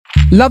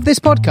Love this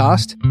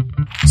podcast?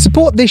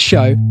 Support this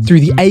show through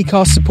the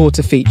Acast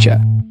supporter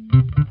feature.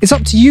 It's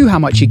up to you how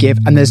much you give,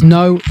 and there's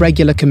no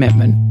regular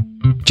commitment.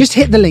 Just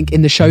hit the link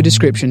in the show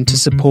description to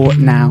support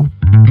now.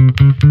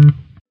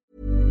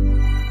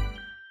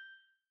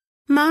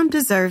 Mom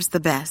deserves the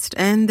best,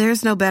 and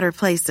there's no better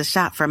place to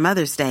shop for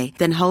Mother's Day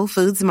than Whole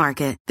Foods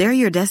Market. They're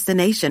your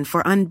destination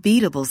for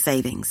unbeatable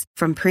savings,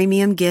 from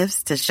premium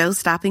gifts to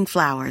show-stopping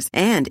flowers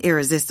and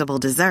irresistible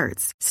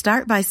desserts.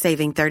 Start by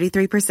saving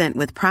 33%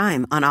 with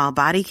Prime on all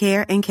body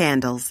care and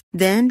candles.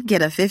 Then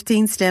get a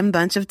 15-stem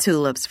bunch of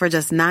tulips for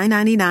just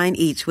 $9.99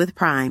 each with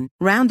Prime.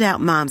 Round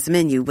out Mom's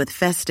menu with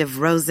festive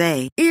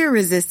rosé,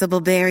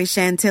 irresistible berry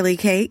chantilly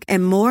cake,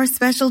 and more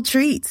special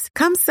treats.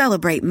 Come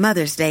celebrate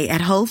Mother's Day at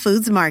Whole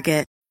Foods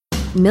Market.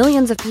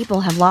 Millions of people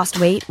have lost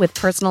weight with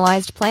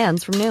personalized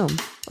plans from Noom.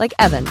 Like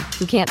Evan,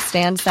 who can't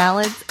stand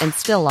salads and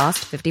still lost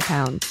 50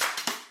 pounds.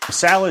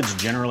 Salads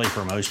generally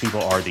for most people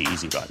are the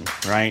easy button,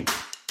 right?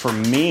 For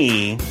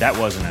me, that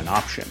wasn't an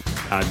option.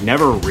 I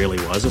never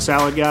really was a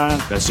salad guy.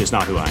 That's just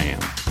not who I am.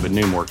 But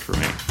Noom worked for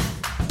me.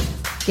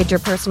 Get your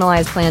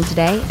personalized plan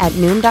today at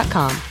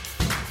Noom.com.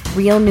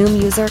 Real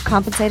Noom user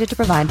compensated to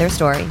provide their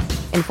story.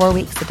 In 4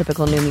 weeks, the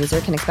typical Noom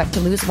user can expect to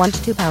lose 1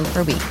 to 2 pounds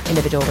per week.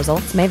 Individual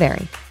results may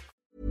vary.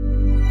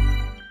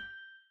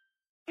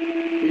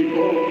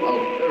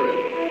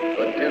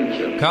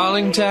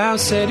 Calling Tau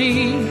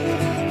City,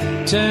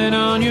 turn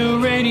on your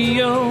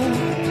radio.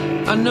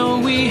 I know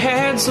we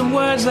had some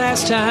words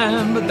last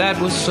time, but that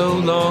was so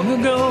long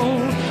ago.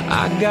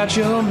 I got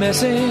your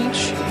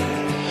message.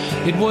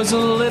 It was a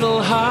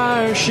little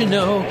harsh, you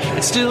know.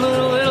 It's still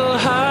a little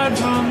hard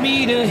for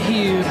me to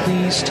hear.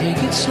 Please take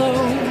it slow.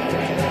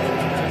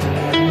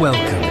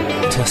 Welcome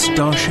to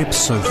Starship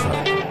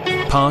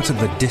Sofa, part of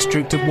the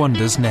District of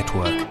Wonders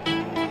network,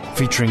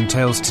 featuring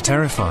tales to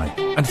terrify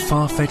and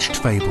far-fetched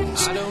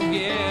fables.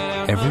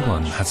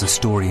 Everyone has a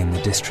story in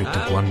the District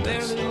of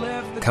Wonders.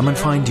 Come and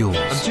find yours.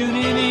 I'm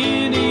tuning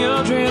in to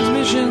your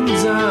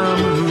transmissions.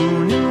 I'm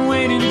marooned and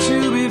waiting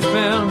to be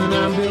found, and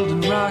I'm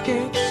building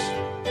rockets.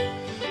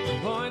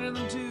 I'm pointing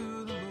them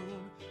to the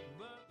moon.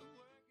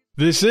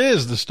 This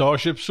is the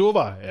Starship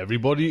Sofa.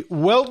 Everybody,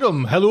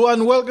 welcome, hello,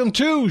 and welcome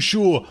to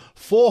show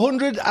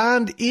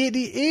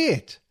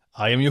 488.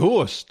 I am your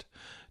host,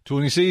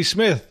 Tony C.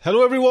 Smith.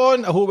 Hello,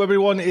 everyone. I hope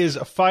everyone is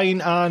fine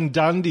and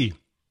dandy.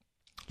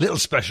 Little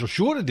special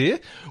show today.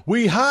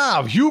 We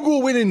have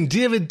Hugo-winning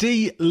David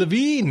D.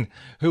 Levine,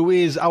 who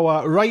is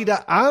our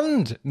writer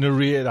and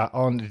narrator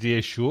on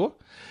today's show.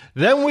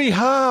 Then we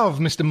have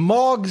Mr.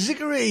 Mark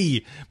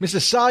Zickery, Mr.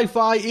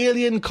 Sci-Fi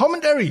Alien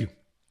Commentary.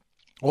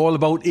 All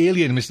about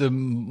Alien, Mr.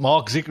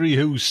 Mark Zickery,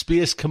 who's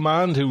Space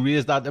Command, who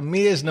raised that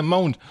amazing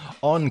amount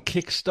on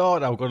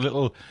Kickstarter. I've got a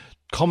little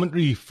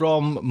commentary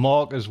from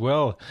Mark as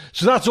well.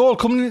 So that's all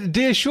coming in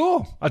today's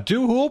show. I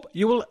do hope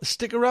you will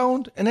stick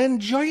around and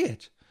enjoy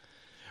it.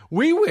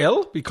 We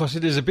will, because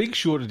it is a big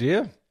show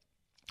today,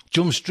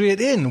 jump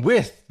straight in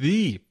with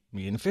the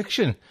main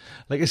fiction.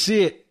 Like I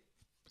say,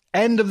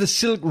 End of the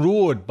Silk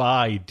Road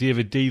by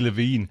David D.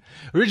 Levine.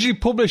 Originally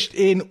published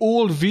in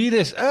Old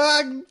Venus.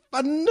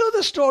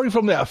 Another story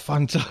from there.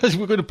 Fantastic.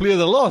 We're going to play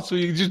the lot, so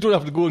you just don't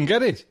have to go and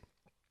get it.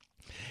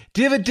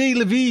 David D.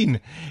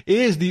 Levine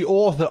is the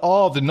author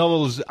of the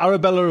novels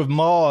Arabella of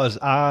Mars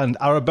and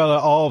Arabella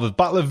of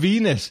Battle of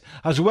Venus,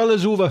 as well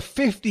as over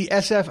 50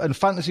 SF and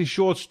fantasy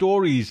short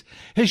stories.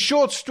 His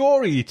short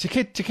story,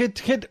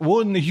 Ticket,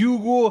 won the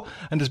Hugo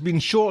and has been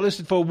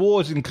shortlisted for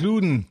awards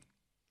including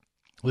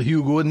the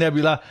Hugo,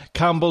 Nebula,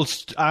 Campbell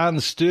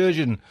and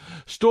Sturgeon.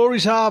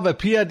 Stories have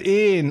appeared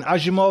in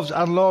Asimov's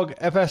Analog,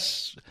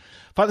 FS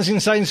Fantasy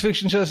and Science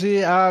Fiction, shall I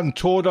say, and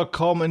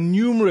Tor.com, and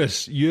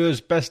numerous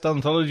years' best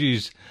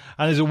anthologies,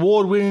 and his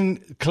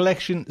award-winning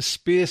collection,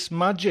 Space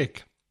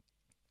Magic.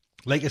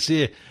 Like I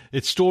say,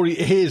 its story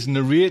is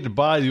narrated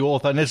by the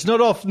author, and it's not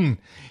often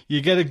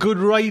you get a good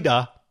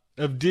writer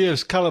of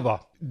Dave's calibre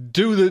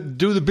do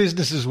the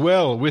business as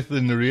well with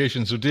the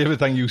narration. So, David,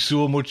 thank you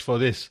so much for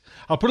this.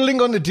 I'll put a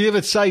link on to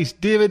David's site,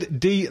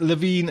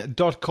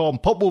 daviddlevine.com.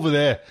 Pop over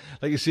there.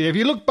 Like I say, if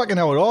you look back in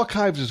our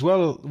archives as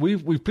well,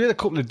 we've played a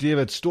couple of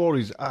David's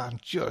stories, and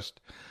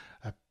just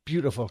a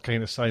beautiful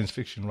kind of science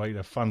fiction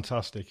writer.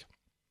 Fantastic.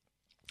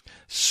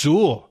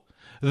 So,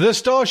 the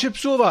Starship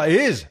Sofa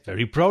is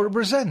very proud to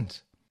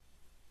present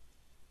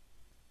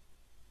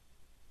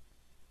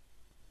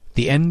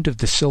The End of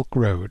the Silk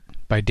Road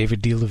by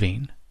David D.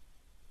 Levine.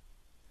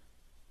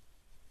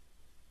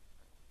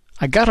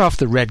 I got off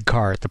the red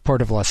car at the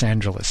Port of Los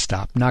Angeles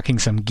stop, knocking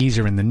some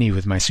geezer in the knee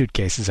with my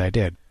suitcase as I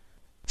did.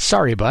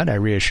 "Sorry, bud," I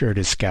reassured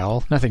his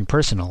scowl. "Nothing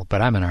personal,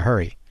 but I'm in a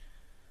hurry."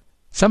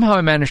 Somehow I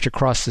managed to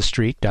cross the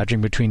street,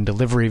 dodging between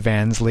delivery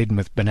vans laden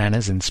with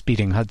bananas and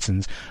speeding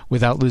Hudsons,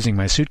 without losing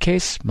my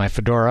suitcase, my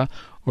fedora,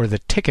 or the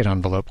ticket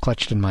envelope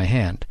clutched in my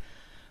hand.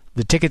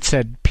 The ticket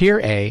said,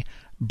 Pier A,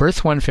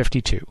 Berth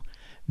 152,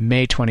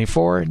 May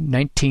 24,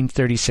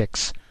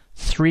 1936,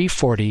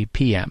 3:40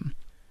 p.m.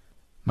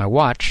 My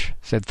watch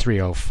said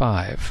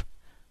 3:05.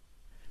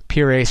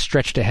 Pier A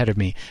stretched ahead of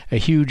me, a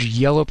huge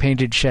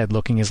yellow-painted shed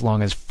looking as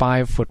long as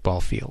 5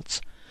 football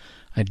fields.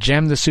 I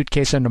jammed the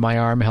suitcase under my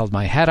arm, held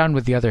my hat on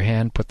with the other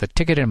hand, put the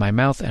ticket in my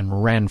mouth,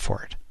 and ran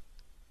for it.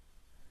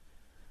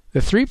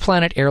 The 3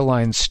 Planet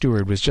Airlines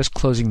steward was just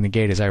closing the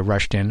gate as I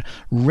rushed in,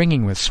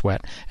 wringing with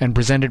sweat, and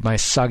presented my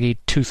soggy,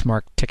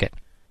 tooth-marked ticket.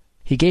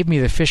 He gave me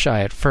the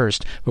fisheye at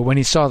first, but when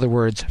he saw the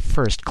words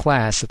 "First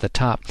Class" at the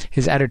top,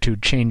 his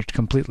attitude changed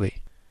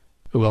completely.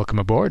 "Welcome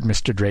aboard,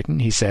 Mr. Drayton,"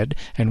 he said,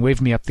 and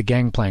waved me up the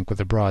gangplank with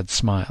a broad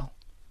smile.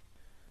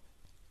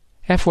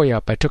 Halfway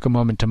up, I took a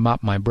moment to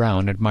mop my brow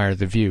and admire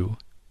the view.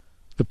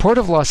 The port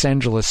of Los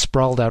Angeles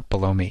sprawled out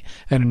below me,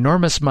 an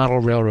enormous model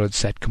railroad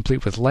set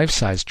complete with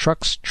life-size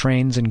trucks,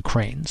 trains, and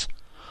cranes.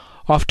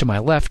 Off to my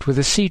left were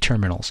the sea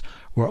terminals,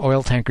 where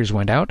oil tankers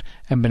went out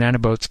and banana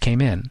boats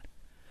came in.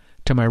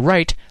 To my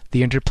right,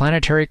 the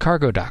interplanetary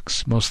cargo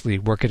docks, mostly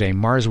workaday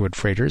Marswood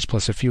freighters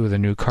plus a few of the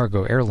new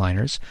cargo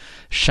airliners,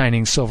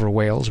 shining silver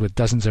whales with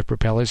dozens of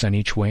propellers on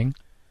each wing.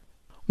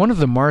 One of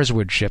the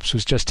Marswood ships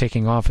was just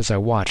taking off as I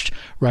watched,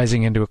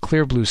 rising into a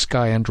clear blue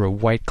sky under a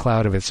white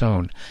cloud of its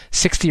own,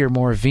 60 or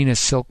more Venus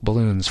silk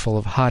balloons full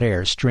of hot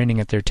air straining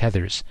at their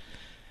tethers.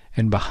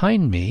 And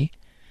behind me,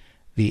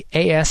 the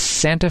A.S.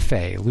 Santa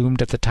Fe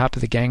loomed at the top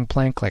of the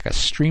gangplank like a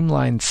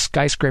streamlined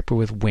skyscraper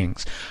with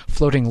wings,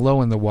 floating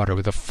low in the water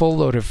with a full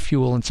load of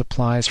fuel and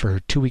supplies for her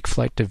 2-week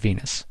flight to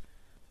Venus.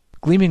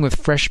 Gleaming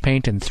with fresh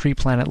paint and 3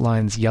 Planet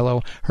Lines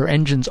yellow, her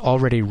engines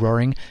already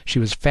roaring, she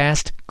was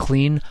fast,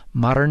 clean,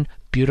 modern,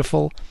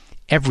 beautiful,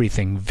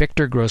 everything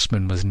Victor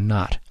Grossman was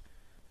not.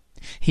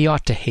 He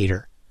ought to hate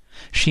her.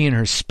 She and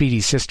her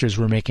speedy sisters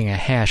were making a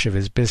hash of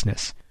his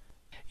business.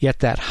 Yet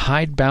that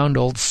hide-bound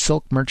old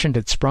silk merchant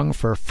had sprung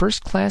for a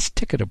first-class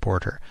ticket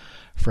aboard her,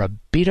 for a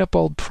beat-up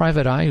old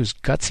private eye whose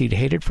guts he'd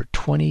hated for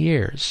 20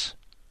 years.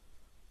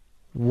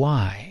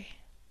 Why?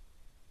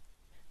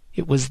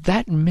 It was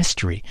that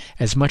mystery,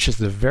 as much as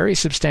the very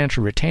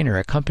substantial retainer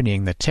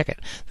accompanying the ticket,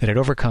 that had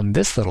overcome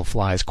this little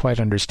fly's quite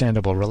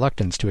understandable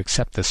reluctance to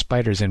accept the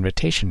spider's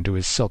invitation to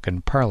his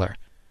silken parlor.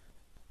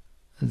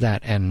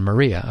 That and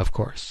Maria, of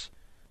course.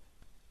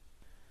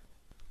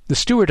 The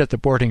steward at the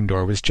boarding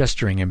door was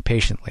gesturing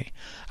impatiently.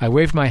 I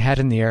waved my hat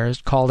in the air,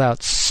 called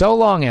out, "So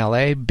long,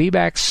 L.A., be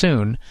back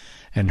soon,"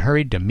 and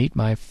hurried to meet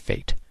my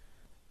fate.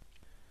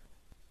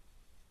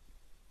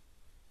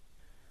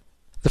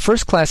 The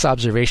first-class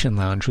observation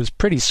lounge was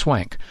pretty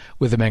swank,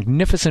 with a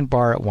magnificent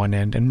bar at one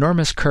end,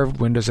 enormous curved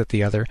windows at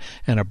the other,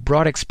 and a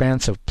broad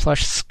expanse of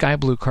plush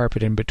sky-blue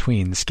carpet in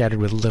between, scattered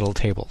with little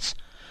tables.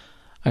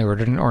 I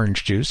ordered an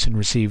orange juice and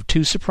received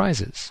 2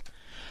 surprises.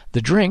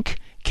 The drink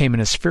came in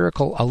a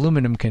spherical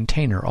aluminum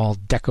container, all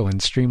deco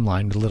and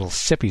streamlined with a little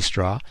sippy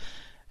straw,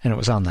 and it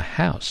was on the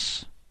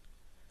house.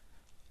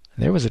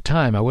 There was a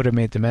time I would have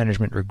made the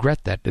management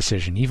regret that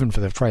decision, even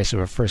for the price of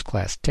a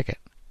first-class ticket.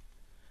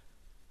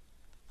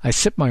 I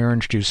sipped my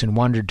orange juice and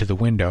wandered to the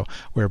window,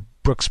 where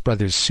Brooks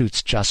Brothers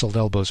suits jostled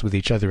elbows with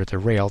each other at the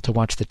rail, to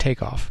watch the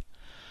takeoff.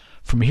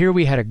 From here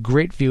we had a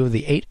great view of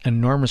the 8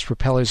 enormous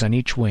propellers on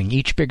each wing,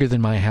 each bigger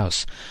than my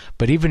house,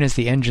 but even as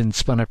the engines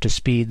spun up to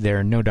speed,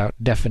 their no doubt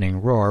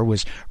deafening roar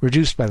was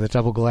reduced by the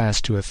double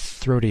glass to a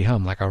throaty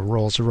hum like a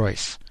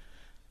Rolls-Royce.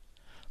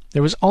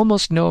 There was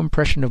almost no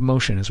impression of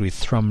motion as we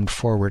thrummed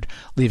forward,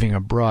 leaving a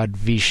broad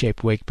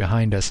V-shaped wake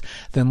behind us,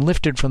 then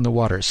lifted from the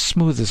water,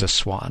 smooth as a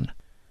swan.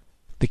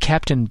 The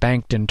captain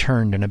banked and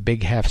turned in a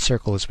big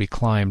half-circle as we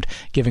climbed,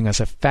 giving us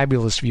a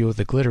fabulous view of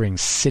the glittering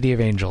City of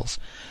Angels,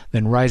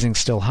 then rising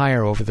still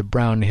higher over the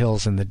brown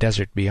hills and the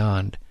desert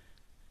beyond.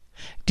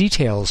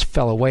 Details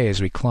fell away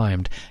as we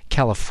climbed,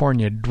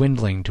 California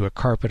dwindling to a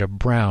carpet of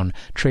brown,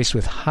 traced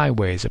with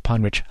highways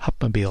upon which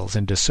Hupmobiles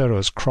and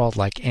DeSotos crawled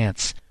like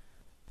ants,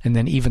 and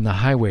then even the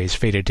highways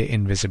faded to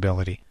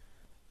invisibility.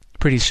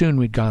 Pretty soon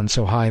we'd gone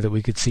so high that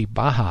we could see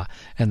Baja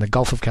and the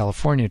Gulf of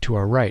California to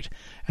our right,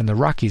 and the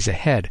Rockies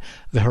ahead,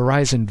 the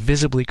horizon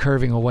visibly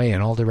curving away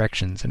in all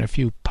directions, and a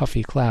few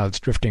puffy clouds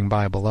drifting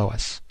by below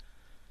us.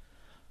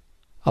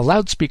 A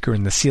loudspeaker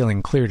in the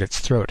ceiling cleared its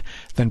throat,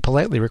 then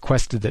politely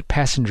requested that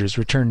passengers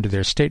return to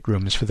their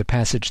staterooms for the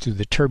passage through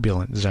the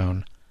turbulent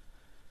zone.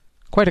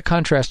 Quite a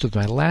contrast with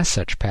my last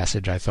such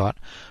passage, I thought,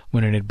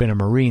 when it had been a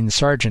Marine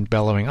sergeant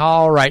bellowing,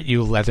 "All right,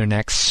 you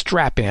leathernecks,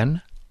 strap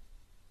in!"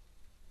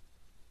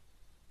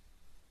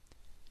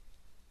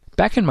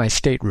 Back in my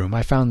stateroom,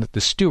 I found that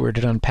the steward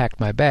had unpacked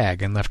my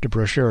bag and left a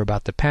brochure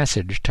about the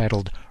passage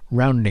titled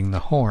 "Rounding the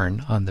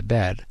Horn" on the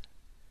bed.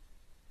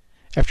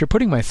 After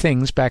putting my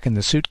things back in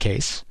the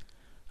suitcase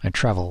 — I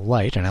travel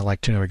light, and I like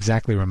to know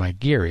exactly where my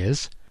gear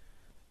is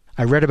 —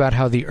 I read about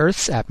how the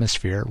Earth's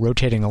atmosphere,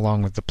 rotating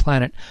along with the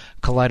planet,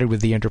 collided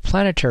with the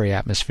interplanetary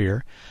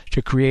atmosphere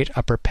to create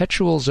a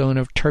perpetual zone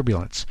of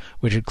turbulence,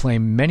 which had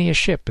claimed many a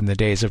ship in the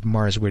days of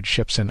Marswood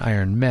ships and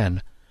iron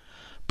men.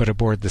 But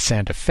aboard the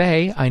Santa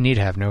Fe I need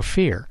have no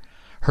fear.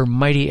 Her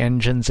mighty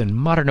engines and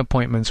modern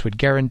appointments would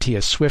guarantee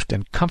a swift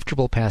and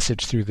comfortable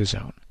passage through the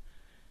zone.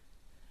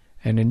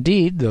 And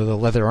indeed, though the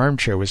leather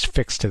armchair was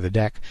fixed to the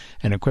deck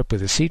and equipped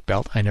with a seat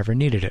belt, I never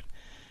needed it.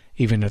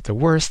 Even at the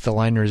worst, the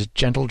liner's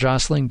gentle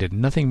jostling did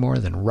nothing more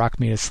than rock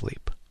me to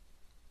sleep.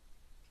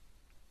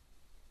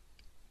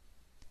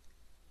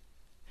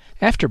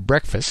 After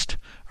breakfast,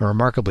 a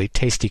remarkably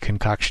tasty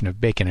concoction of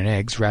bacon and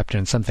eggs wrapped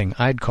in something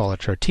I'd call a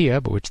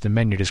tortilla, but which the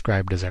menu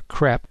described as a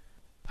crepe,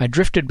 I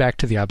drifted back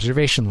to the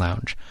observation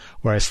lounge,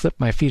 where I slipped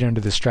my feet under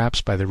the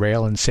straps by the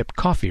rail and sipped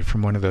coffee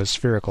from one of those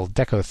spherical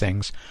deco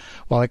things,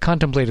 while I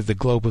contemplated the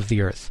globe of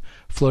the earth,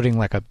 floating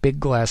like a big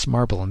glass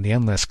marble in the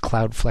endless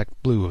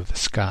cloud-flecked blue of the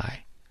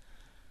sky.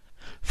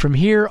 From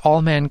here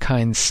all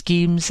mankind's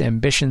schemes,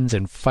 ambitions,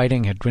 and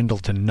fighting had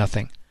dwindled to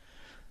nothing.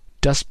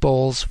 Dust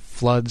bowls,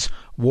 floods,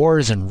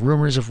 wars, and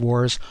rumors of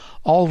wars,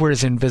 all were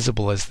as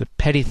invisible as the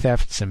petty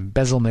thefts,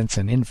 embezzlements,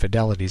 and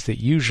infidelities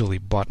that usually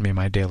bought me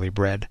my daily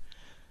bread.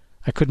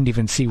 I couldn't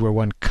even see where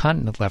one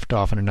continent left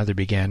off and another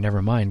began,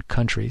 never mind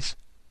countries.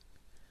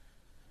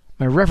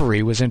 My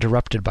reverie was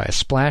interrupted by a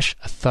splash,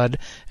 a thud,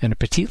 and a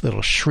petite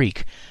little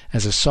shriek,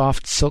 as a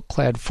soft,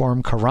 silk-clad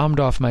form caromed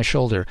off my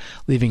shoulder,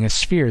 leaving a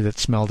sphere that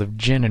smelled of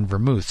gin and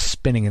vermouth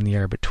spinning in the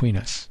air between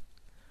us.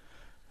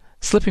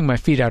 Slipping my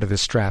feet out of the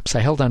straps,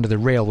 I held onto the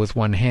rail with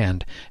one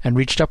hand, and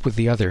reached up with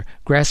the other,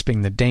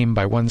 grasping the dame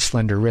by one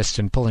slender wrist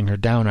and pulling her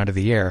down out of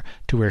the air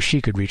to where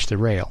she could reach the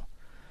rail.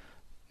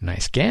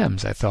 Nice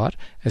gams, I thought,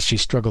 as she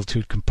struggled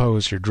to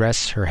compose her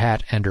dress, her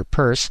hat, and her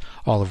purse,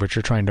 all of which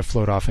are trying to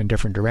float off in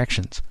different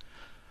directions.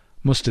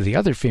 Most of the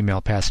other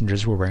female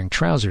passengers were wearing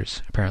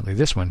trousers. Apparently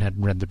this one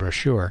hadn't read the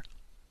brochure.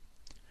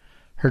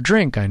 Her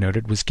drink, I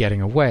noted, was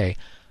getting away,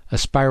 a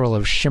spiral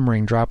of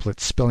shimmering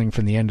droplets spilling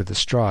from the end of the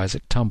straw as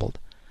it tumbled.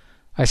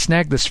 I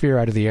snagged the sphere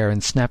out of the air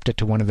and snapped it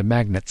to one of the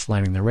magnets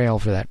lining the rail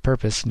for that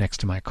purpose next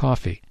to my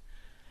coffee.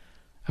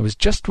 I was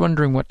just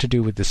wondering what to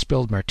do with the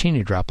spilled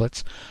martini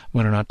droplets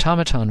when an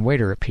automaton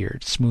waiter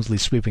appeared, smoothly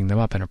sweeping them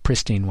up in a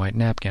pristine white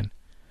napkin.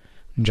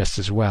 Just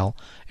as well.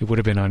 It would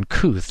have been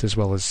uncouth as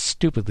well as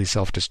stupidly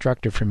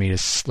self-destructive for me to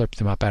slurp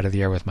them up out of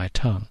the air with my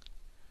tongue.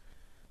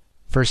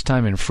 "First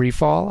time in free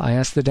fall?" I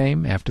asked the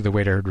dame, after the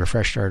waiter had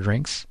refreshed our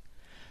drinks.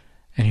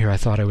 "And here I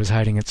thought I was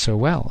hiding it so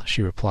well,"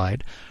 she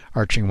replied,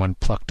 arching one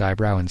plucked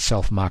eyebrow in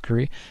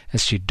self-mockery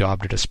as she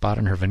daubed at a spot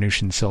on her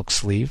Venusian silk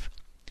sleeve.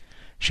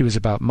 She was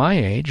about my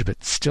age,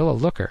 but still a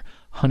looker,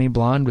 honey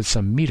blonde with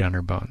some meat on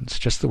her bones,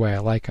 just the way I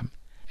like 'em.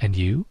 "And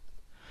you?"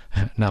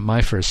 "Not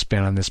my first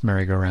spin on this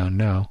merry-go-round,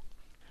 no."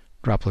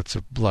 Droplets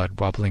of blood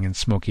wobbling in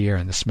smoky air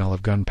and the smell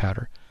of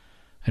gunpowder.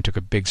 I took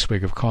a big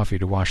swig of coffee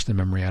to wash the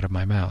memory out of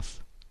my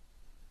mouth.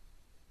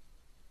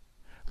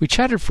 We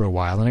chatted for a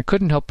while, and I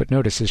couldn't help but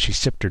notice as she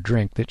sipped her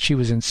drink that she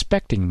was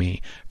inspecting me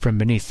from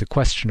beneath the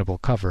questionable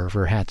cover of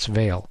her hat's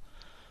veil.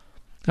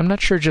 I'm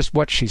not sure just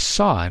what she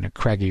saw in a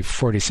craggy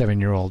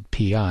 47-year-old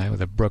P.I.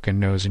 with a broken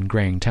nose and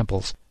graying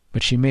temples,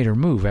 but she made her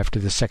move after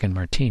the second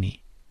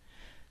martini.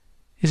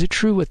 "Is it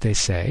true what they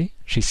say,"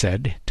 she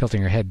said,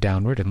 tilting her head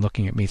downward and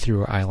looking at me through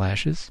her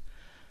eyelashes,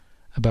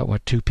 "about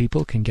what two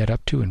people can get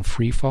up to in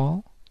free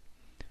fall?"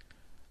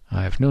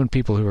 "I've known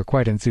people who were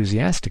quite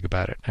enthusiastic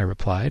about it," I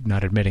replied,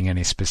 not admitting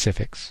any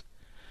specifics.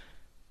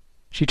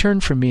 She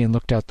turned from me and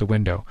looked out the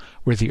window,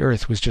 where the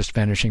earth was just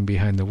vanishing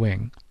behind the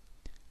wing.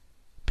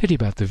 "Pity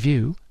about the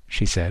view,"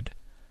 she said.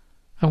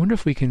 "I wonder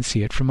if we can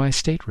see it from my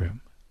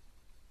stateroom."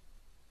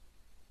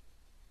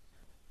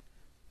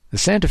 The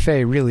Santa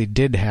Fe really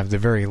did have the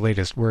very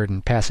latest word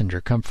in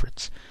passenger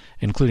comforts,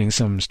 including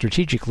some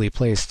strategically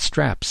placed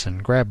straps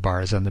and grab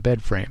bars on the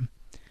bed frame.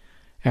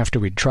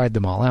 After we'd tried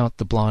them all out,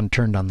 the blonde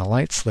turned on the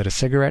lights, lit a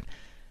cigarette,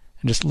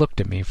 and just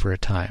looked at me for a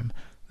time,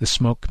 the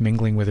smoke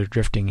mingling with her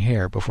drifting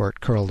hair before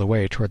it curled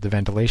away toward the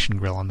ventilation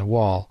grill on the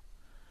wall.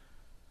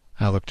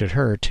 I looked at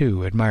her,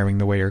 too, admiring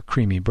the way her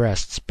creamy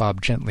breasts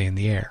bobbed gently in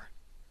the air.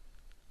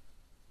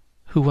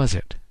 "Who was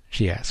it?"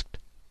 she asked.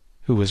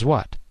 "Who was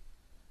what?"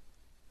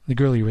 "The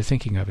girl you were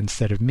thinking of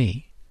instead of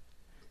me."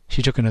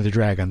 She took another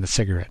drag on the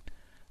cigarette.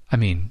 "I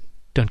mean,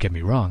 don't get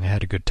me wrong, I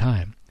had a good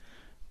time.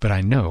 But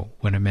I know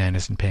when a man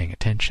isn't paying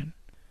attention."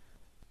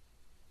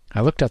 I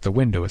looked out the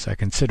window as I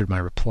considered my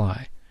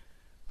reply.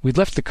 We'd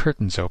left the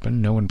curtains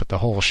open. No one but the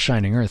whole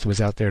shining earth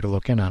was out there to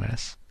look in on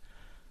us.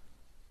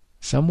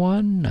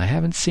 "Someone I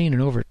haven't seen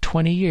in over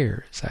 20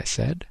 years, I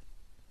said.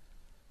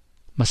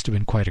 "Must have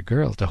been quite a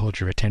girl to hold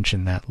your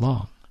attention that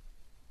long."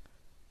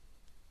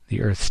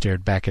 The earth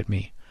stared back at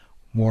me.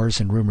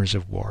 Wars and rumors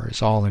of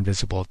wars, all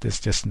invisible at this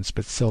distance,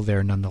 but still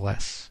there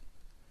nonetheless.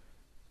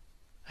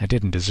 "I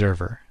didn't deserve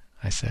her,"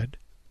 I said.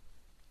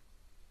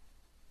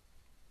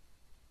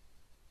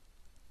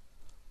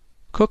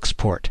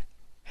 Cooksport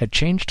had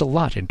changed a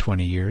lot in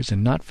 20 years,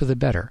 and not for the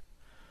better.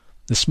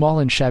 The small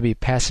and shabby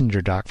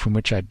passenger dock from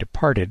which I'd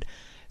departed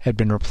had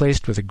been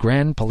replaced with a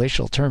grand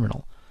palatial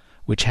terminal,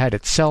 which had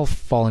itself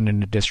fallen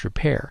into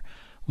disrepair,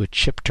 with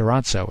chipped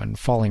terrazzo and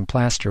falling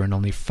plaster and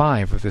only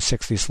 5 of the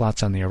 60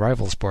 slots on the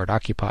arrivals board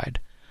occupied.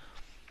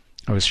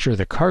 I was sure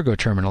the cargo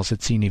terminals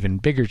had seen even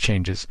bigger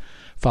changes,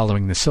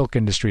 following the silk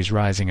industry's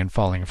rising and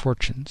falling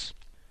fortunes.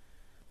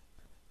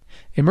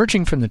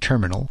 Emerging from the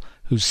terminal,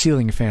 whose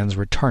ceiling fans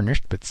were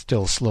tarnished but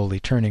still slowly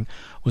turning,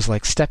 was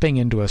like stepping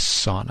into a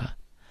sauna.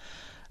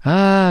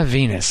 "Ah,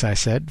 Venus," I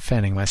said,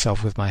 fanning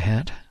myself with my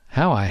hat.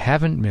 "How I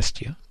haven't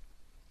missed you."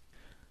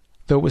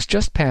 Though it was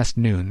just past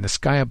noon, the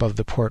sky above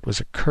the port was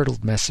a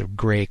curdled mess of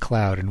grey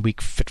cloud and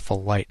weak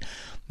fitful light,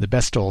 the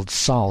best old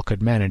Sol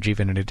could manage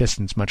even at a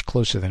distance much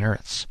closer than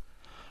Earth's.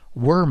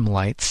 Worm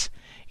lights,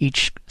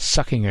 each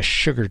sucking a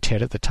sugar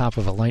tit at the top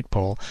of a light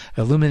pole,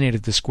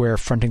 illuminated the square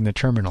fronting the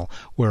terminal,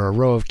 where a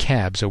row of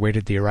cabs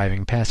awaited the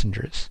arriving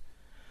passengers.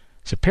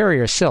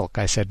 "Superior Silk,"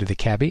 I said to the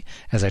cabby,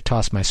 as I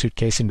tossed my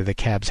suitcase into the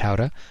cab's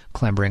howdah,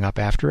 clambering up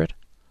after it.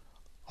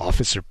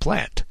 "Officer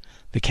Plant,"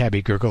 the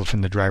cabby gurgled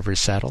from the driver's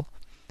saddle.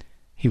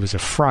 He was a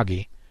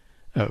froggy,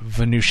 a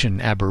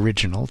Venusian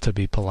aboriginal, to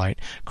be polite,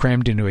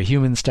 crammed into a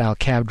human-style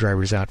cab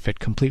driver's outfit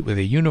complete with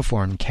a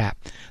uniform cap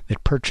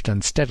that perched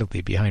unsteadily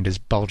behind his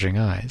bulging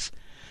eyes.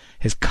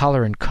 His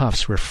collar and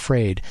cuffs were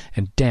frayed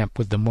and damp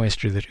with the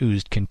moisture that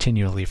oozed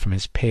continually from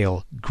his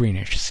pale,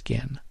 greenish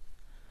skin.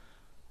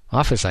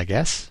 "Office, I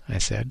guess," I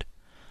said.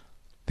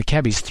 The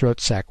cabbie's throat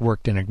sack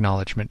worked in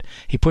acknowledgment.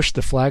 He pushed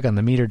the flag on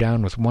the meter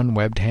down with one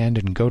webbed hand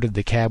and goaded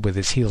the cab with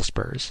his heel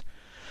spurs.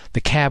 The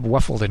cab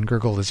whuffled and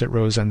gurgled as it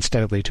rose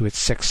unsteadily to its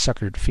 6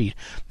 suckered feet,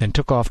 then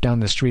took off down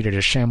the street at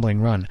a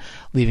shambling run,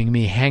 leaving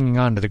me hanging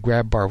on to the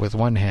grab bar with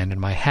one hand and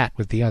my hat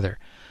with the other.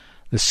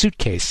 The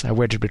suitcase I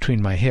wedged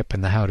between my hip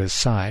and the howdah's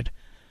side.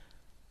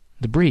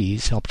 The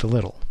breeze helped a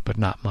little, but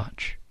not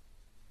much.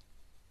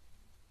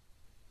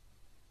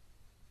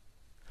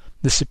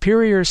 The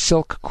Superior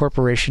Silk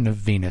Corporation of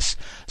Venus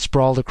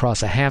sprawled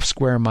across a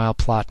half-square-mile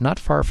plot not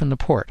far from the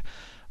port,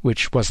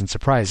 which wasn't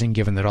surprising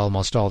given that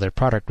almost all their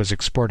product was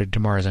exported to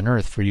Mars and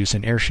Earth for use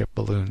in airship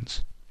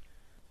balloons.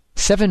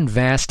 7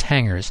 vast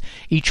hangars,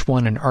 each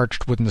one an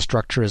arched wooden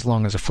structure as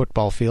long as a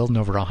football field and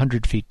over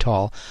 100 feet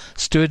tall,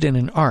 stood in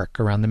an arc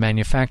around the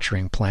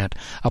manufacturing plant,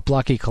 a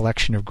blocky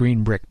collection of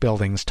green brick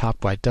buildings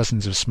topped by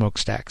dozens of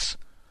smokestacks.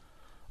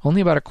 Only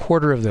about a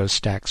quarter of those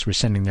stacks were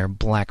sending their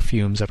black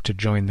fumes up to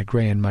join the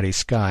grey and muddy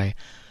sky,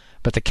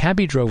 but the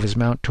cabby drove his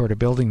mount toward a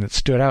building that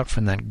stood out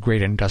from that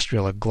great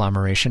industrial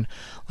agglomeration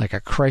like a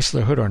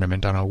Chrysler hood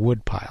ornament on a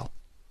wood pile.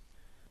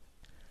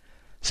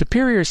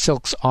 Superior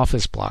Silk's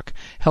office block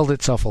held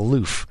itself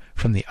aloof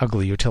from the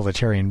ugly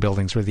utilitarian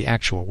buildings where the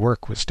actual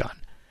work was done.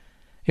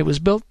 It was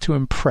built to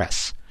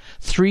impress.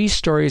 3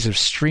 stories of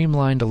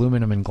streamlined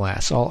aluminum and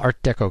glass, all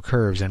Art Deco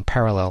curves and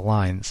parallel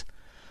lines.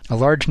 A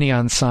large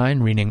neon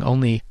sign reading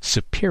only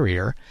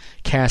Superior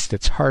cast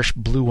its harsh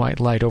blue-white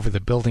light over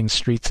the building's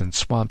streets and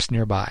swamps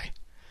nearby.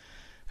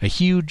 A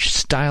huge,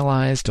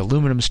 stylized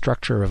aluminum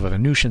structure of a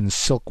Venusian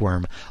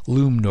silkworm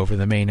loomed over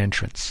the main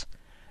entrance.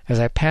 As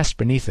I passed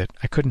beneath it,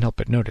 I couldn't help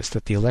but notice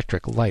that the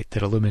electric light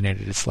that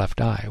illuminated its left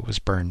eye was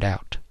burned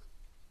out.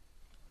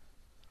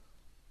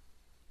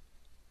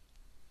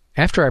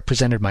 After I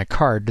presented my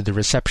card to the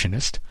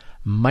receptionist,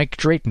 Mike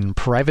Drayton,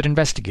 private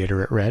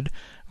investigator, it read,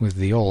 with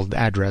the old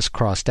address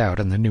crossed out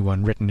and the new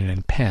one written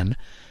in pen,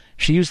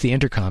 she used the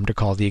intercom to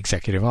call the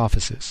executive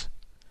offices.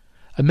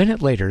 A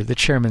minute later, the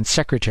chairman's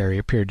secretary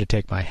appeared to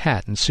take my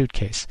hat and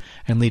suitcase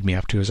and lead me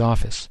up to his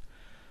office.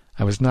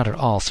 I was not at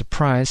all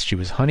surprised. She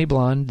was honey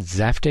blonde,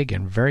 zaftig,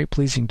 and very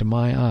pleasing to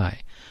my eye.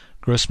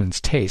 Grossman's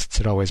tastes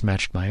had always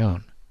matched my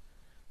own.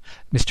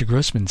 "Mr.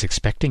 Grossman's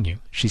expecting you,"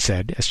 she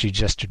said, as she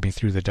gestured me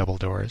through the double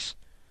doors.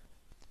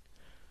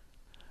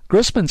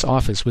 Grossman's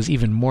office was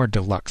even more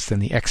deluxe than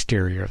the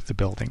exterior of the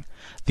building,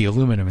 the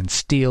aluminum and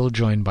steel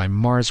joined by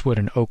Marswood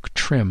and oak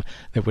trim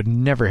that would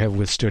never have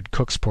withstood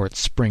Cooksport's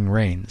spring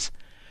rains.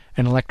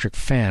 An electric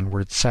fan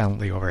whirred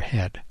silently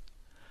overhead.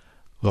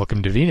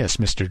 "Welcome to Venus,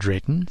 Mr.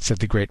 Drayton," said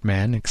the great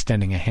man,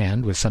 extending a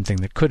hand with something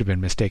that could have been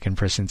mistaken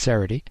for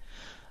sincerity.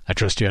 "I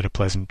trust you had a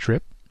pleasant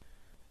trip."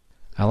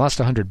 "I lost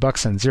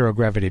 $100 on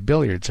zero-gravity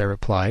billiards," I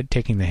replied,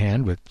 taking the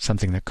hand with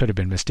something that could have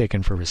been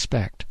mistaken for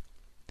respect.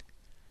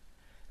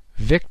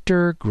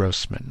 Victor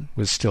Grossman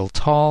was still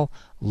tall,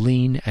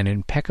 lean, and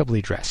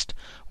impeccably dressed,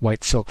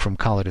 white silk from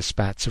Calidus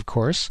spats, of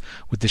course,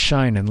 with the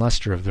shine and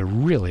luster of the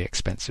really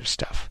expensive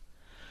stuff.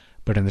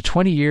 But in the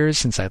 20 years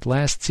since I'd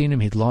last seen him,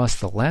 he'd lost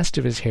the last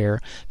of his hair,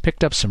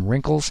 picked up some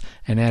wrinkles,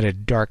 and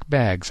added dark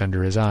bags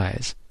under his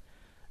eyes.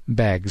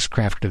 Bags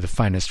crafted of the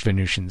finest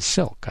Venusian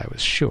silk, I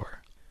was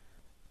sure.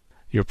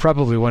 "You're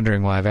probably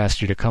wondering why I've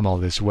asked you to come all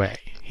this way,"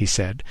 he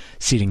said,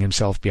 seating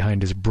himself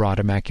behind his broad,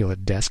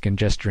 immaculate desk and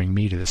gesturing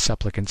me to the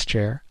supplicant's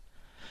chair.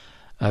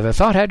 "The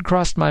thought had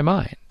crossed my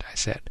mind," I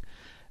said,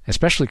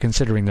 "especially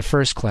considering the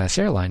first-class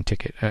airline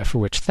ticket, for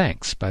which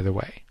thanks, by the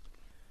way.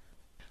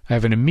 I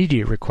have an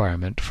immediate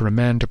requirement for a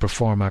man to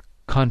perform a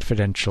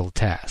confidential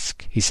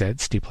task," he said,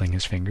 steepling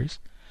his fingers.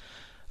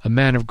 "A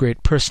man of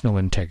great personal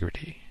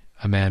integrity,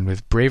 a man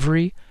with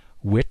bravery,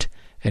 wit,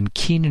 and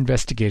keen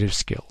investigative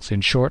skills.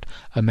 In short,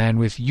 a man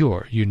with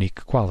your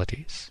unique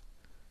qualities."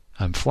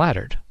 I'm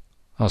flattered,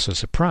 also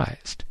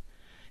surprised.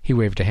 He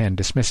waved a hand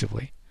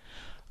dismissively.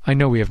 "I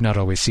know we have not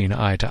always seen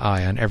eye to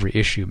eye on every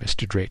issue,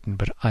 Mr. Drayton,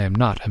 but I am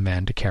not a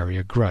man to carry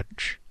a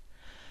grudge."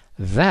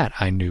 That,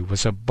 I knew,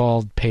 was a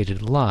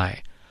bald-pated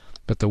lie,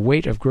 but the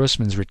weight of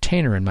Grossman's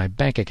retainer in my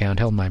bank account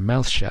held my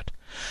mouth shut.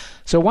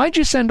 "So why'd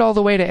you send all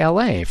the way to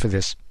L.A. for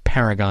this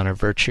paragon of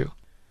virtue?"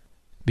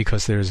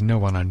 "Because there is no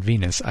one on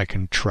Venus I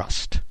can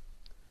trust."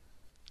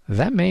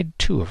 That made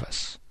 2 of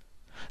us.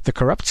 The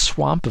corrupt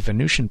swamp of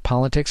Venusian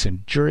politics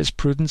and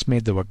jurisprudence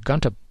made the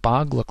Wagunta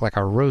bog look like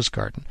a rose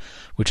garden,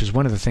 which is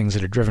one of the things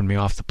that had driven me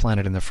off the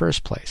planet in the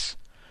first place.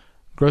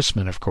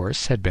 Grossman, of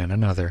course, had been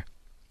another.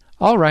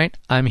 "All right,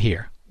 I'm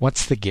here.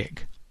 What's the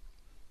gig?"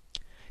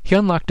 He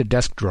unlocked a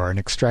desk drawer and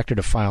extracted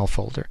a file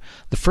folder.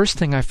 The first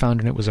thing I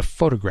found in it was a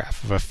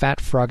photograph of a fat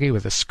froggy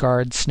with a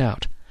scarred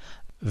snout.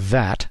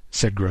 "That,"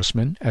 said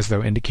Grossman, as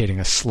though indicating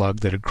a slug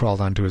that had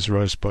crawled onto his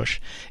rose bush,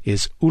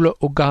 "is Ula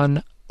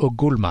Ogan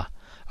Ogulma,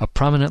 a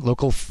prominent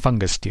local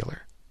fungus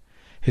dealer.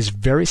 His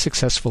very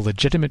successful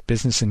legitimate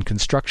business in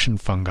construction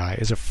fungi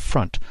is a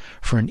front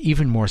for an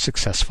even more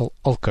successful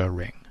Ulka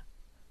ring."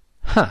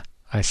 "Huh,"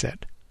 I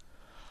said.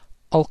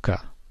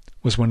 Ulka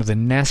was one of the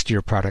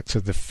nastier products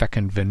of the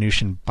fecund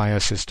Venusian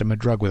biosystem, a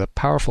drug with a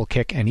powerful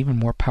kick and even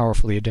more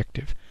powerfully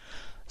addictive.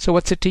 "So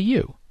what's it to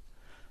you?"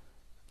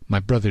 "My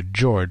brother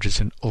George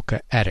is an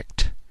Ulka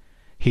addict.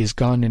 He has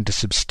gone into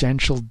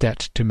substantial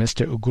debt to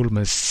Mr.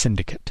 Ogulma's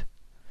syndicate."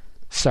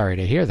 "Sorry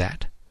to hear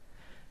that."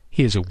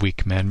 "He is a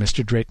weak man,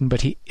 Mr. Drayton,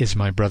 but he is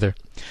my brother.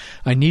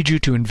 I need you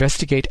to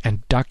investigate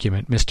and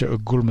document Mr.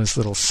 Ogulma's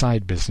little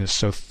side business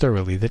so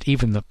thoroughly that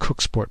even the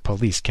Cooksport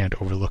police can't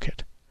overlook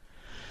it."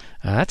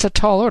 "That's a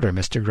tall order,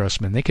 Mr.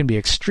 Grossman. They can be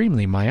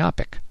extremely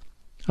myopic."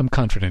 "I'm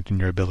confident in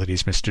your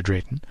abilities, Mr.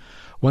 Drayton.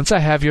 Once I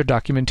have your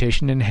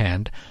documentation in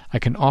hand, I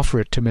can offer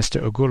it to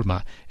Mr.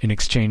 Ogulma in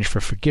exchange for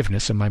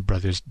forgiveness of my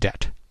brother's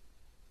debt."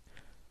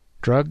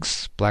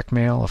 Drugs,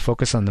 blackmail, a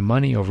focus on the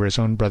money over his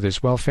own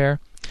brother's welfare.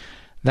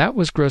 That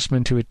was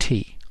Grossman to a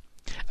T.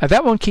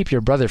 "That won't keep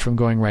your brother from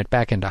going right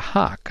back into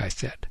hock," I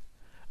said.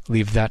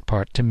 "Leave that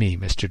part to me,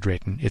 Mr.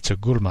 Drayton. It's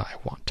Ogulma I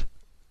want."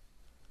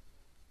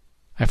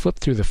 I flipped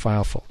through the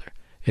file folder.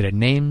 It had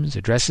names,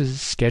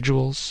 addresses,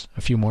 schedules,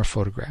 a few more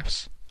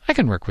photographs. I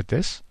can work with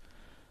this.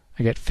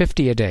 I get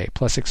 $50 a day,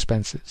 plus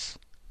expenses.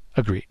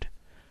 Agreed.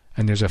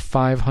 And there's a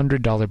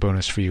 $500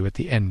 bonus for you at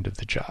the end of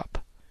the job.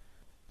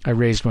 I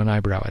raised one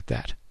eyebrow at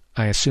that.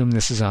 I assume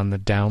this is on the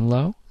down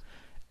low?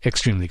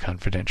 Extremely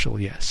confidential,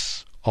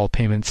 yes. All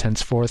payments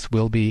henceforth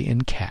will be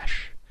in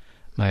cash.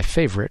 My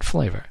favorite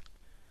flavor.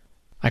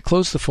 I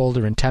closed the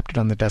folder and tapped it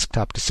on the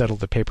desktop to settle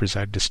the papers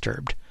I'd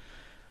disturbed.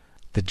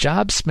 The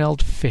job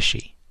smelled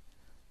fishy.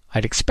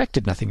 I'd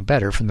expected nothing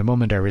better from the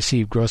moment I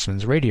received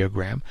Grossman's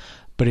radiogram,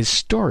 but his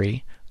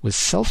story was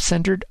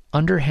self-centered,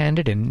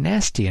 underhanded, and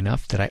nasty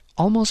enough that I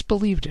almost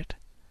believed it.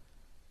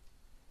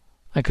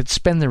 I could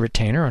spend the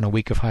retainer on a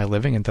week of high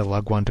living at the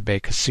La Guanta Bay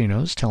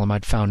casinos, tell him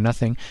I'd found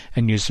nothing,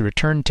 and use the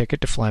return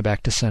ticket to fly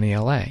back to sunny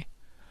L.A.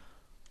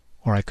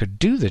 Or I could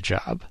do the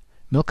job,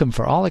 milk him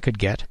for all I could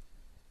get,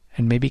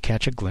 and maybe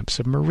catch a glimpse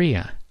of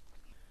Maria.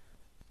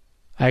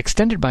 I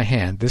extended my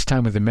hand, this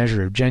time with a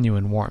measure of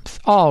genuine warmth.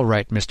 "All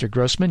right, Mr.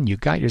 Grossman, you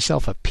got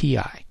yourself a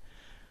P.I.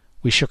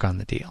 We shook on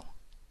the deal.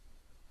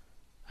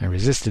 I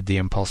resisted the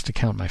impulse to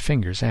count my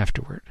fingers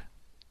afterward.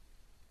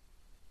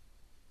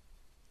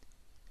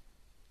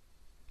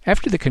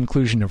 After the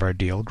conclusion of our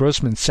deal,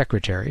 Grossman's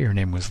secretary, her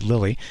name was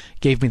Lily,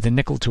 gave me the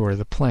nickel tour of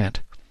the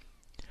plant.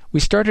 We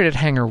started at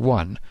Hangar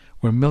 1,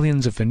 where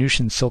millions of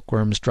Venusian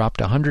silkworms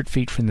dropped 100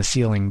 feet from the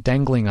ceiling,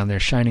 dangling on their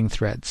shining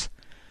threads.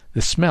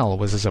 The smell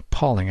was as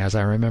appalling as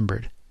I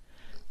remembered.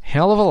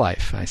 "Hell of a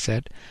life," I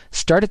said.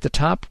 "Start at the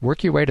top,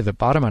 work your way to the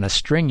bottom on a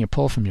string you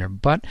pull from your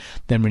butt,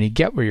 then when you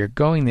get where you're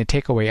going, they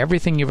take away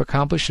everything you've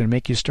accomplished and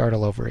make you start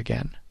all over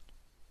again."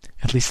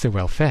 "At least they're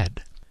well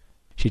fed."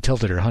 She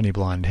tilted her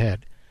honey-blonde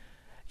head.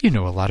 "You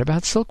know a lot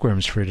about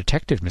silkworms for a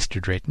detective,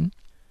 Mr. Drayton."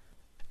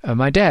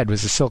 My dad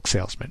was a silk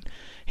salesman.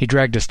 He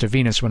dragged us to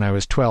Venus when I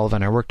was 12,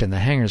 and I worked in the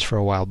hangars for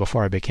a while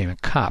before I became a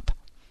cop.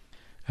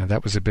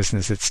 That was a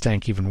business that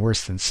stank even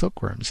worse than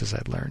silkworms, as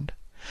I'd learned.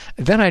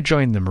 Then I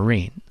joined the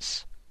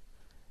Marines.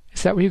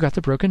 "Is that where you got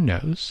the broken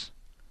nose?"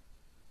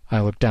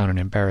 I looked down in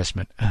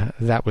embarrassment.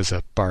 That was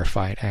a bar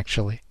fight,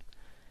 actually."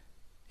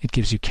 "It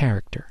gives you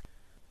character."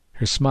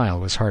 Her smile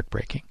was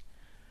heartbreaking.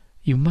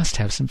 "You must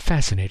have some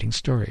fascinating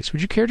stories.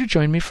 Would you care to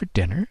join me for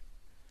dinner?"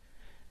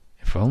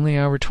 If only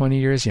I were 20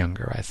 years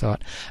younger, I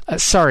thought.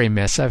 "Sorry,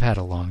 miss, I've had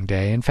a long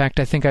day. In fact,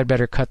 I think I'd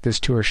better cut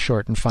this tour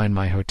short and find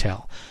my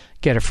hotel.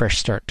 Get a fresh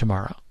start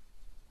tomorrow."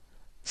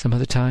 "Some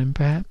other time,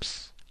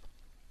 perhaps?"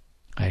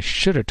 I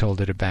should have told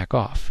her to back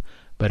off,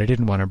 but I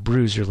didn't want to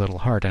bruise her little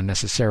heart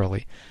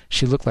unnecessarily.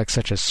 She looked like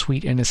such a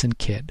sweet, innocent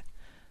kid.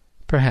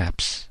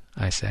 "Perhaps,"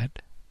 I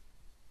said.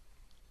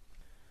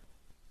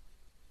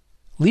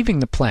 Leaving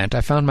the plant,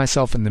 I found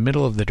myself in the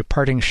middle of the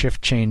departing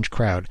shift change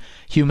crowd,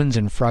 humans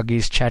and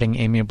froggies chatting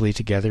amiably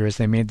together as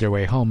they made their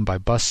way home by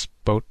bus,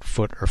 boat,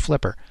 foot, or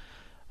flipper.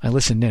 I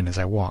listened in as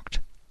I walked.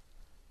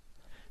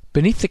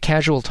 Beneath the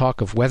casual talk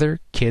of weather,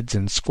 kids,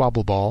 and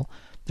squabble ball,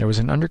 there was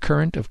an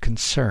undercurrent of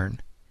concern.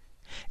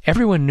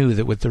 Everyone knew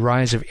that with the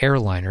rise of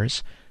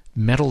airliners,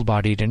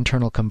 metal-bodied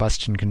internal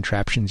combustion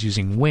contraptions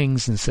using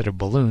wings instead of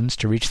balloons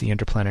to reach the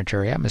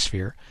interplanetary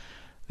atmosphere,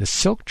 the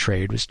silk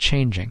trade was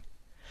changing.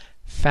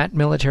 Fat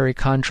military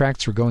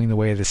contracts were going the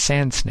way of the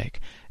sand snake,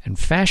 and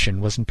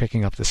fashion wasn't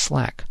picking up the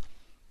slack.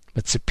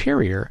 But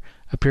Superior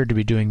appeared to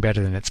be doing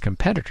better than its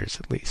competitors,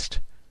 at least.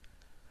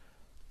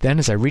 Then,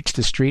 as I reached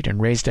the street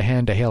and raised a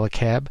hand to hail a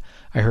cab,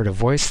 I heard a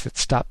voice that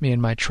stopped me in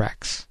my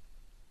tracks.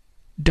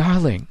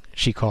 "Darling,"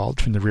 she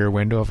called from the rear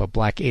window of a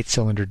black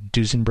 8-cylinder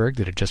Duesenberg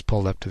that had just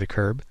pulled up to the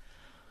curb.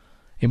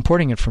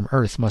 Importing it from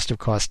Earth must have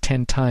cost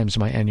 10 times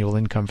my annual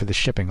income for the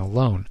shipping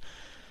alone,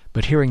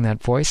 but hearing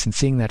that voice and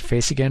seeing that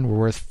face again were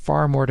worth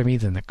far more to me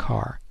than the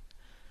car.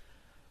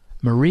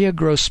 Maria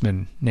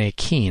Grossman, née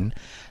Keene,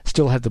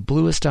 still had the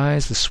bluest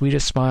eyes, the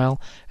sweetest smile,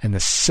 and the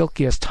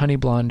silkiest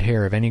honey-blonde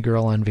hair of any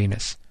girl on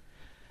Venus.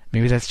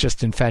 Maybe that's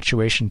just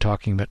infatuation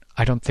talking, but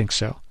I don't think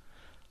so.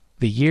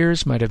 The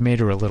years might have made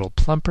her a little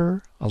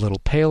plumper, a little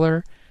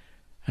paler,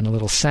 and a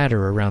little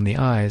sadder around the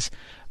eyes,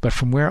 but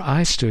from where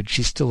I stood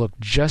she still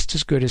looked just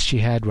as good as she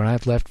had when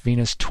I'd left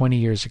Venus 20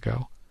 years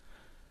ago.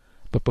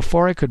 But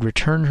before I could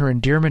return her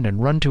endearment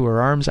and run to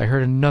her arms, I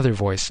heard another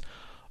voice,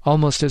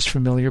 almost as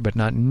familiar but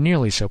not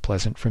nearly so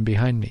pleasant, from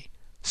behind me.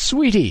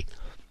 "Sweetie!"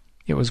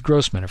 It was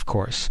Grossman, of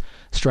course,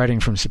 striding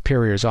from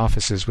Superior's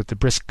offices with the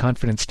brisk,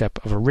 confident step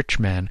of a rich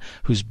man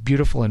whose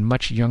beautiful and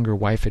much younger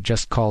wife had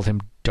just called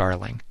him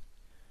darling.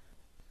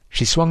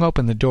 She swung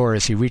open the door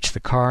as he reached the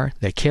car,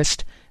 they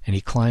kissed, and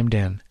he climbed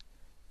in.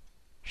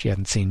 She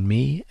hadn't seen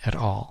me at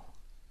all.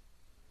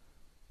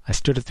 I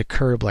stood at the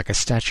curb like a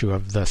statue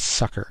of the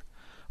sucker,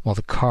 while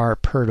the car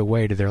purred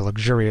away to their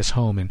luxurious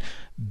home in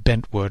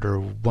Bentwood or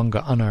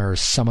Wunga-Unna or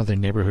some other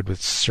neighborhood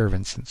with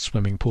servants and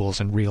swimming pools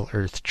and real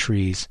earth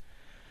trees.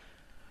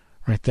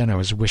 Right then I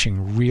was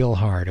wishing real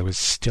hard I was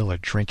still a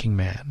drinking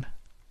man.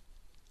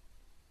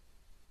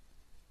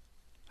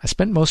 I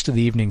spent most of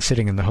the evening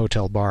sitting in the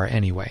hotel bar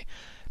anyway,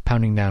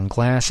 pounding down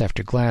glass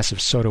after glass of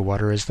soda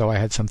water as though I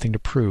had something to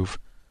prove.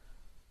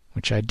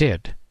 Which I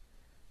did.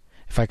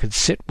 If I could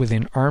sit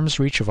within arm's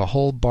reach of a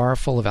whole bar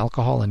full of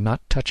alcohol and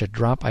not touch a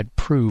drop, I'd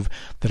prove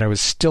that I was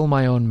still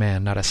my own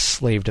man, not a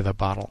slave to the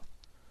bottle.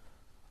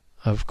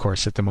 Of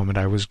course, at the moment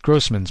I was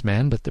Grossman's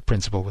man, but the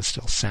principle was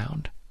still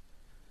sound.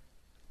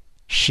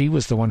 She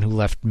was the one who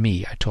left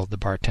me, I told the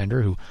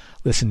bartender, who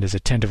listened as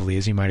attentively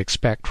as you might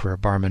expect for a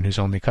barman whose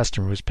only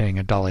customer was paying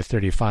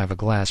 $1.35 a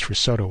glass for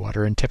soda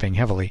water and tipping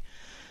heavily.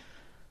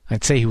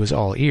 I'd say he was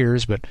all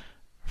ears, but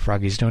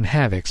froggies don't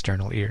have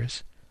external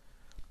ears.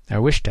 I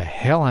wish to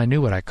hell I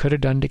knew what I could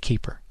have done to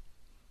keep her.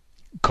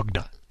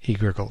 "Cugna," he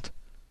gurgled.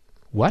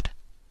 "What?"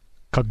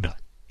 "Cugna.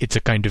 It's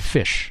a kind of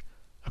fish.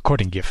 A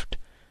courting gift.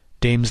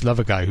 Dames love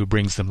a guy who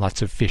brings them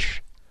lots of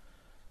fish."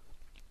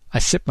 I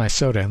sipped my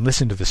soda and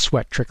listened to the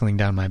sweat trickling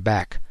down my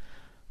back.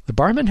 The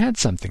barman had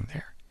something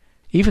there.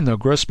 Even though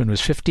Grossman was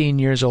 15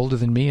 years older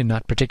than me and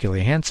not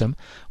particularly handsome,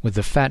 with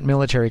the fat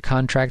military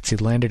contracts he'd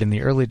landed in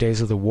the early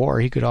days of the war,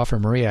 he could offer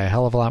Maria a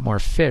hell of a lot more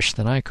fish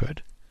than I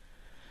could.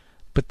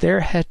 But there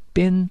had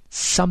been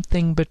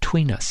something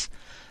between us,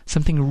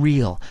 something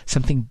real,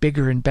 something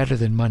bigger and better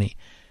than money,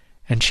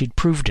 and she'd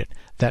proved it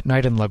that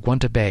night in La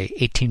Guanta Bay,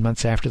 18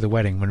 months after the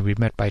wedding, when we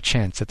met by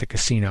chance at the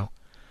casino.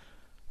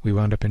 We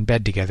wound up in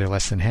bed together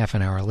less than half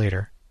an hour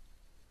later.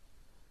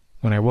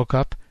 When I woke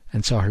up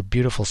and saw her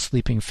beautiful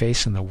sleeping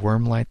face in the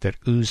worm light that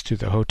oozed through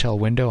the hotel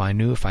window, I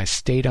knew if I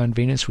stayed on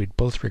Venus we'd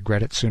both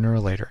regret it sooner or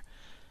later.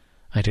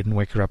 I didn't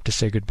wake her up to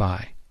say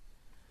goodbye.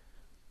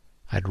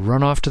 I'd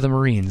run off to the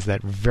Marines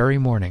that very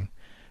morning,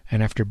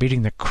 and after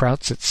beating the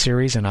Krauts at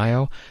Ceres and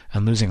Io,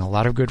 and losing a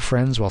lot of good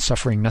friends while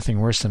suffering nothing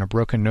worse than a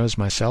broken nose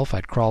myself,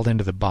 I'd crawled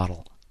into the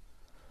bottle.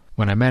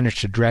 When I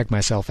managed to drag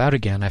myself out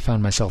again, I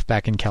found myself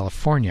back in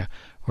California,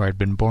 where I'd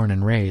been born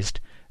and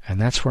raised,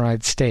 and that's where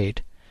I'd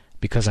stayed,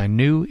 because I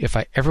knew if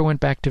I ever went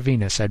back to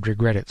Venus I'd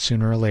regret it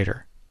sooner or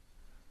later.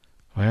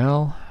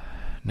 Well,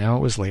 now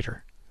it was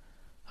later.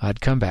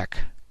 I'd come back,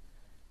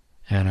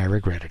 and I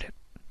regretted it.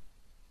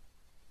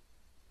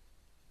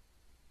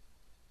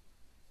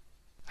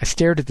 I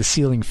stared at the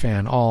ceiling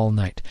fan all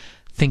night,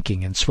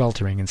 thinking and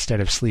sweltering instead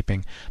of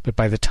sleeping, but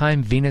by the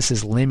time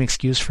Venus's lame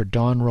excuse for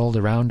dawn rolled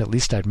around, at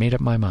least I'd made up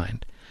my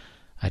mind.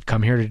 I'd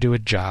come here to do a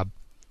job.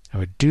 I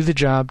would do the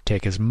job,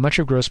 take as much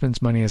of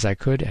Grossman's money as I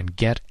could, and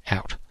get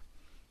out.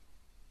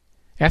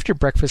 After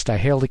breakfast I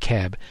hailed a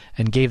cab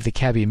and gave the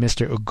cabbie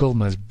Mr.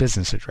 Ugulma's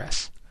business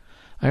address.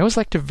 I always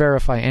like to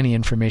verify any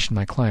information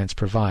my clients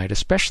provide,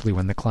 especially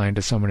when the client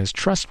is someone as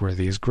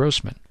trustworthy as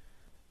Grossman.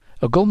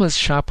 Ugulma's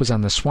shop was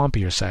on the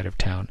swampier side of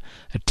town,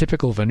 a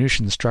typical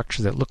Venusian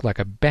structure that looked like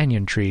a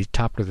banyan tree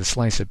topped with a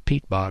slice of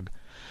peat bog.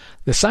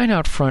 The sign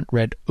out front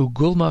read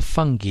Ugulma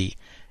Fungi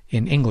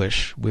in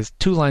English, with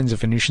 2 lines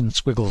of Venusian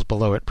squiggles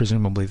below it,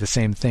 presumably the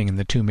same thing in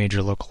the 2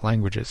 major local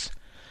languages.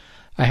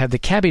 I had the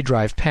cabbie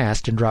drive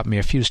past and drop me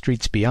a few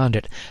streets beyond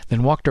it,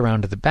 then walked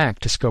around to the back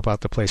to scope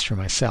out the place for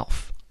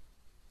myself.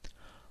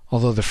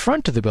 Although the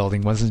front of the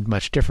building wasn't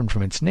much different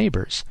from its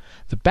neighbors,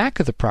 the back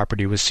of the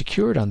property was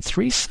secured on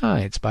 3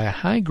 sides by a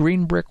high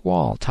green brick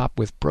wall topped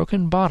with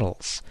broken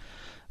bottles.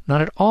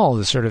 Not at all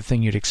the sort of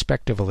thing you'd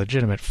expect of a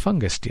legitimate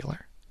fungus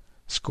dealer.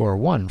 Score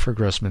 1 for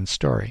Grossman's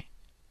story.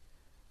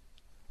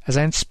 As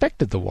I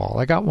inspected the wall,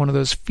 I got one of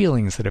those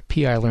feelings that a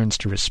PI learns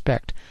to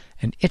respect,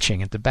 an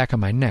itching at the back of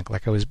my neck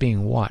like I was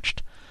being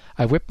watched.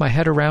 I whipped my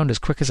head around as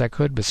quick as I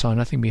could, but saw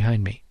nothing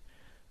behind me.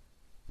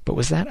 But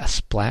was that a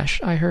splash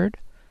I heard?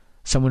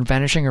 Someone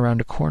vanishing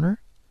around a corner?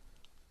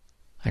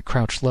 I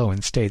crouched low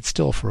and stayed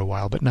still for a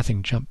while, but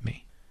nothing jumped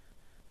me.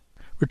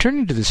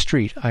 Returning to the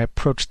street, I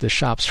approached the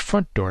shop's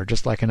front door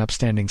just like an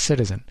upstanding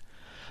citizen.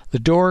 The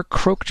door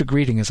croaked a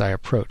greeting as I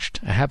approached,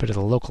 a habit of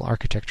the local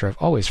architecture I've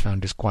always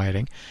found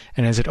disquieting,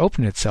 and as it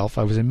opened itself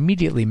I was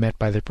immediately met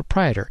by the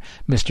proprietor,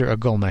 Mr.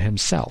 Agulma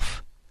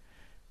himself.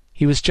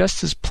 He was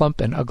just as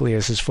plump and ugly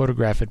as his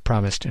photograph had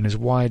promised, and his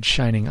wide,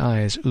 shining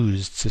eyes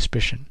oozed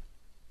suspicion.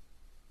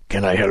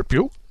 "Can I help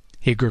you?"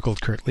 he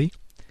gurgled curtly.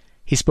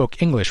 He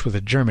spoke English with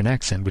a German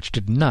accent which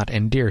did not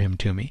endear him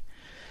to me.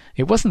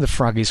 It wasn't the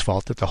Froggies'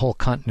 fault that the whole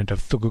continent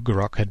of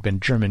Thugugurok had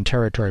been German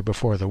territory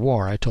before the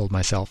war, I told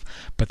myself,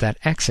 but that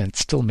accent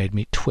still made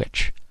me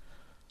twitch.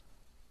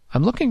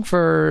 "I'm looking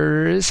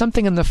for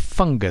something in the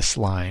fungus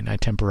line," I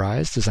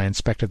temporized as I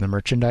inspected the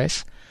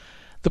merchandise.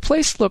 The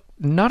place looked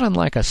not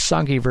unlike a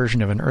soggy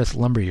version of an earth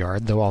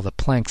lumberyard, though all the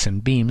planks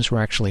and beams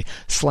were actually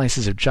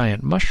slices of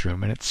giant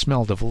mushroom, and it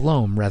smelled of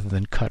loam rather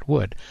than cut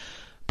wood.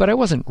 But I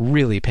wasn't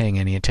really paying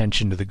any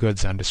attention to the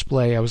goods on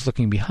display. I was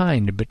looking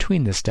behind and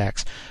between the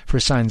stacks for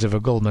signs of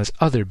Agulma's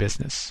other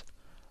business.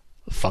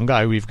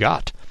 "Fungi we've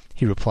got,"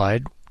 he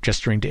replied,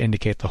 gesturing to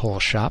indicate the whole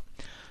shop.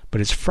 But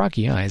his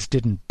froggy eyes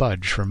didn't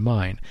budge from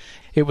mine.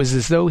 It was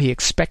as though he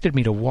expected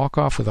me to walk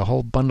off with a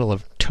whole bundle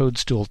of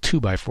toadstool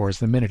 2x4s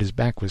the minute his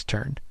back was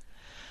turned.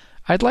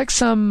 "I'd like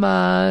some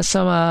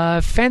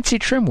fancy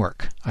trim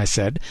work," I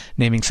said,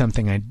 naming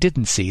something I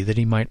didn't see that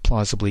he might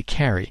plausibly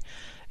carry.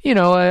 "You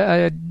know,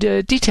 a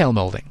detail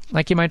molding,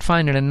 like you might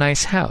find in a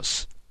nice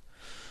house."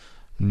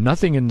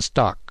 "Nothing in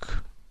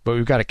stock, but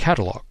we've got a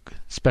catalog.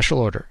 Special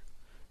order."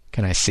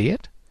 "Can I see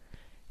it?"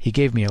 He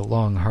gave me a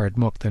long, hard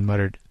look, then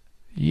muttered,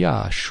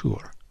 "Yeah,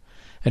 sure,"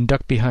 and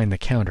ducked behind the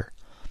counter.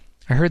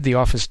 I heard the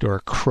office door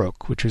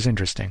croak, which was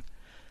interesting.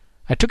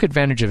 I took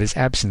advantage of his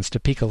absence to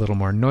peek a little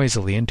more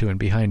noisily into and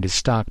behind his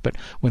stock, but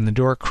when the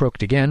door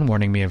croaked again,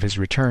 warning me of his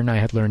return, I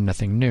had learned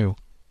nothing new.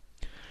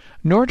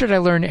 Nor did I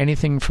learn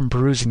anything from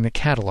perusing the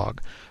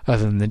catalogue,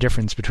 other than the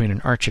difference between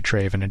an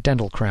architrave and a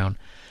dental crown.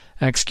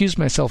 I excused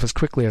myself as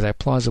quickly as I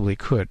plausibly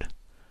could.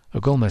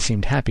 Agulma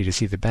seemed happy to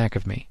see the back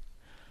of me.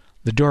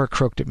 The door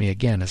croaked at me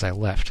again as I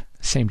left.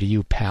 "Same to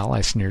you, pal," I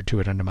sneered to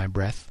it under my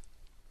breath.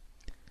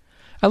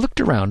 I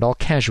looked around, all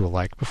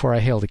casual-like, before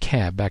I hailed a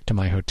cab back to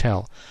my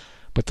hotel,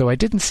 but though I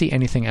didn't see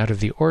anything out of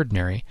the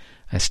ordinary,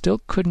 I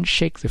still couldn't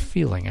shake the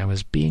feeling I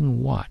was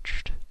being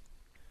watched.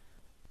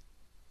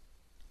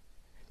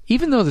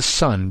 Even though the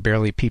sun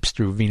barely peeps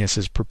through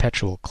Venus's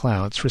perpetual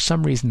clouds, for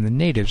some reason the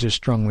natives are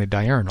strongly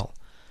diurnal.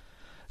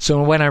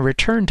 So when I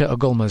returned to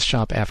Agulma's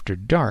shop after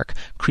dark,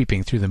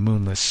 creeping through the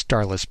moonless,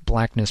 starless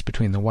blackness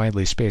between the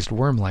widely spaced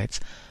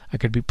wormlights, I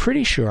could be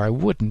pretty sure I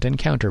wouldn't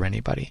encounter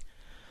anybody.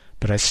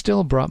 But I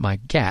still brought my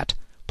gat,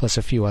 plus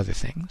a few other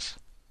things.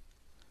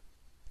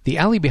 The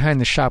alley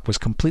behind the shop was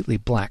completely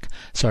black,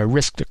 so I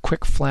risked a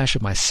quick flash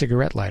of my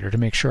cigarette lighter to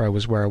make sure I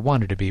was where I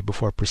wanted to be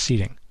before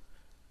proceeding.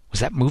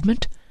 Was that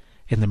movement?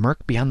 In the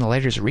murk beyond the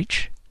lighter's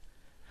reach?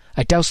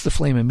 I doused the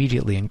flame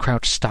immediately and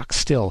crouched stock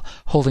still,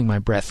 holding my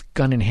breath,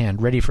 gun in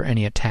hand, ready for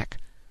any attack.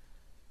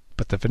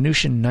 But the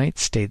Venusian night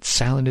stayed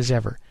silent as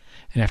ever,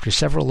 and after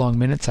several long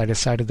minutes I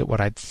decided that what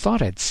I'd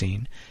thought I'd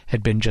seen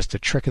had been just a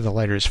trick of the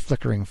lighter's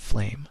flickering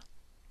flame.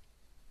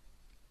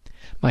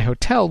 My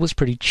hotel was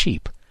pretty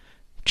cheap.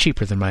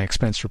 Cheaper than my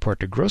expense report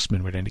to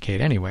Grossman would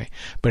indicate anyway,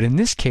 but in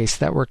this case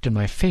that worked in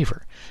my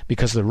favor,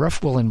 because the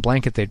rough woolen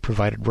blanket they'd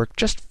provided worked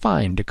just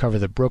fine to cover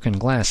the broken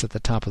glass at the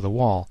top of the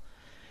wall.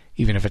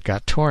 Even if it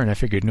got torn, I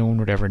figured no one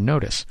would ever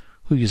notice.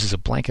 Who uses a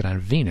blanket on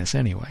Venus,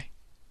 anyway?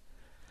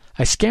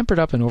 I scampered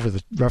up and over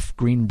the rough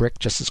green brick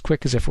just as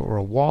quick as if it were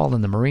a wall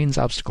in the Marines'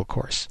 obstacle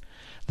course,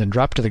 then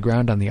dropped to the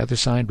ground on the other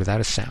side without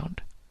a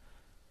sound.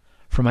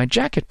 From my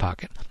jacket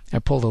pocket, I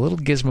pulled a little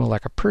gizmo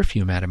like a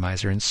perfume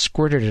atomizer and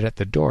squirted it at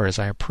the door as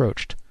I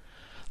approached.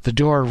 The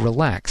door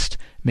relaxed,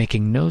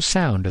 making no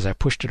sound as I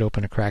pushed it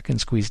open a crack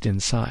and squeezed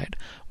inside,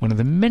 one of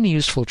the many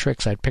useful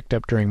tricks I'd picked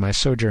up during my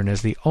sojourn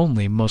as the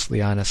only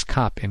mostly honest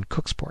cop in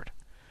Cooksport.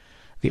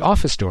 The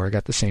office door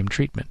got the same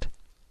treatment.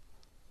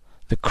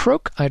 The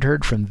croak I'd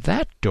heard from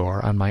that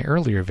door on my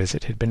earlier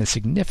visit had been a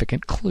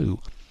significant clue.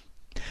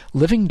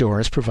 Living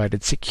doors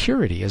provided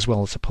security as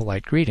well as a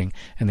polite greeting,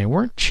 and they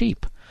weren't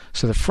cheap,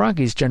 so the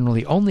Froggies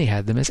generally only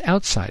had them as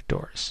outside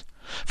doors.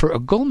 For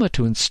Agulma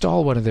to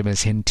install one of them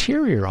as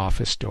interior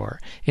office door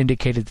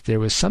indicated that there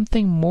was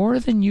something more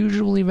than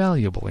usually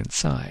valuable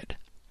inside.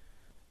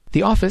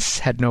 The office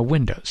had no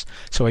windows,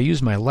 so I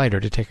used my lighter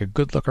to take a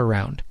good look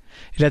around.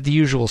 It had the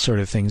usual sort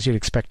of things you'd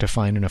expect to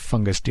find in a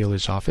fungus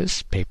dealer's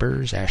office: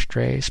 papers,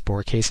 ashtray,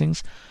 spore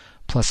casings,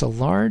 plus a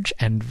large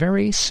and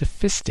very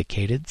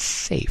sophisticated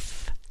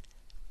safe.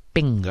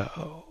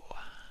 Bingo!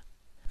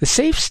 The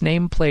safe's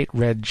nameplate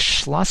read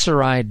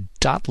Schlosserei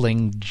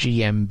Dotling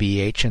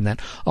GmbH in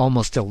that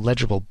almost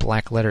illegible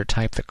black letter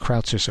type that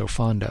Krauts are so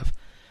fond of.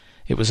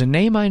 It was a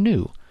name I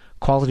knew,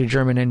 quality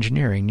German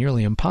engineering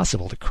nearly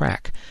impossible to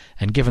crack,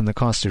 and given the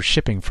cost of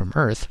shipping from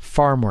Earth,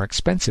 far more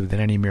expensive than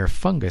any mere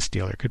fungus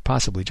dealer could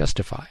possibly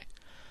justify.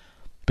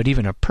 But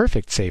even a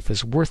perfect safe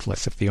is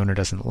worthless if the owner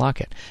doesn't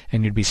lock it,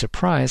 and you'd be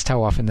surprised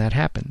how often that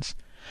happens.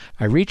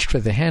 I reached for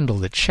the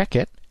handle to check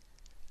it.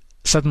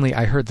 Suddenly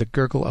I heard the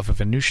gurgle of a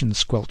Venusian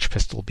squelch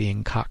pistol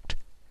being cocked.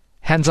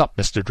 "Hands up,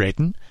 Mr.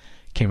 Drayton,"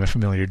 came a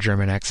familiar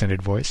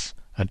German-accented voice,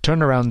 "and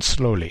turn around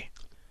slowly."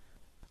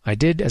 I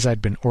did as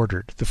I'd been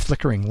ordered, the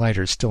flickering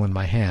lighter still in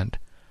my hand.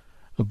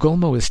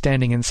 Ugolma was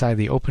standing inside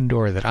the open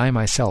door that I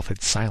myself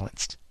had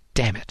silenced.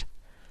 Damn it!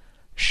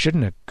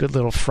 "Shouldn't a good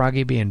little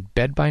froggy be in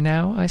bed by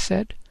now?" I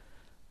said.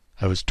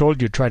 "I was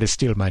told you'd try to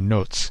steal my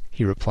notes,"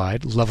 he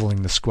replied,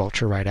 leveling the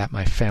squelcher right at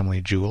my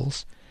family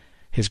jewels.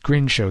 His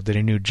grin showed that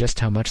he knew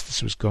just how much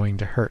this was going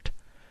to hurt.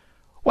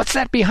 "What's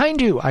that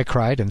behind you?" I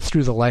cried, and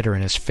threw the lighter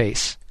in his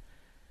face.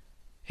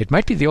 It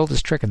might be the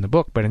oldest trick in the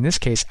book, but in this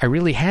case I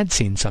really had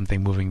seen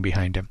something moving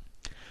behind him.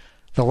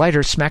 The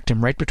lighter smacked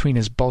him right between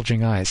his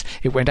bulging eyes.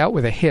 It went out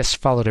with a hiss,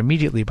 followed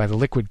immediately by the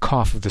liquid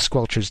cough of the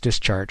squelcher's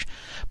discharge.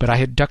 But I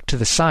had ducked to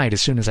the side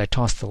as soon as I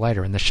tossed the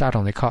lighter, and the shot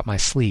only caught my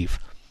sleeve.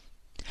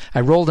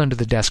 I rolled under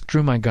the desk,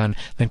 drew my gun,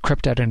 then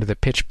crept out into the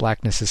pitch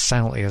blackness as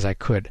silently as I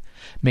could,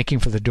 making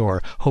for the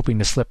door, hoping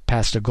to slip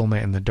past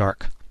Ugolma in the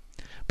dark.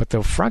 But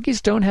though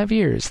froggies don't have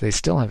ears, they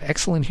still have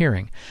excellent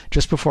hearing.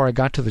 Just before I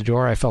got to the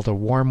door, I felt a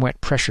warm, wet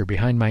pressure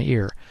behind my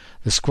ear,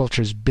 the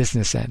squelcher's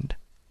business end.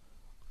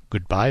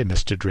 "Goodbye,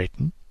 Mr.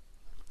 Drayton."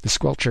 The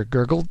squelcher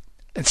gurgled,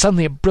 and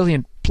suddenly a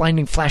brilliant,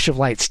 blinding flash of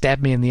light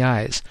stabbed me in the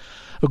eyes.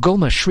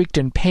 Ugolma shrieked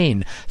in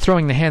pain,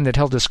 throwing the hand that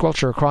held the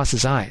squelcher across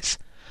his eyes.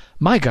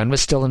 My gun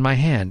was still in my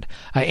hand.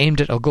 I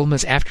aimed at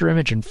Ugolma's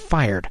afterimage and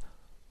fired.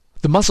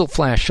 The muzzle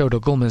flash showed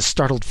Ugolma's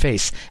startled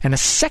face, and a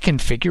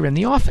second figure in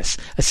the office,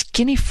 a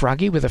skinny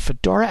froggy with a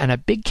fedora and a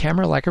big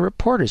camera like a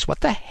reporter's.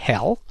 What the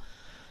hell?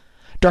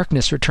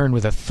 Darkness returned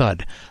with a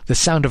thud, the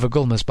sound of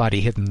Ugolma's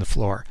body hit in the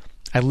floor.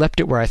 I leapt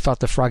it where I thought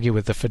the froggy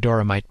with the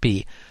fedora might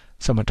be.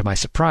 Somewhat to my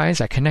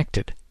surprise, I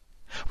connected.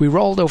 We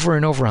rolled over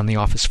and over on the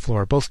office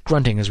floor, both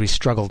grunting as we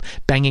struggled,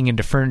 banging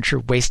into furniture,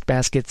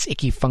 wastebaskets,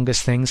 icky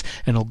fungus things,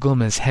 and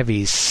Ugolma's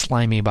heavy,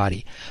 slimy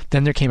body.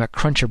 Then there came a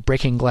crunch of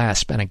breaking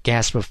glass and a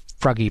gasp of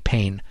froggy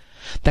pain.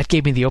 That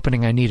gave me the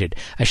opening I needed.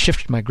 I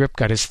shifted my grip,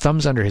 got his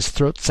thumbs under his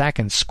throat sack,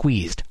 and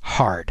squeezed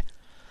hard.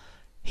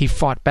 He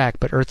fought back,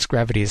 but Earth's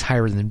gravity is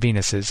higher than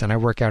Venus's, and I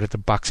work out at the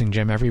boxing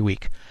gym every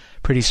week.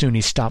 Pretty soon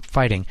he stopped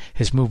fighting,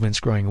 his movements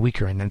growing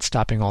weaker and then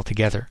stopping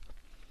altogether.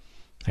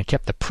 I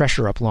kept the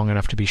pressure up long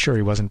enough to be sure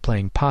he wasn't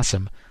playing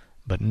possum,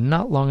 but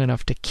not long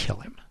enough to kill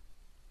him.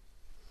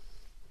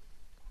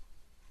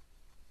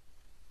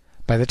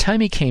 By the time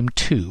he came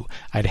to,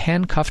 I'd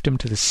handcuffed him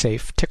to the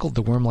safe, tickled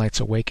the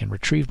wormlights awake, and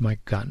retrieved my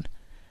gun.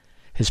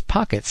 His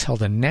pockets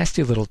held a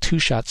nasty little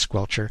 2-shot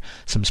squelcher,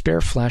 some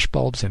spare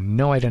flashbulbs, and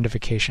no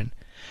identification.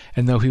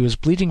 And though he was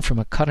bleeding from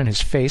a cut on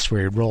his face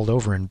where he'd rolled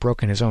over and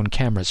broken his own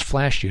camera's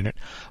flash unit,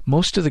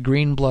 most of the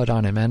green blood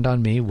on him and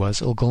on me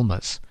was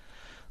Ugolma's.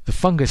 The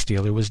fungus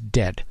dealer was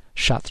dead,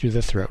 shot through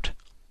the throat.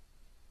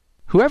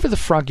 Whoever the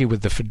froggy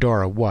with the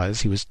fedora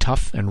was, he was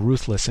tough and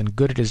ruthless and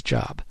good at his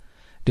job.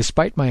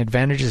 Despite my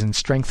advantages in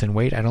strength and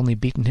weight, I'd only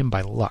beaten him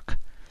by luck.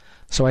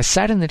 So I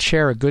sat in the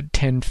chair a good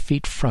 10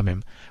 feet from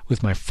him,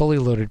 with my fully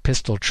loaded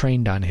pistol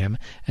trained on him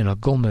and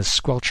Ugolma's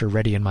squelcher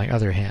ready in my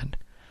other hand.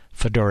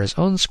 Fedora's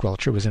own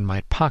squelcher was in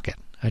my pocket.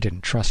 I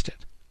didn't trust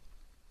it.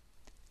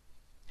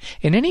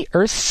 In any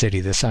Earth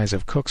city the size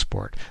of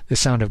Cooksport, the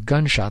sound of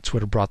gunshots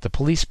would have brought the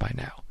police by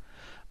now.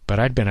 But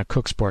I'd been a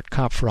Cooksport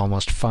cop for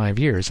almost 5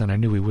 years, and I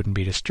knew he wouldn't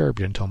be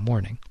disturbed until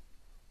morning.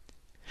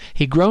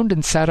 He groaned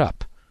and sat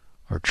up,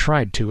 or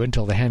tried to,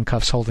 until the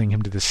handcuffs holding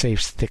him to the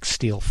safe's thick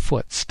steel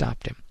foot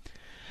stopped him.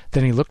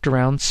 Then he looked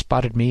around,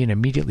 spotted me, and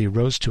immediately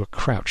rose to a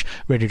crouch,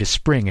 ready to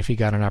spring if he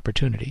got an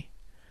opportunity.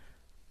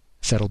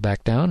 "Settle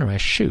back down, or I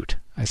shoot,"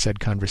 I said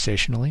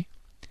conversationally.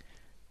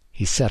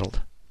 He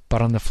settled,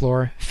 butt on the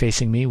floor,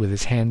 facing me with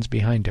his hands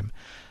behind him,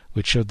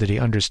 which showed that he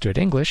understood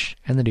English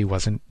and that he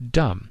wasn't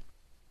dumb.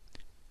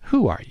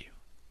 "Who are you?"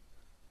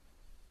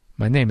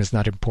 My name is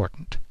not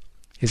important.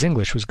 His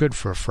English was good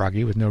for a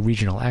froggy with no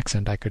regional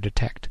accent I could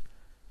detect.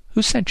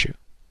 "Who sent you?"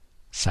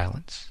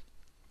 Silence.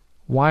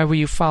 "Why were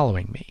you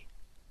following me?"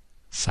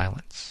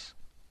 Silence.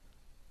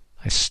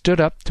 I stood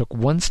up, took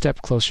 1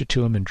 step closer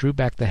to him, and drew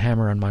back the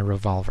hammer on my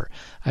revolver.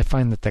 I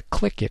find that the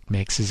click it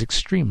makes is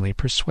extremely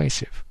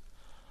persuasive.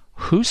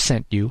 "Who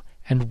sent you,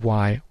 and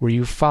why were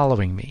you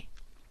following me?"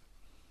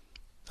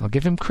 I'll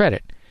give him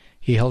credit.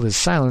 He held his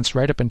silence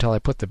right up until I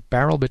put the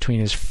barrel between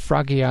his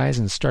froggy eyes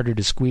and started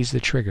to squeeze the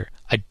trigger.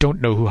 "I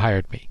don't know who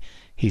hired me,"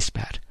 he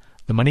spat.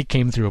 "The money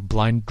came through a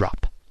blind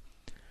drop."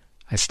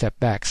 I stepped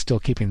back, still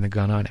keeping the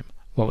gun on him.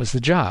 "What was the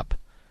job?"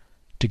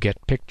 "To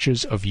get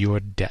pictures of your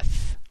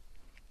death."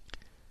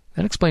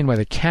 That explained why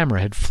the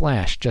camera had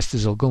flashed just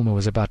as Ugolma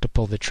was about to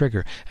pull the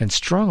trigger, and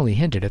strongly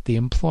hinted at the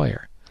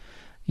employer.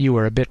 "You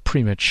were a bit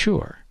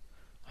premature."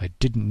 "I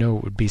didn't know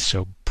it would be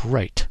so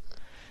bright."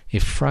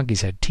 If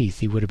froggies had teeth,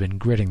 he would have been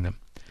gritting them.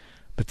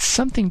 But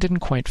something didn't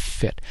quite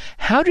fit.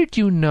 "How did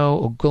you know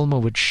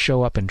Ugolma would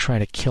show up and try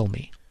to kill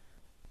me?"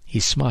 He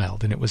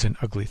smiled, and it was an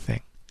ugly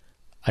thing.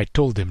 "I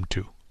told him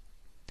to."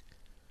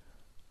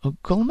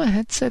 Ogulma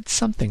had said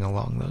something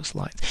along those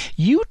lines.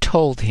 You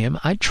told him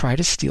I'd try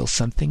to steal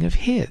something of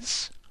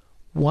his.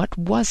 What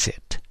was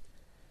it?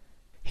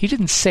 He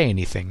didn't say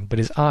anything, but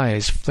his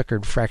eyes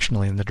flickered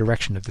fractionally in the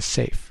direction of the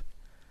safe.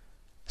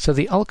 So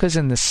the Ulka's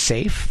in the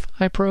safe?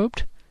 I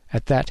probed.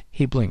 At that,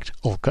 he blinked.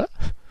 Ulka?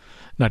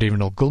 Not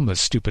even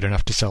Ogulma's stupid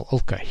enough to sell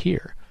Ulka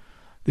here.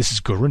 This is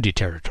Gorundi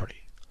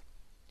territory.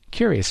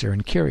 Curiouser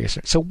and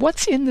curiouser. So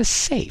what's in the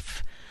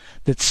safe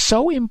that's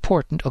so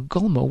important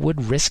Ogulma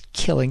would risk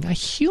killing a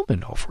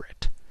human over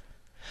it?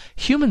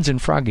 Humans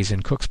and Froggies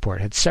in Cooksport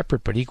had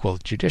separate but equal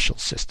judicial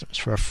systems.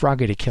 For a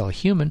Froggy to kill a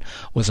human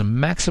was a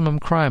maximum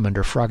crime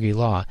under Froggy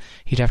law.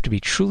 He'd have to be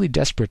truly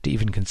desperate to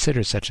even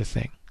consider such a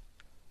thing.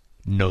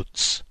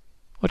 Notes.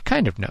 What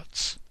kind of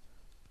notes?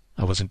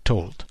 I wasn't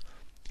told.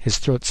 His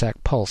throat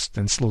sac pulsed,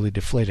 then slowly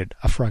deflated,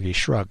 a Froggy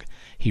shrug.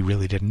 He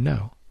really didn't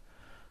know.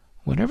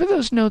 Whatever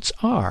those notes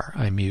are,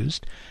 I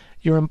mused,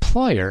 your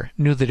employer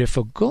knew that if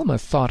Ogulma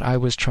thought I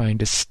was trying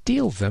to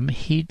steal them,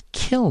 he'd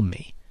kill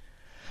me.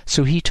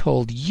 So he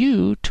told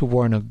you to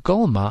warn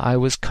Ogulma I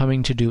was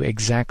coming to do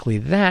exactly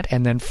that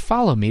and then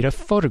follow me to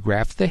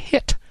photograph the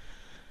hit.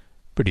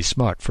 Pretty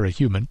smart for a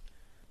human.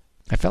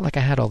 I felt like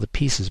I had all the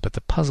pieces, but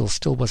the puzzle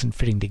still wasn't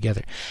fitting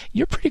together.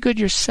 You're pretty good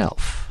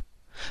yourself.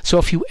 So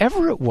if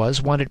whoever it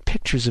was wanted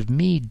pictures of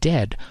me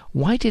dead,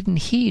 why didn't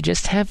he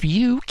just have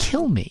you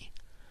kill me?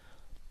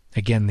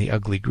 Again the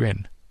ugly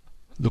grin.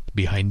 Look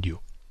behind you.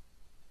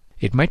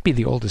 It might be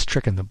the oldest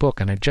trick in the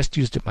book, and I'd just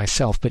used it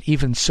myself, but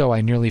even so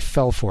I nearly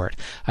fell for it.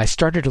 I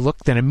started to look,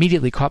 then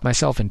immediately caught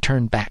myself and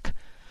turned back.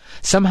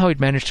 Somehow he'd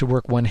managed to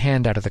work one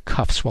hand out of the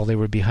cuffs while they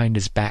were behind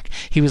his back.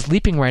 He was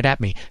leaping right at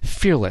me,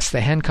 fearless,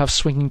 the handcuffs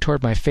swinging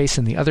toward my face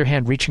and the other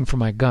hand reaching for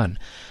my gun.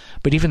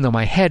 But even though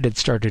my head had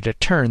started to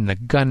turn, the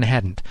gun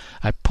hadn't.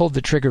 I pulled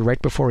the trigger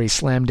right before he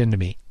slammed into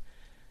me.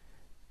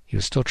 He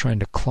was still trying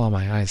to claw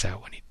my eyes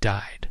out when he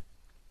died.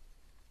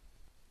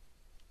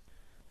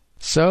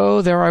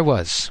 So there I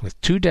was, with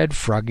 2 dead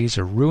Froggies,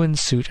 a ruined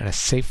suit, and a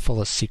safe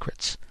full of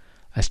secrets.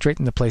 I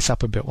straightened the place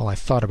up a bit while I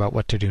thought about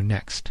what to do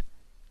next.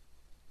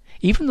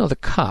 Even though the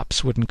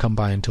cops wouldn't come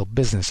by until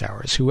business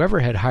hours, whoever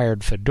had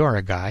hired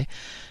Fedora Guy,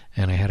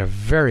 and I had a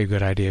very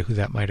good idea who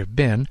that might have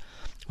been,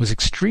 was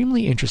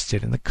extremely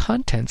interested in the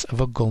contents of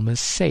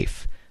Ogulma's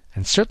safe,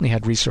 and certainly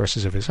had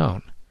resources of his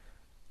own.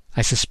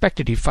 I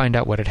suspected he'd find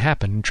out what had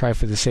happened and try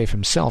for the safe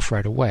himself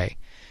right away.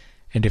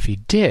 And if he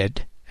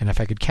did, and if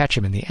I could catch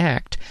him in the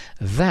act,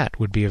 that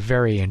would be a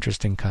very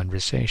interesting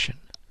conversation.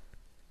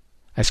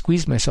 I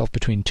squeezed myself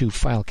between 2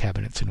 file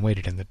cabinets and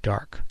waited in the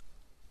dark.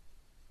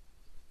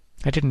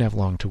 I didn't have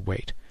long to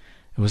wait.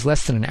 It was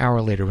less than an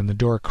hour later when the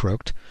door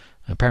croaked.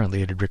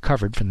 Apparently it had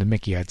recovered from the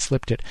Mickey I'd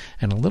slipped it,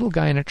 and a little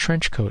guy in a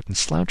trench coat and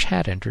slouch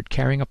hat entered,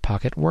 carrying a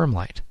pocket worm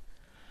light.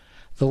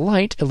 The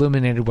light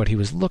illuminated what he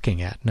was looking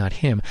at, not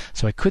him,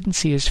 so I couldn't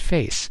see his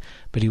face,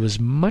 but he was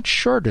much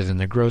shorter than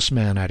the gross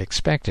man I'd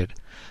expected.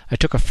 I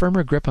took a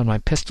firmer grip on my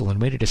pistol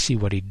and waited to see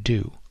what he'd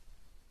do.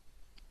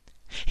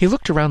 He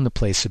looked around the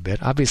place a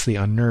bit, obviously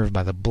unnerved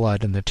by the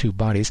blood and the 2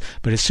 bodies,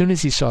 but as soon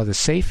as he saw the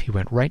safe, he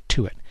went right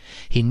to it.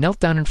 He knelt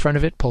down in front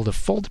of it, pulled a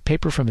folded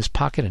paper from his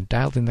pocket, and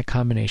dialed in the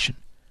combination.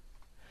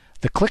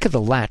 The click of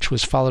the latch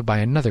was followed by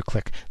another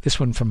click, this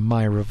one from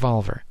my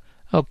revolver.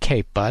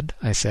 "Okay, bud,"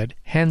 I said.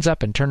 "Hands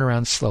up and turn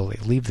around slowly.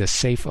 Leave the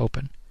safe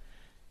open."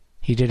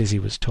 He did as he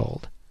was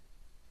told.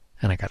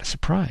 And I got a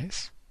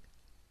surprise.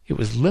 It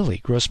was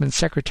Lily, Grossman's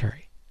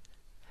secretary.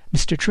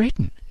 "Mr.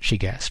 Drayton," she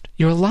gasped.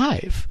 "You're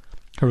alive!"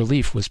 Her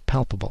relief was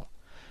palpable.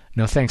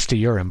 "No thanks to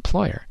your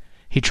employer.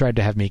 He tried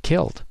to have me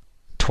killed.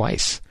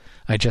 Twice."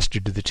 I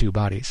gestured to the 2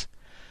 bodies.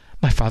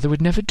 "My father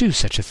would never do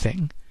such a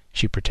thing,"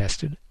 she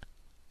protested.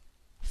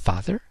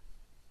 "Father?"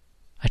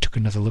 I took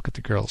another look at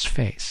the girl's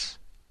face.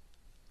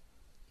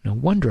 No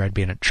wonder I'd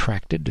been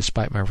attracted,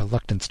 despite my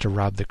reluctance to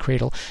rob the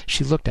cradle.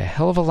 She looked a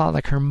hell of a lot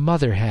like her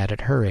mother had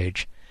at her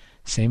age.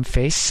 Same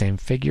face, same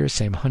figure,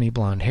 same honey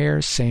blonde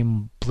hair,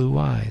 same blue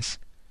eyes.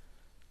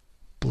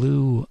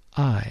 Blue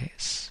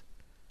eyes.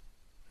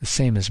 The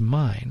same as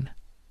mine.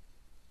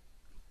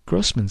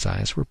 Grossman's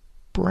eyes were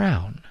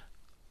brown.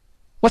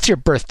 "What's your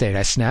birth date?"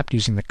 I snapped,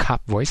 using the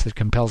cop voice that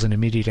compels an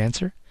immediate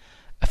answer.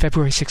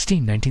 "February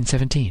 16,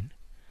 1917.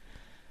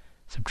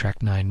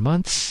 Subtract 9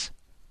 months.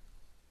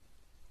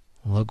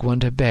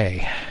 Lugwunda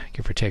Bay,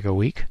 give or take a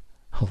week.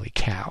 Holy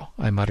cow,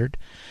 I muttered.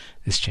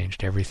 This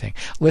changed everything.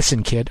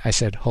 "Listen, kid," I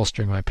said,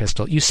 holstering my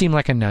pistol. "You seem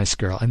like a nice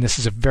girl, and this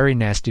is a very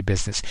nasty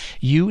business.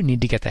 You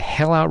need to get the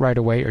hell out right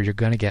away or you're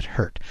going to get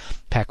hurt.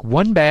 Pack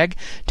 1 bag,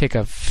 take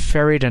a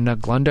ferry to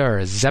Nuglunda or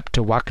a Zep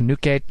to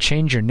Wakanuke,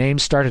 change your name,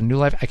 start a new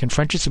life. I can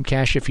front you some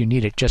cash if you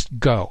need it. Just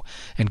go,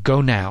 and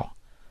go now."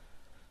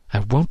 "I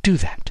won't do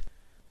that."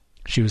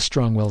 She was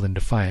strong-willed and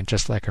defiant,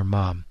 just like her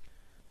mom.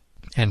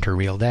 And her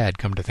real dad,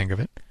 come to think of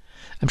it.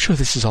 "I'm sure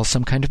this is all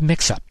some kind of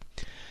mix-up."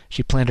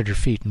 She planted her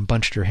feet and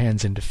bunched her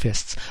hands into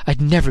fists.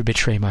 "I'd never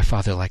betray my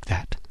father like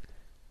that."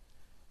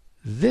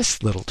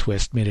 This little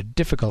twist made a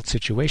difficult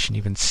situation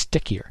even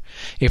stickier.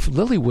 If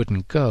Lily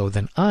wouldn't go,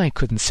 then I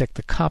couldn't sick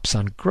the cops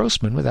on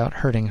Grossman without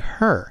hurting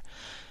her.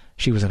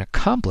 She was an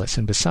accomplice,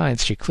 and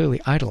besides, she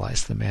clearly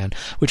idolized the man,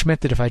 which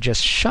meant that if I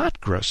just shot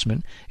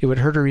Grossman, it would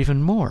hurt her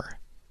even more.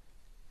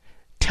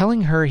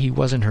 Telling her he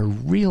wasn't her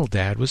real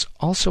dad was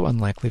also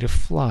unlikely to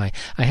fly.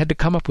 I had to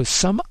come up with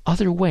some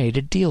other way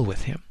to deal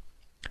with him.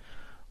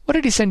 "What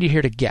did he send you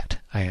here to get?"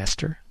 I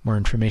asked her. More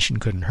information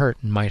couldn't hurt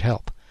and might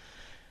help.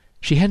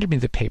 She handed me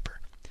the paper.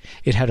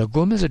 It had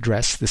Ogulma's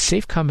address, the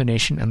safe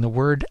combination, and the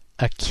word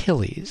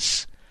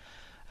Achilles.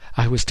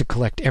 I was to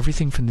collect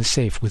everything from the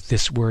safe with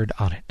this word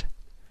on it.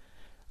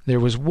 There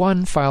was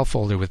one file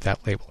folder with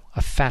that label,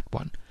 a fat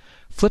one.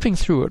 Flipping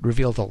through it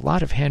revealed a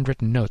lot of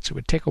handwritten notes it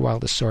would take a while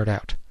to sort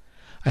out.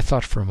 I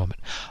thought for a moment.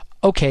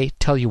 "Okay,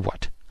 tell you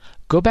what.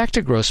 Go back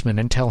to Grossman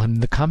and tell him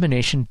the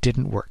combination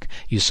didn't work.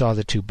 You saw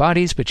the two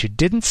bodies, but you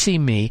didn't see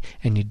me,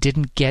 and you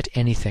didn't get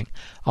anything.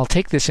 I'll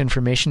take this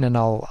information, and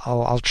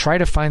I'll try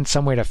to find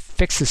some way to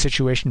fix the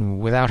situation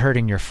without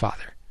hurting your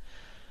father."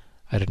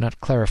 I did not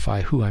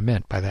clarify who I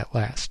meant by that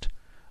last.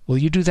 "Will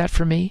you do that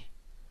for me?"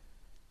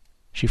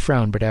 She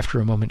frowned, but after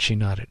a moment she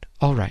nodded.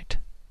 "All right."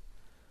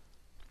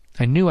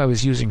 I knew I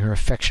was using her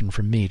affection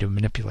for me to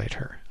manipulate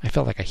her. I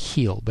felt like a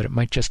heel, but it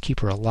might just keep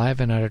her alive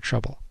and out of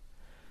trouble.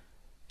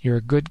 "You're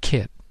a good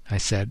kid," I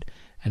said,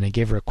 and I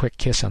gave her a quick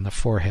kiss on the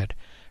forehead.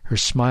 Her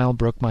smile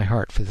broke my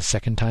heart for the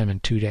second time in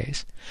 2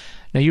 days.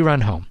 "Now you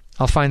run home.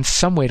 I'll find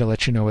some way to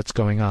let you know what's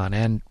going on,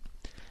 and—"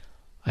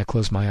 I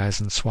closed my eyes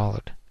and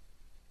swallowed.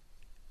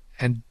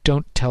 "And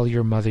don't tell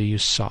your mother you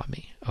saw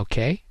me,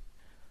 okay?"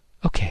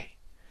 "Okay."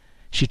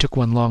 She took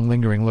one long,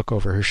 lingering look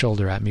over her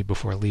shoulder at me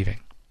before leaving.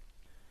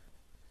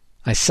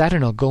 I sat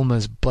in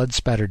Ogulma's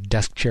blood-spattered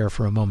desk chair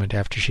for a moment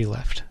after she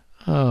left.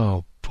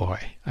 "Oh,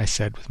 boy," I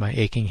said with my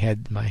aching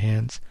head in my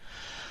hands.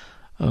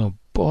 "Oh,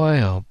 boy,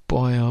 oh,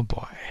 boy, oh,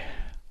 boy."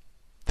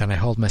 Then I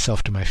hauled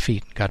myself to my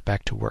feet and got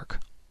back to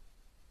work.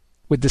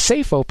 With the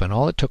safe open,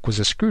 all it took was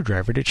a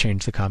screwdriver to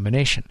change the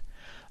combination.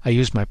 I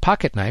used my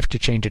pocket knife to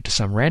change it to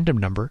some random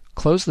number,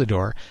 closed the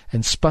door,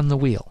 and spun the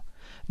wheel.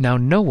 Now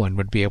no one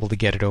would be able to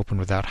get it open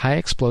without high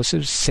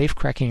explosives,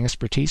 safe-cracking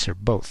expertise, or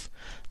both.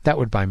 That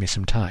would buy me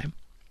some time.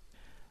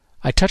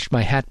 I touched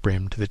my hat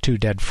brim to the two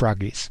dead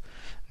froggies.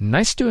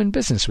 "Nice doing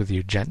business with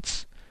you,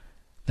 gents."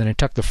 Then I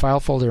tucked the file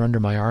folder under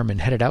my arm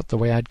and headed out the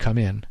way I'd come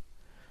in.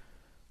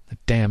 The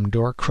damn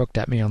door croaked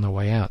at me on the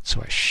way out,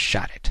 so I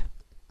shot it.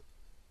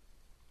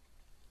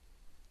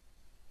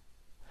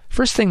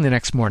 First thing the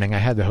next morning, I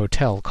had the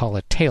hotel call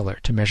a tailor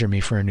to measure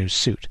me for a new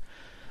suit.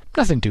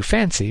 Nothing too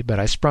fancy,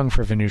 but I sprung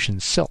for Venusian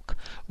silk.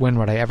 When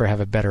would I ever have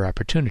a better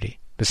opportunity?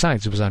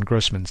 Besides, it was on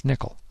Grossman's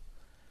nickel.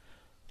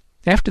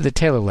 After the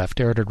tailor left,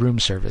 I ordered room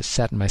service,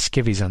 sat in my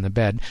skivvies on the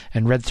bed,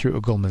 and read through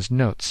Ogulma's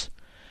notes.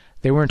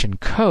 They weren't in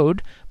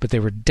code, but they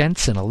were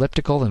dense and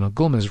elliptical, and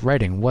Ogulma's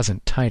writing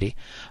wasn't tidy.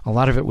 A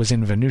lot of it was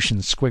in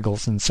Venusian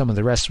squiggles, and some of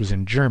the rest was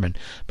in German,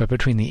 but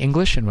between the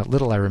English and what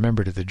little I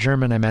remembered of the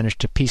German, I managed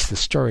to piece the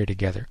story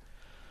together.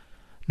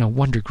 No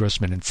wonder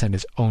Grossman had sent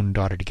his own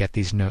daughter to get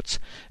these notes,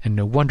 and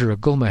no wonder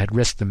Ogulma had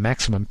risked the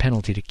maximum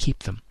penalty to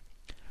keep them.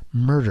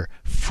 Murder,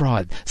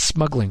 fraud,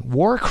 smuggling,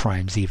 war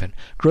crimes even.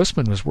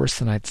 Grossman was worse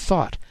than I'd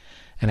thought,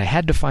 and I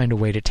had to find a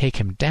way to take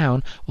him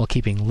down while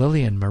keeping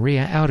Lily and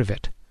Maria out of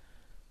it.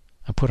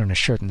 I put on a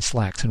shirt and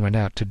slacks and went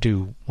out to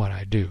do what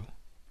I do.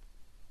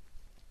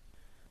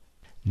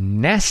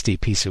 "Nasty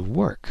piece of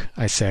work,"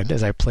 I said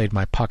as I played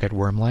my pocket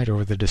wormlight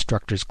over the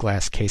Destructor's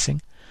glass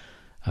casing.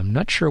 I'm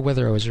not sure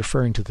whether I was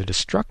referring to the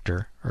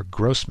Destructor or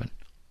Grossman.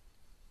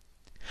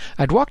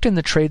 I'd walked in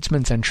the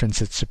tradesman's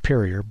entrance at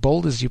Superior,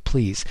 bold as you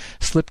please,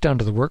 slipped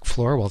onto the work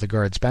floor while the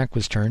guard's back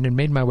was turned, and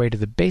made my way to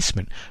the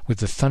basement, with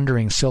the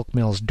thundering silk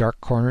mill's dark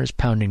corners,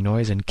 pounding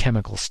noise, and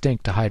chemical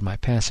stink to hide my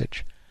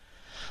passage.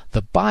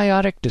 The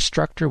biotic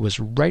Destructor was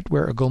right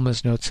where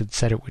Ogulma's notes had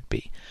said it would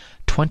be.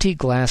 20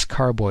 glass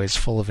carboys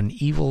full of an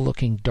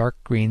evil-looking dark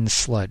green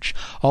sludge,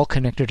 all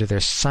connected to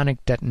their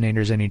sonic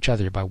detonators and each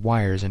other by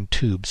wires and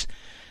tubes.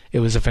 It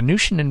was a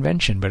Venusian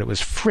invention, but it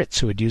was Fritz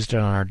who had used it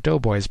on our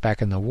doughboys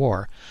back in the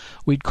war.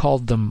 We'd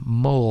called them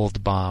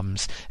mold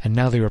bombs, and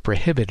now they were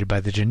prohibited by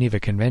the Geneva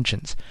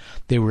Conventions.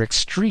 They were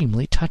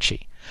extremely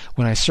touchy.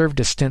 When I served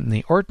a stint in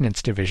the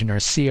Ordnance Division, our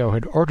CO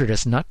had ordered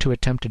us not to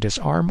attempt to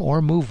disarm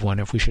or move one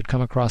if we should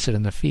come across it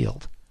in the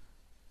field.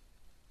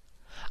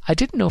 I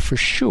didn't know for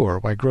sure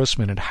why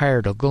Grossman had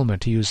hired Ogulma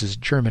to use his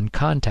German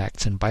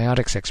contacts and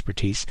biotics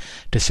expertise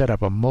to set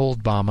up a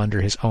mold bomb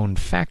under his own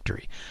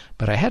factory,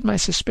 but I had my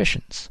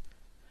suspicions.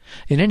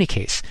 In any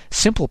case,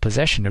 simple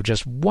possession of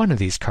just one of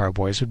these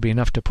carboys would be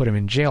enough to put him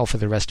in jail for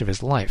the rest of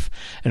his life,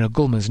 and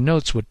Ogulma's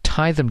notes would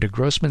tie them to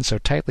Grossman so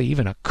tightly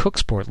even a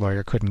Cooksport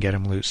lawyer couldn't get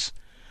him loose.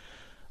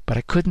 But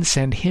I couldn't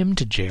send him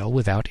to jail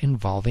without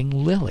involving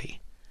Lily.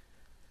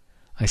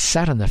 I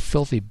sat on the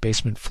filthy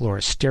basement floor,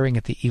 staring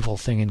at the evil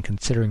thing and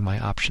considering my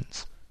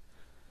options.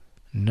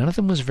 None of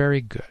them was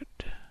very good.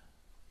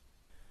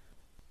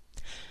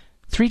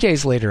 3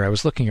 days later I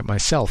was looking at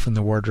myself in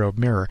the wardrobe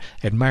mirror,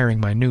 admiring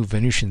my new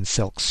Venusian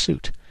silk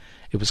suit.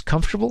 It was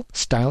comfortable,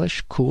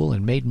 stylish, cool,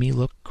 and made me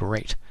look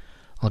great.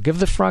 I'll give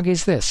the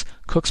Froggies this.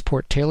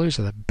 Cooksport tailors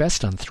are the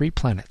best on 3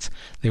 planets.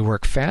 They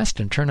work fast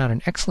and turn out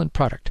an excellent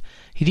product.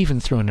 He'd even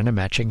thrown in a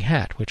matching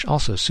hat, which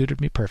also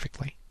suited me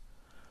perfectly.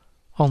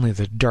 Only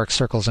the dark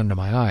circles under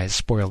my eyes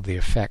spoiled the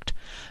effect.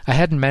 I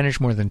hadn't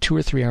managed more than 2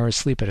 or 3 hours'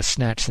 sleep at a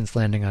snatch since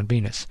landing on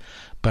Venus,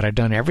 but I'd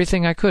done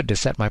everything I could to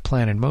set my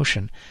plan in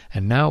motion,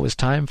 and now it was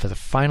time for the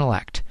final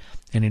act.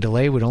 Any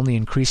delay would only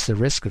increase the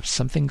risk of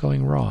something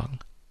going wrong.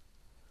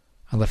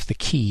 I left the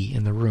key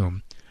in the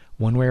room.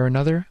 One way or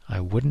another, I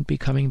wouldn't be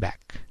coming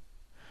back.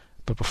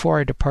 But before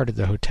I departed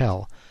the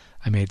hotel,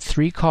 I made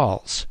 3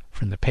 calls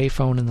from the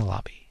payphone in the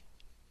lobby.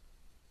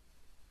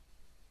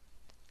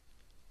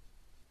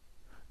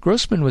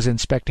 Grossman was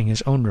inspecting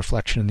his own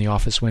reflection in the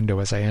office window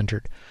as I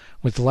entered.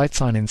 With the lights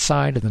on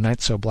inside and the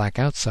night so black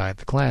outside,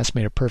 the glass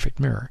made a perfect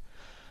mirror.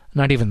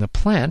 Not even the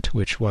plant,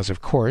 which was,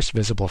 of course,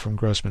 visible from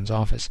Grossman's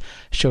office,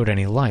 showed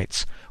any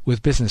lights.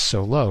 With business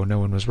so low, no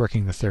one was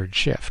working the 3rd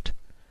shift.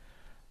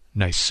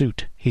 "Nice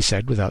suit," he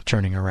said without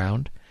turning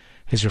around.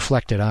 His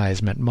reflected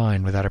eyes met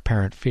mine without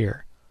apparent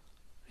fear.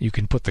 "You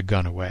can put the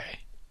gun away."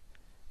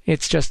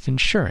 "It's just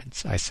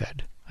insurance," I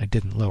said. I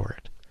didn't lower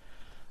it.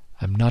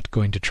 "I'm not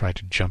going to try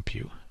to jump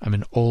you. I'm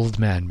an old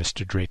man,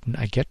 Mr. Drayton.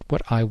 I get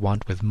what I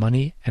want with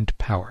money and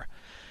power,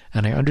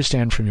 and I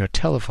understand from your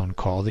telephone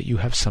call that you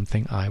have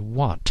something I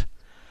want."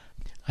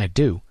 "I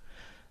do."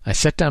 I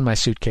set down my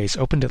suitcase,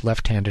 opened it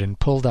left-handed, and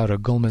pulled out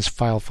Ogulma's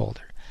file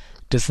folder.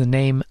 "Does the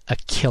name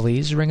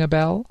Achilles ring a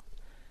bell?"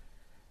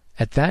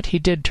 At that he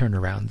did turn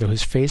around, though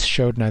his face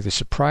showed neither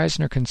surprise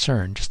nor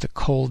concern, just a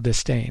cold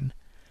disdain.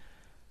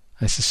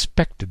 "I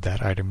suspected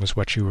that item was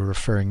what you were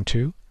referring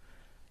to.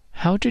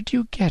 How did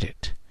you get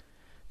it?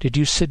 Did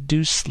you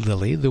seduce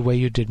Lily the way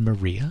you did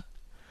Maria?"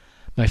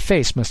 My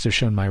face must have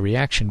shown my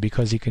reaction,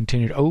 because he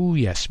continued, "Oh,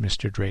 yes,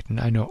 Mr. Drayton,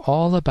 I know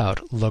all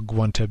about La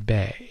Guanta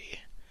Bay.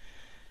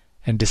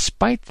 And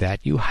despite that,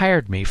 you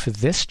hired me for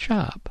this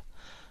job."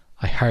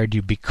 "I hired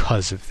you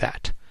because of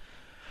that.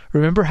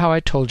 Remember how I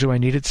told you I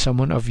needed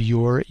someone of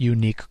your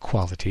unique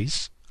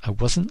qualities? I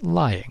wasn't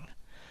lying.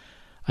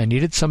 I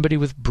needed somebody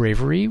with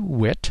bravery,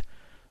 wit,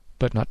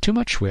 but not too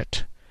much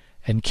wit,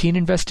 and keen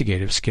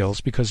investigative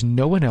skills, because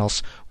no one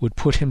else would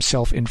put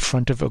himself in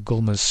front of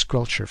Ogulma's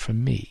sculpture for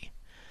me.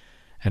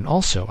 And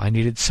also I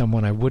needed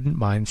someone I wouldn't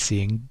mind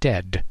seeing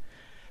dead.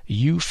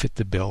 You fit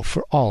the bill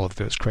for all of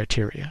those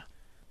criteria."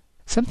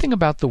 Something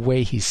about the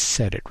way he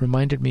said it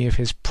reminded me of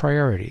his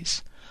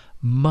priorities.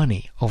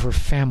 Money over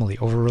family,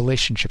 over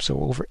relationships,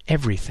 over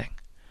everything.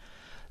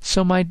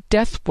 "So my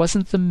death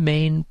wasn't the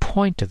main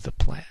point of the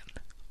plan."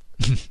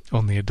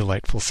 "Only a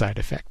delightful side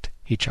effect,"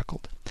 he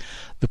chuckled.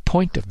 "The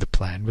point of the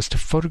plan was to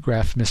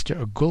photograph Mr.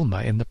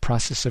 Ogulma in the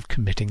process of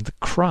committing the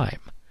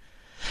crime.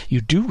 You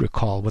do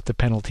recall what the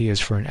penalty is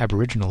for an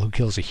aboriginal who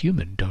kills a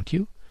human, don't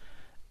you?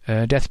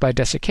 Death by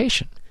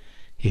desiccation."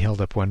 He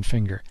held up one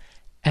finger.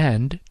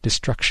 "And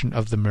destruction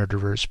of the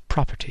murderer's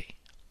property."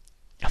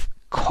 "Of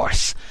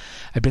course.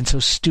 I've been so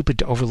stupid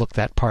to overlook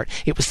that part.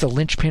 It was the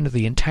linchpin of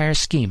the entire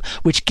scheme,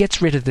 which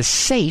gets rid of the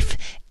safe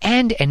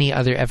and any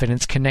other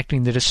evidence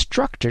connecting the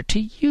destructor to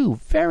you.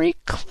 Very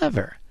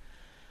clever.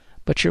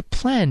 But your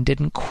plan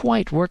didn't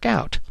quite work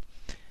out."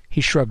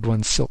 He shrugged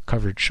one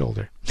silk-covered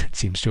shoulder. "It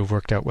seems to have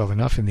worked out well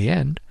enough in the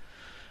end.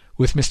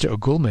 With Mr.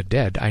 Ogulma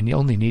dead, I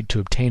only need to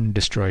obtain and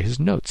destroy his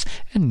notes,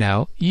 and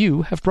now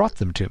you have brought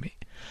them to me.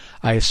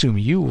 I assume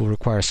you will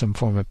require some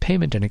form of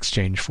payment in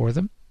exchange for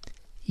them?"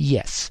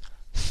 "Yes.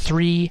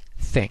 3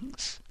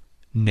 things."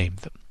 "Name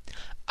them."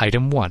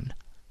 Item 1.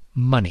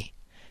 Money.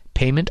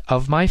 Payment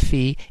of my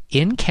fee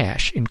in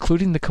cash,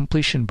 including the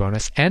completion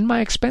bonus and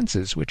my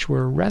expenses, which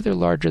were rather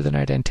larger than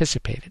I'd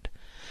anticipated.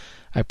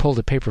 I pulled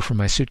a paper from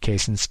my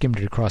suitcase and skimmed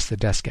it across the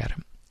desk at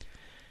him.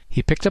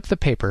 He picked up the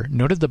paper,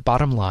 noted the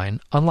bottom line,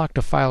 unlocked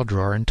a file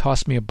drawer, and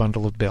tossed me a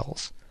bundle of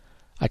bills.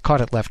 I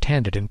caught it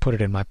left-handed and put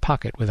it in my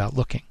pocket without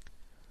looking.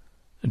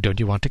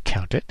 "Don't you want to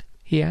count it?"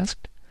 he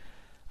asked.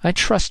 "I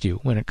trust you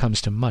when it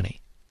comes to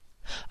money."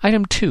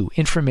 Item 2,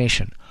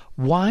 information.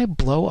 Why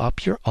blow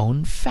up your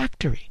own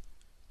factory?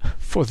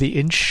 "For the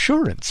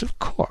insurance, of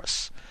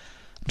course.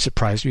 I'm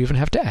surprised you even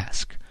have to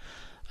ask.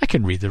 I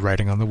can read the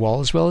writing on the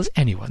wall as well as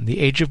anyone. The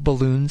age of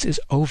balloons is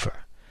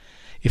over.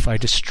 If I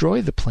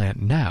destroy the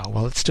plant now,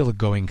 while it's still a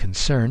going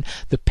concern,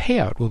 the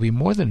payout will be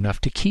more than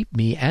enough to keep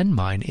me and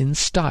mine in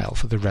style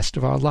for the rest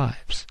of our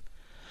lives.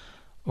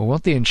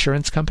 Won't the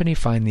insurance company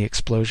find the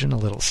explosion a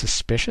little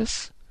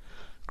suspicious?"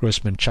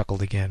 Grossman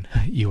chuckled again.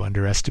 "You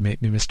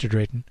underestimate me, Mr.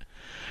 Drayton.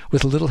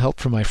 With a little help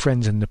from my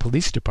friends in the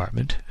police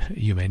department,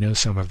 you may know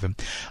some of them,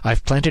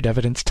 I've planted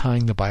evidence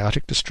tying the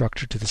biotic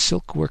destructor to the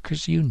Silk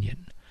Workers'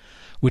 Union,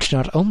 which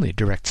not only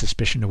directs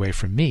suspicion away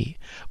from me,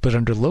 but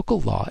under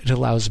local law it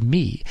allows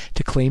me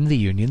to claim the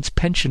union's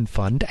pension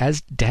fund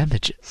as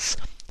damages."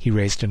 He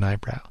raised an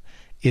eyebrow.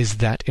 "Is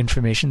that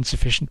information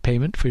sufficient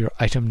payment for your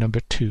item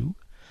number 2?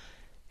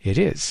 "It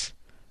is.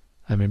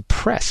 I'm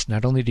impressed.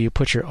 Not only do you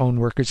put your own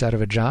workers out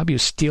of a job, you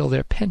steal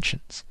their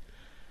pensions."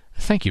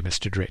 "Thank you,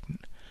 Mr. Drayton.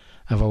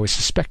 I've always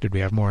suspected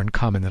we have more in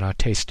common than our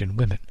taste in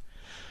women."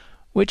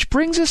 "Which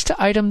brings us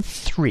to item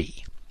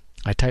 3.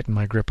 I tightened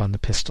my grip on the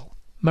pistol.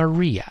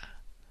 Maria.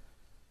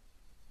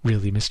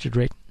 Really, Mr.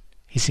 Drayton?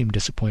 He seemed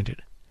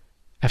disappointed.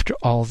 After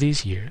all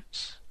these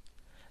years?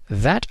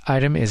 That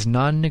item is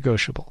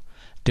non-negotiable.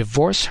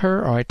 Divorce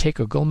her or I take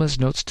Ogulma's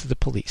notes to the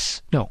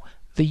police. No,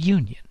 the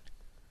Union.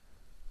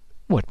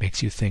 What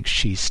makes you think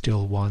she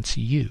still wants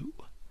you?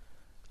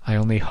 I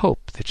only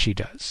hope that she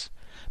does.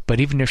 But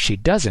even if she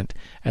doesn't,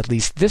 at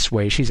least this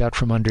way she's out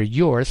from under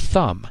your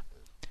thumb.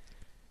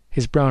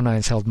 His brown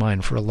eyes held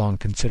mine for a long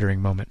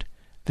considering moment.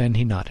 Then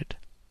he nodded.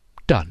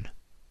 Done.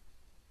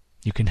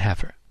 You can have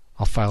her.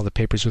 I'll file the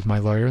papers with my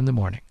lawyer in the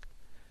morning.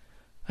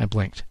 I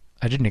blinked.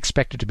 I didn't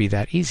expect it to be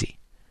that easy.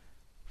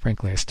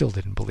 Frankly, I still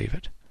didn't believe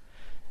it.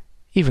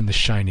 Even the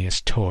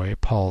shiniest toy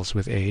palls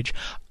with age.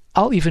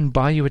 I'll even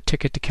buy you a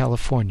ticket to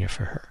California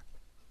for her.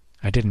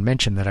 I didn't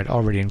mention that I'd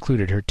already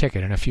included her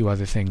ticket and a few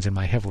other things in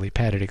my heavily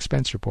padded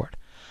expense report.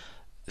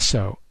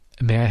 So,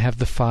 may I have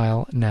the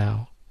file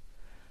now?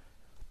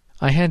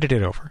 I handed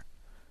it over.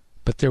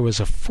 But there was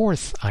a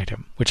fourth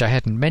item, which I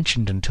hadn't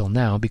mentioned until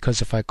now,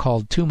 because if I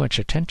called too much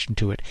attention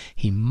to it,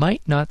 he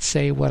might not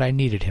say what I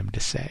needed him to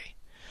say.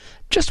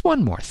 Just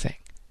one more thing.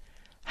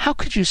 How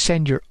could you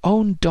send your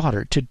own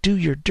daughter to do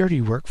your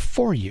dirty work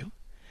for you?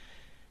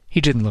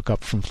 He didn't look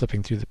up from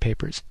flipping through the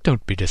papers.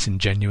 Don't be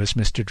disingenuous,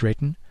 Mr.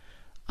 Drayton.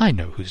 I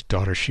know whose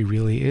daughter she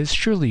really is.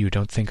 Surely you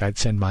don't think I'd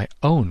send my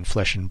own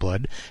flesh and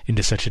blood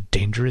into such a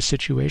dangerous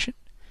situation?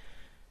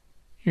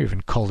 You're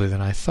even colder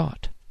than I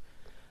thought.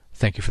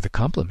 Thank you for the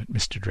compliment,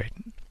 Mr.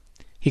 Drayton.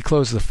 He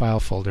closed the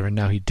file folder, and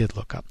now he did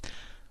look up.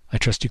 I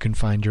trust you can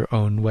find your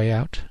own way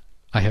out.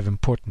 I have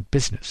important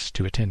business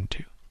to attend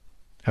to.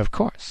 Of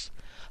course.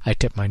 I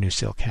tipped my new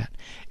silk hat.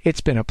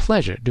 It's been a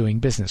pleasure doing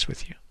business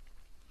with you.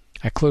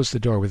 I closed the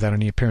door without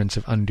any appearance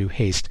of undue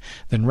haste,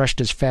 then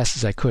rushed as fast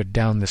as I could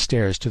down the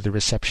stairs to the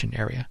reception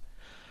area,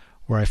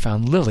 where I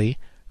found Lily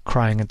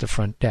crying at the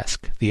front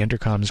desk, the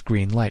intercom's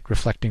green light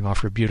reflecting off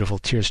her beautiful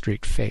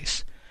tear-streaked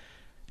face.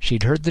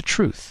 She'd heard the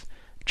truth,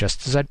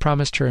 just as I'd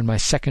promised her in my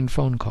second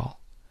phone call.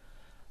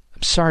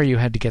 I'm sorry you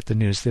had to get the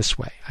news this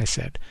way, I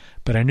said,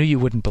 but I knew you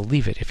wouldn't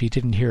believe it if you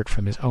didn't hear it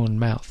from his own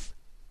mouth.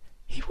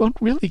 He won't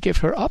really give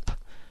her up,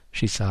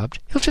 she sobbed.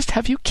 He'll just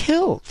have you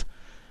killed.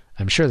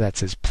 I'm sure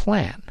that's his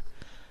plan.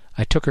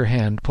 I took her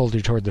hand, pulled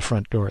her toward the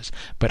front doors.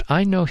 But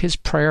I know his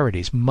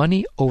priorities,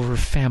 money over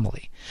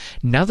family.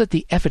 Now that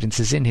the evidence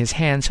is in his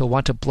hands, he'll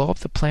want to blow up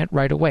the plant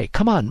right away.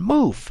 Come on,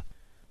 move!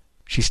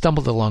 She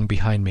stumbled along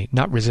behind me,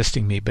 not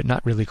resisting me, but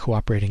not really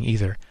cooperating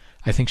either.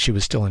 I think she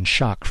was still in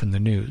shock from the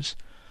news.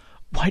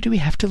 Why do we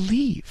have to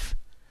leave?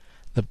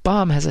 The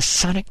bomb has a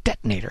sonic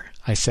detonator,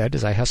 I said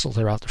as I hustled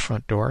her out the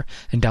front door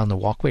and down the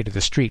walkway to the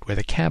street where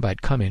the cab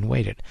I'd come in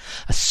waited.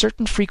 A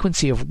certain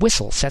frequency of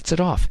whistle sets it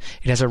off.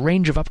 It has a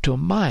range of up to a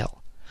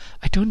mile.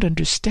 I don't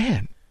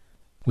understand.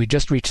 We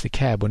just reached the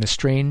cab when a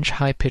strange,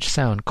 high-pitched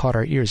sound caught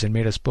our ears and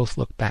made us both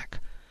look back.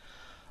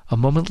 A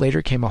moment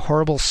later came a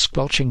horrible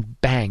squelching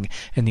bang,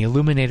 and the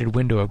illuminated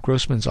window of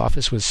Grossman's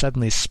office was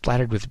suddenly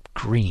splattered with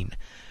green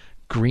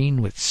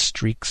with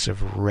streaks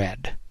of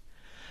red.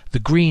 The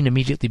green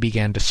immediately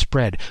began to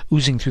spread,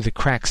 oozing through the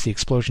cracks the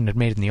explosion had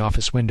made in the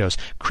office windows,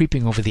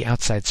 creeping over the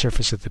outside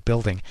surface of the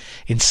building.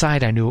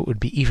 Inside I knew it would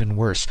be even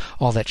worse,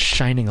 all that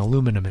shining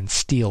aluminum and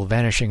steel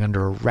vanishing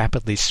under a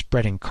rapidly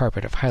spreading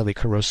carpet of highly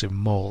corrosive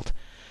mold.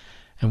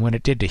 And when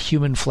it did to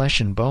human flesh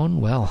and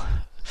bone, well,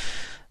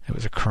 it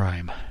was a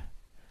crime.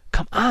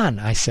 Come on,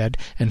 I said,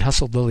 and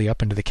hustled Lily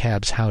up into the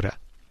cab's howdah.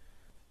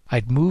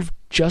 I'd moved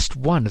just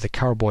one of the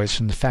cowboys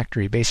from the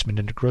factory basement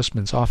into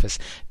Grossman's office,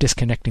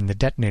 disconnecting the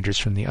detonators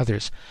from the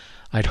others.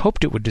 I'd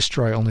hoped it would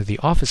destroy only the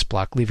office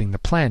block, leaving the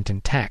plant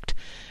intact.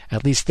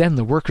 At least then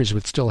the workers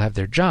would still have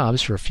their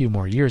jobs, for a few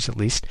more years at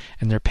least,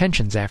 and their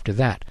pensions after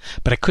that.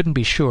 But I couldn't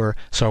be sure,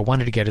 so I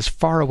wanted to get as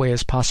far away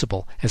as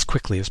possible, as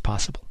quickly as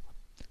possible.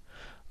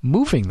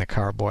 Moving the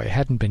cowboy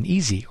hadn't been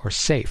easy or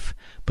safe,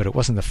 but it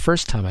wasn't the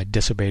first time I'd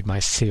disobeyed my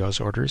CO's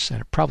orders, and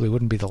it probably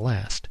wouldn't be the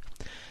last.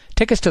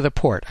 Take us to the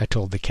port, I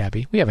told the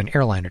cabbie. We have an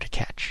airliner to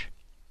catch.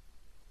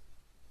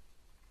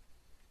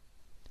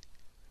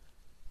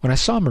 When I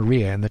saw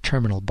Maria in the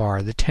terminal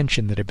bar, the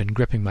tension that had been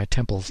gripping my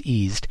temples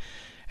eased,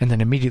 and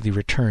then immediately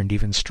returned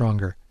even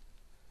stronger.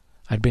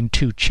 I'd been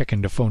too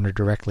chicken to phone her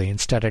directly.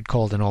 Instead, I'd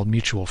called an old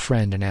mutual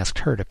friend and asked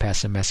her to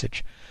pass a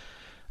message.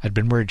 I'd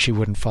been worried she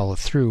wouldn't follow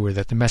through, or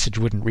that the message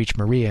wouldn't reach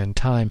Maria in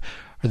time,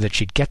 or that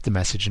she'd get the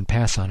message and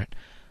pass on it.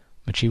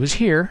 But she was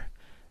here,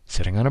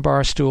 sitting on a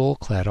bar stool,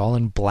 clad all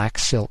in black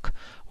silk,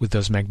 with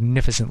those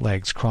magnificent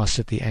legs crossed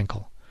at the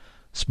ankle,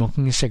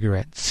 smoking a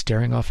cigarette,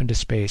 staring off into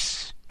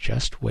space,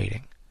 just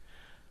waiting.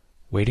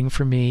 Waiting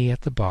for me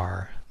at the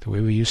bar, the way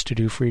we used to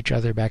do for each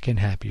other back in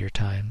happier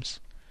times.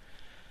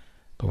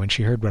 But when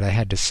she heard what I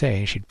had to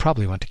say, she'd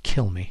probably want to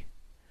kill me.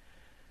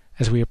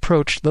 As we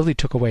approached, Lily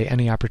took away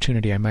any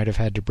opportunity I might have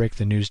had to break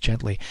the news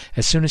gently.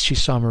 As soon as she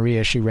saw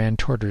Maria, she ran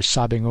toward her,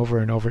 sobbing over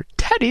and over,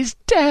 "Daddy's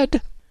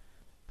dead!"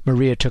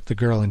 Maria took the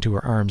girl into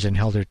her arms and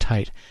held her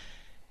tight.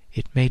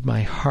 It made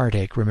my heart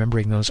ache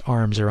remembering those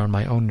arms around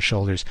my own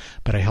shoulders,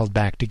 but I held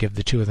back to give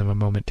the two of them a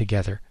moment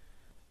together.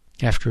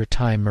 After a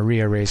time,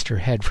 Maria raised her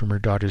head from her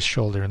daughter's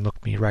shoulder and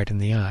looked me right in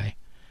the eye.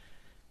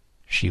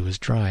 She was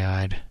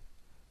dry-eyed.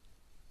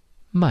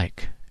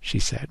 "Mike," she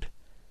said.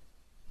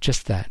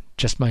 Just that,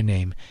 just my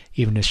name,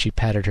 even as she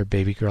patted her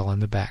baby girl on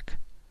the back.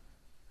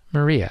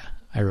 "Maria,"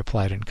 I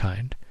replied in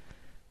kind.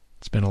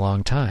 "It's been a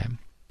long time."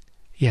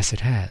 "Yes,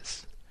 it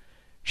has."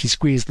 She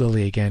squeezed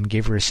Lily again,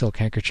 gave her a silk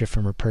handkerchief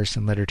from her purse,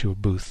 and led her to a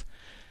booth.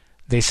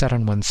 They sat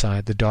on one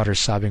side, the daughter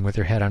sobbing with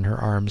her head on her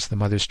arms, the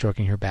mother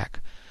stroking her back.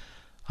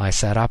 I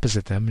sat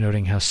opposite them,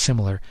 noting how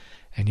similar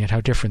and yet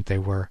how different they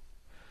were.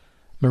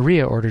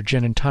 Maria ordered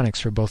gin and tonics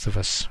for both of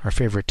us, our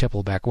favorite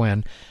tipple back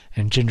when,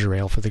 and ginger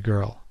ale for the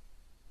girl.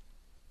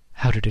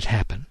 "How did it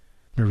happen?"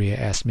 Maria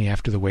asked me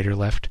after the waiter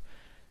left.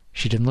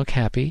 She didn't look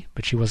happy,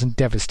 but she wasn't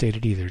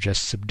devastated either,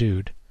 just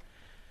subdued.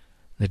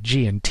 The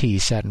G&T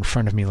sat in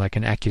front of me like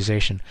an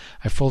accusation.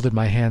 I folded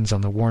my hands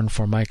on the worn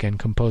formica and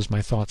composed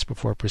my thoughts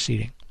before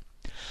proceeding.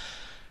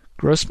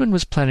 "Grossman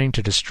was planning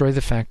to destroy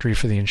the factory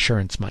for the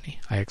insurance money,"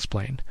 I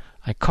explained.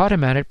 "I caught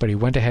him at it, but he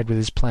went ahead with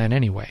his plan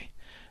anyway.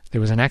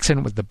 There was an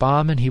accident with the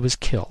bomb, and he was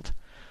killed.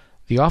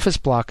 The office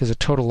block is a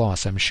total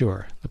loss, I'm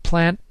sure. The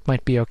plant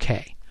might be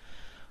okay.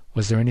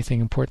 Was there anything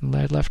important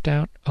that I'd left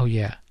out? Oh,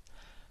 yeah.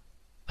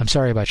 I'm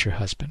sorry about your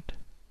husband."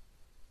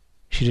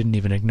 She didn't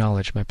even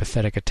acknowledge my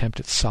pathetic attempt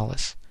at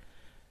solace.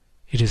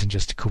 "It isn't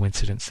just a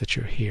coincidence that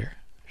you're here,"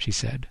 she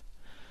said.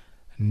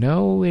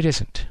 "No, it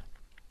isn't.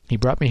 He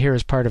brought me here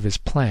as part of his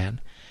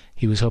plan.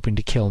 He was hoping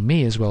to kill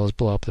me as well as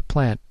blow up the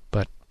plant,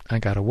 but I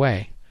got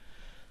away.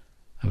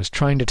 I was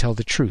trying to tell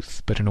the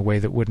truth, but in a way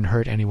that wouldn't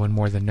hurt anyone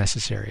more than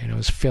necessary, and I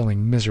was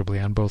failing miserably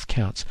on both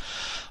counts.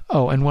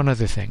 Oh, and one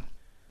other thing.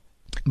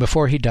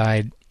 Before he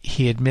died,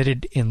 he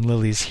admitted in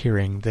Lily's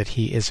hearing that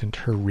he isn't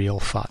her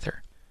real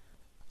father."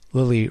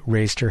 Lily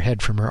raised her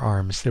head from her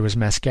arms. There was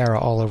mascara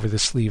all over the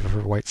sleeve of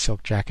her white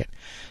silk jacket.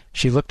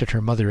 She looked at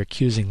her mother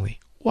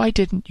accusingly. "Why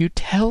didn't you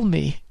tell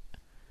me?"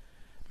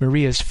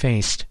 Maria's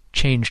face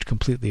changed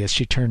completely as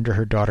she turned to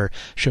her daughter,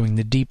 showing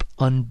the deep,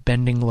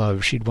 unbending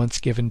love she'd once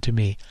given to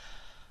me.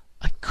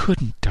 "I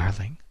couldn't,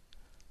 darling.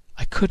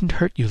 I couldn't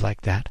hurt you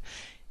like that.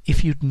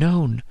 If you'd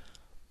known,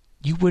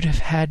 you would have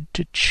had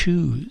to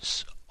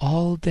choose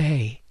all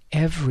day,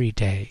 every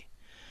day.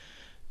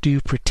 Do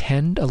you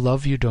pretend a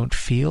love you don't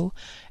feel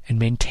and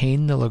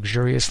maintain the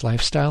luxurious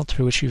lifestyle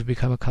to which you've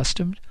become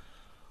accustomed?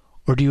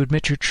 Or do you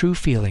admit your true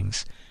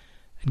feelings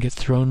and get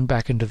thrown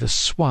back into the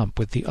swamp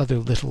with the other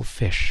little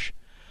fish,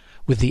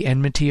 with the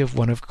enmity of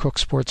one of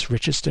Crooksport's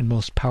richest and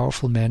most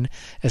powerful men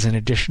as an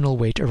additional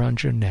weight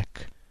around your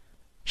neck?"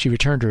 She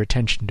returned her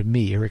attention to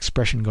me, her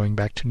expression going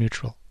back to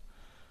neutral.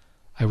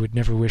 "I would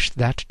never wish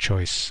that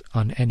choice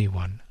on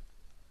anyone."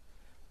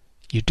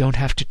 "You don't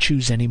have to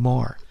choose any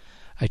more,"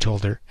 I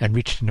told her, and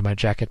reached into my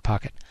jacket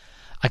pocket.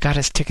 "I got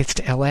us tickets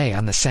to L.A.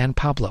 on the San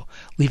Pablo,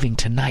 leaving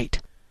tonight."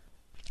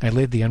 I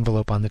laid the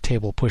envelope on the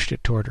table, pushed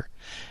it toward her.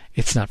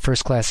 "It's not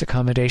first-class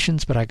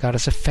accommodations, but I got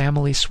us a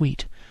family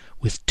suite,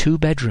 with 2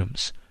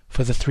 bedrooms,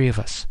 for the 3 of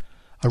us.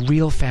 A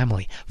real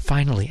family,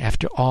 finally,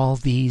 after all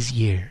these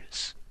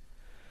years."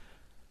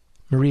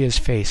 Maria's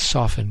face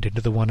softened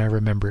into the one I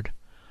remembered.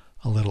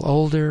 A little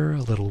older,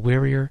 a little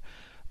wearier,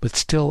 but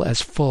still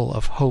as full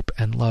of hope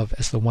and love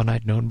as the one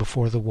I'd known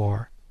before the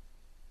war.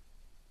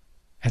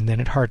 And then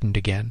it hardened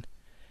again,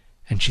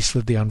 and she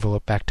slid the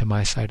envelope back to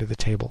my side of the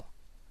table.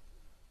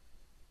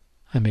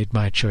 "I made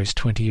my choice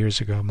 20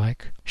 years ago,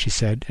 Mike," she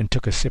said, and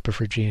took a sip of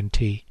her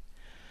G&T.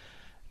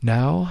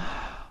 "Now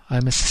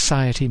I'm a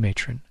society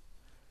matron.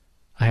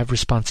 I have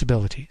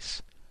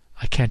responsibilities.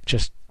 I can't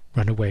just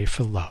run away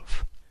for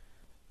love."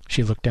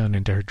 She looked down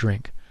into her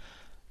drink.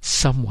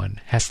 "Someone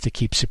has to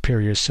keep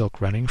Superior Silk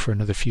running for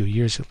another few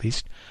years at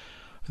least,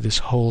 or this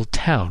whole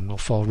town will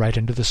fall right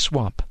into the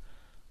swamp.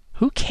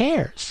 Who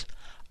cares?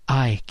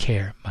 I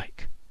care,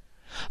 Mike.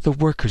 The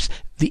workers,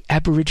 the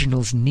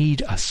Aboriginals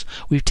need us.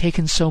 We've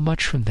taken so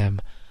much from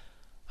them.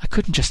 I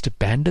couldn't just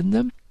abandon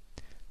them.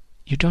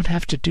 You don't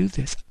have to do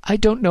this. I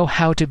don't know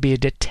how to be a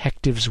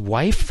detective's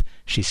wife,"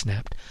 she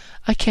snapped.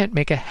 "I can't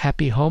make a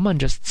happy home on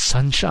just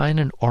sunshine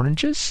and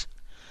oranges."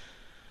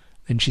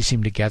 Then she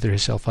seemed to gather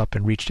herself up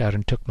and reached out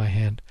and took my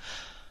hand.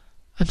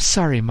 "I'm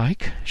sorry,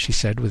 Mike," she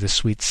said with a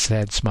sweet,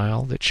 sad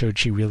smile that showed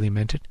she really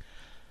meant it.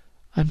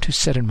 "I'm too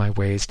set in my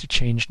ways to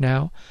change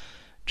now.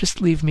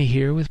 Just leave me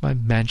here with my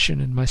mansion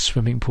and my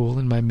swimming pool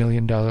and my $1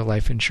 million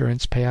life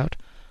insurance payout.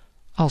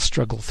 I'll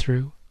struggle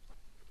through."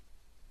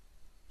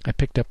 I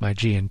picked up my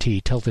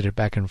G&T, tilted it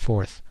back and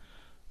forth,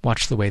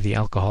 watched the way the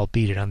alcohol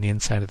beaded on the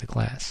inside of the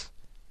glass.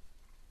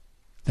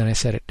 Then I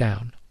set it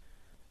down.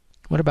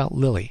 "What about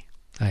Lily?"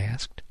 I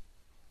asked.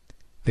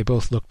 They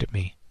both looked at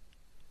me,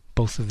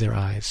 both of their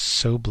eyes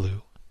so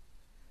blue.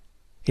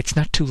 "It's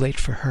not too late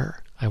for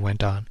her," I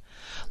went on.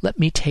 "Let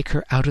me take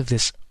her out of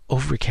this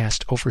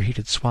overcast,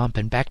 overheated swamp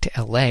and back to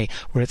L.A.,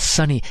 where it's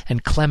sunny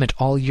and clement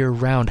all year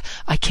round.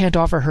 I can't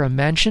offer her a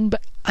mansion,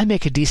 but I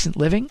make a decent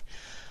living."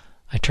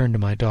 I turned to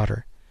my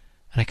daughter,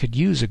 "and I could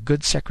use a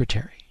good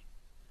secretary."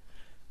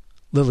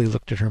 Lily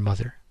looked at her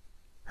mother.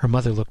 Her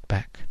mother looked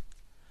back.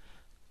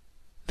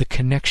 The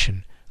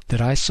connection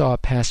that I saw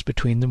pass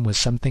between them was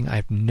something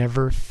I've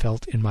never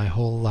felt in my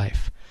whole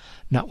life.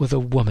 Not with a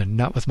woman,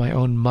 not with my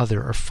own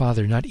mother or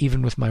father, not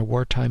even with my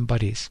wartime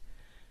buddies.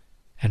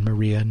 And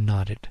Maria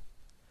nodded.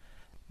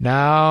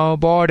 "Now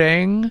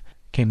boarding,"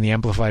 came the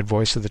amplified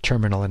voice of the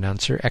terminal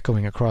announcer,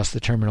 echoing across the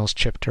terminal's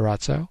chip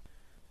terrazzo.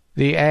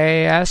 "The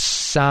AS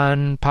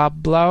San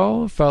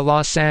Pablo for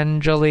Los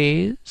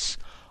Angeles.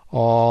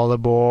 All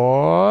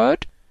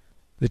aboard."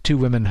 The two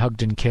women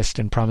hugged and kissed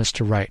and promised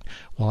to write,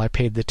 while I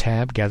paid the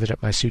tab, gathered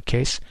up my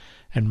suitcase,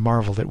 and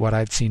marveled at what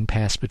I'd seen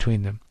pass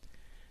between them.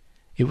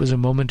 It was a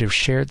moment of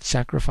shared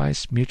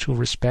sacrifice, mutual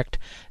respect,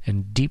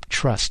 and deep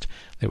trust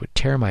that would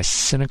tear my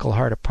cynical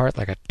heart apart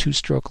like a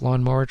two-stroke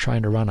lawnmower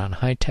trying to run on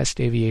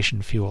high-test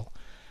aviation fuel.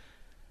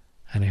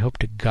 And I hoped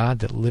to God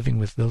that living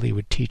with Lily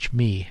would teach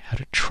me how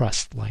to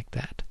trust like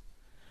that.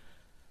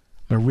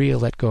 Maria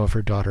let go of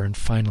her daughter and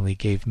finally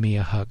gave me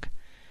a hug.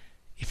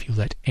 "If you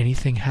let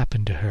anything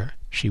happen to her,"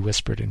 she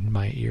whispered in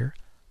my ear,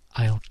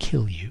 "I'll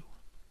kill you."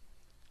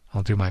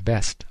 "I'll do my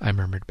best," I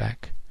murmured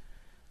back.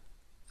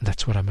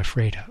 "That's what I'm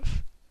afraid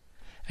of."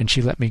 And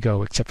she let me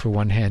go, except for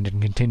one hand,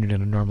 and continued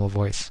in a normal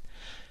voice.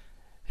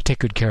 "Take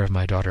good care of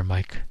my daughter,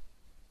 Mike."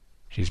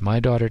 "She's my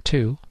daughter,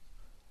 too."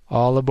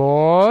 "All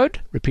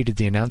aboard," repeated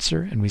the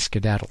announcer, and we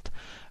skedaddled.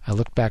 I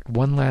looked back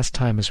one last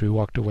time as we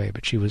walked away,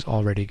 but she was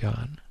already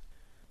gone.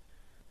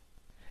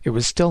 It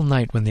was still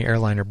night when the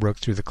airliner broke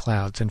through the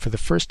clouds, and for the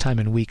first time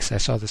in weeks I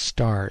saw the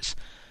stars,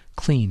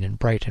 clean and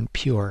bright and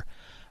pure,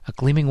 a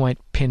gleaming white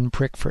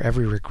pin-prick for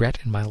every regret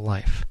in my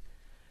life.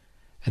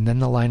 And then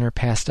the liner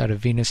passed out of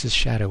Venus's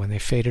shadow and they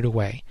faded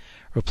away,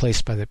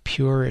 replaced by the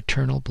pure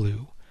eternal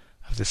blue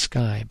of the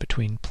sky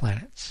between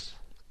planets.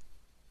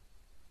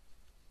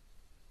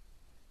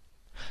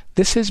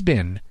 This has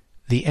been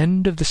The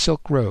End of the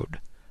Silk Road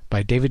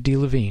by David D.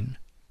 Levine,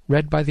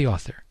 read by the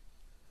author.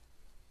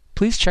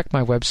 Please check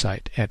my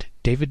website at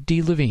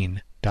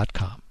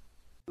daviddlevine.com.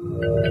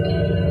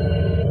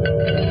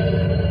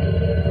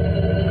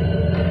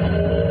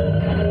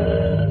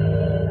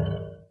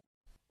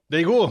 There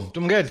you go.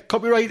 Don't forget,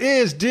 copyright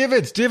is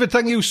David's. David,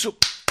 thank you so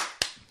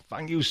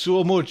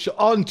much.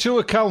 On two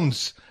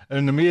accounts,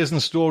 an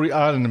amazing story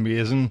and an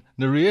amazing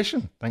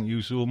narration. Thank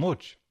you so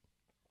much.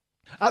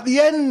 At the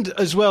end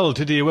as well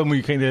today, when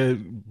we kind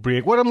of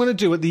break, what I'm going to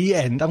do at the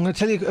end, I'm going to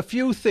tell you a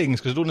few things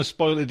because I don't want to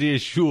spoil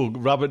today's show,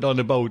 rabbit on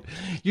about,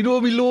 me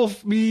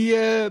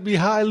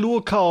high,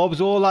 low carbs,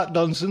 all that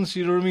nonsense,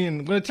 you know what I mean?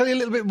 I'm going to tell you a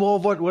little bit more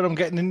of what I'm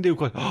getting into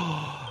because,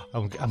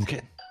 I'm getting,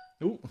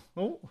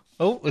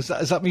 is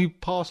that me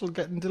parcel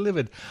getting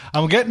delivered?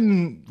 I'm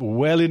getting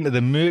well into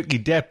the murky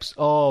depths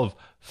of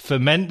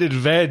fermented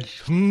veg.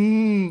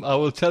 I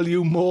will tell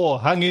you more.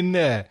 Hang in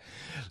there.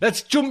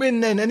 Let's jump in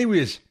then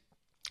anyways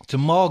to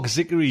Mark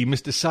Zickery,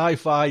 Mr.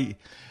 Sci-Fi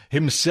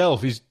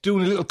himself. He's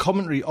doing a little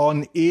commentary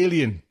on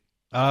Alien.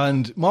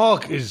 And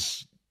Mark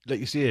is, like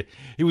you say,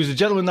 he was the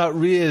gentleman that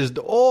raised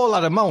all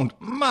that amount,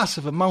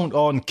 massive amount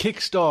on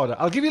Kickstarter.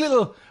 I'll give you a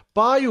little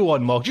bio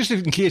on Mark, just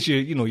in case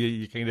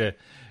you're kind of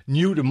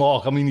new to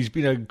Mark. I mean, he's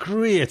been a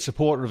great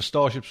supporter of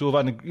Starship Sofa,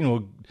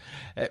 and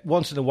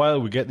once in a while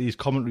we get these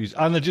commentaries,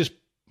 and they're just,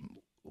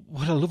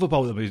 what I love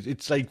about them is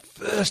it's like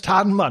first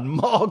hand, man.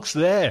 Mark's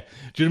there.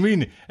 Do you know what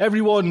I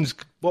mean?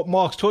 What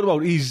Mark's talking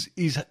about, he's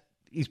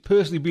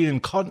personally been in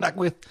contact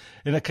with,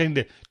 and I kind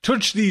of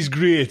touch these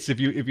greats if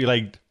you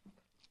like,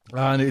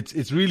 and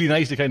it's really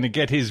nice to kind of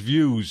get his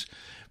views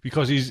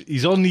because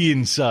he's on the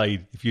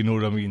inside, if you know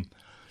what I mean.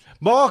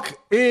 Mark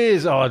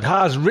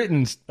has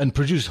written and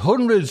produced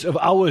hundreds of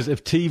hours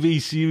of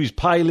TV series,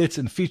 pilots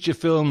and feature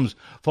films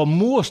for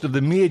most of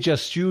the major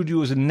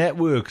studios and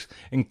networks,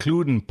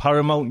 including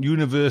Paramount,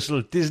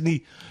 Universal,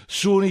 Disney,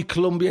 Sony,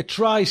 Columbia,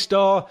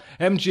 TriStar,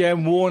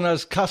 MGM,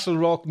 Warner's, Castle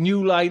Rock,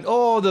 New Line,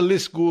 the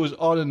list goes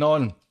on and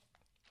on.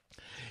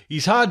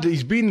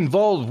 He's been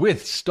involved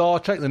with Star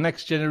Trek The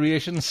Next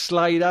Generation,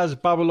 Sliders,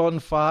 Babylon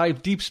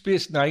 5, Deep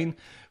Space Nine,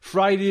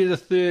 Friday the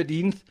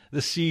 13th,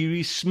 the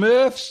series,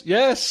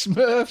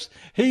 Smurfs,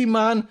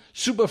 He-Man,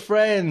 Super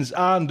Friends,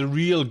 and The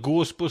Real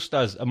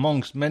Ghostbusters,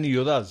 amongst many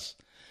others.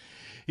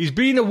 He's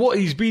been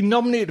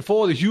nominated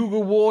for the Hugo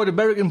Award,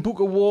 American Book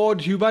Award,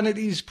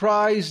 Humanities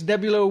Prize,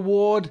 Nebula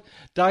Award,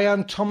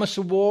 Diane Thomas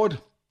Award.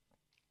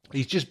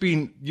 He's just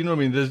been, you know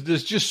what I mean,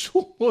 there's just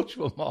so much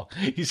for Mark.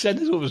 He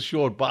sent us over a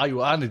short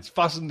bio and it's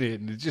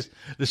fascinating.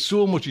 There's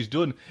so much he's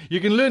done. You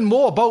can learn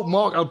more about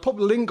Mark. I'll put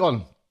the link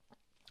on.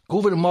 Go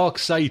over to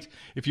Mark's site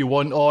if you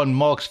want, on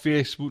Mark's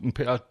Facebook and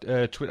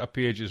Twitter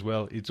page as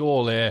well. It's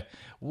all there.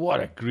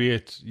 What a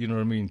great, you know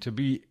what I mean, to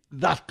be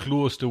that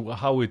close to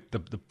how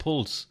the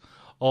pulse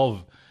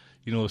of,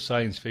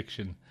 science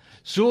fiction.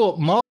 So,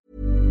 Mark.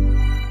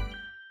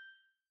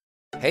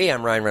 Hey,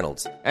 I'm Ryan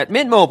Reynolds. At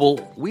Mint Mobile,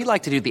 we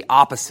like to do the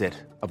opposite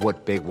of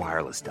what Big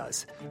Wireless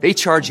does. They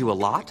charge you a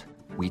lot.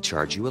 We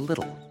charge you a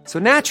little. So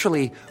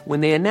naturally,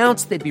 when they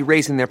announced they'd be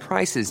raising their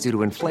prices due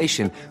to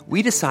inflation,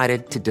 we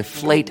decided to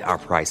deflate our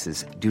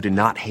prices due to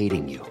not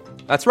hating you.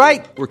 That's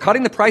right. We're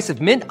cutting the price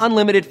of Mint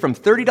Unlimited from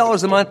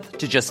 $30 a month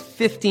to just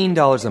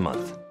 $15 a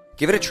month.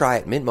 Give it a try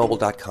at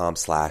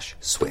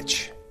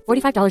mintmobile.com/switch.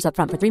 $45 up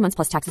front for 3 months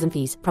plus taxes and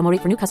fees. Promo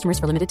rate for new customers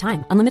for limited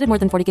time. Unlimited more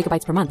than 40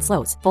 gigabytes per month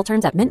slows. Full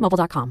terms at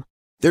mintmobile.com.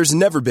 There's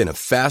never been a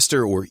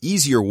faster or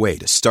easier way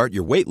to start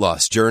your weight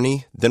loss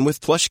journey than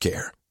with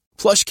PlushCare.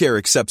 PlushCare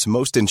accepts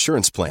most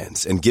insurance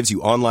plans and gives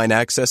you online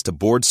access to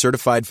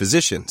board-certified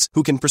physicians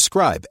who can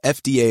prescribe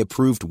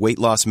FDA-approved weight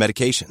loss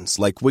medications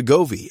like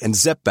Wegovy and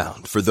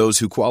Zepbound for those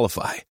who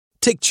qualify.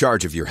 Take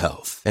charge of your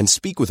health and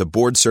speak with a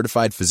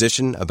board-certified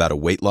physician about a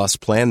weight loss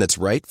plan that's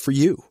right for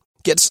you.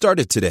 Get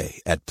started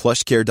today at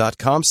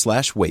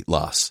plushcare.com/weight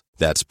loss.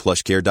 That's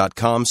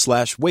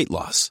plushcare.com/weight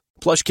loss.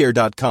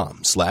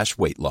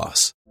 plushcare.com/weight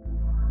loss.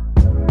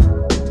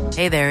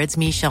 Hey there, it's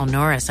Michelle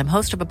Norris. I'm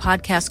host of a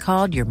podcast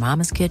called Your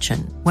Mama's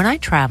Kitchen. When I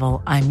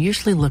travel, I'm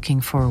usually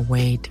looking for a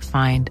way to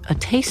find a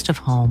taste of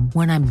home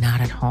when I'm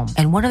not at home.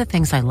 And one of the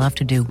things I love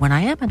to do when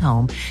I am at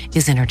home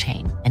is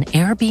entertain. And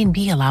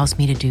Airbnb allows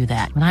me to do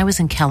that. When I was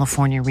in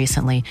California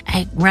recently,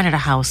 I rented a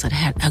house that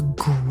had a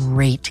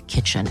great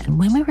kitchen. And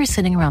when we were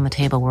sitting around the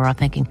table, we were all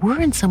thinking,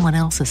 we're in someone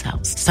else's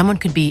house. Someone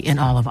could be in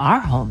all of our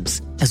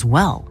homes as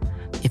well.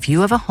 If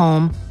you have a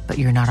home, but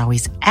you're not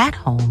always at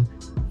home,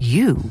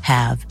 you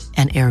have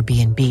an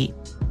Airbnb.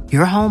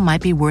 Your home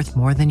might be worth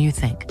more than you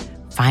think.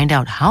 Find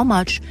out how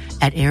much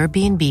at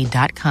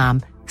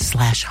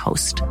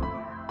airbnb.com/host.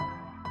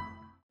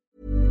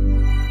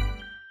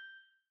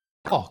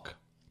 Talk.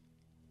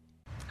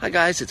 Hi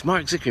guys, it's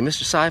Mark Zickery,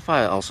 Mr.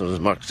 Sci-Fi, also known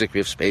as Mark Zickery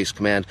of Space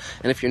Command.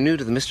 And if you're new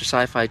to the Mr.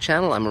 Sci-Fi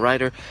channel, I'm a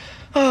writer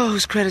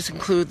whose credits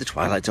include The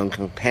Twilight Zone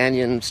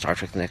Companion, Star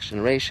Trek The Next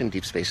Generation,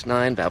 Deep Space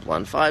Nine,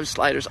 Babylon 5,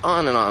 Sliders,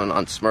 on and on and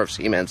on, Smurfs,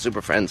 He-Man, Super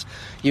Friends,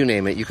 you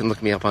name it. You can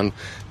look me up on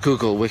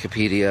Google,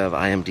 Wikipedia,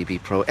 IMDb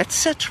Pro,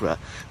 etc.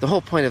 The whole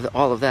point of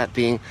all of that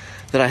being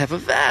that I have a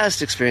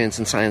vast experience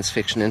in science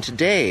fiction, and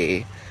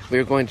today we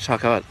are going to talk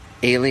about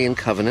Alien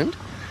Covenant.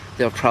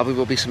 There probably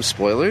will be some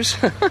spoilers,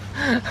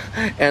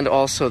 and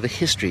also the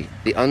history,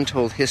 the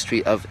untold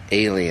history of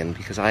Alien,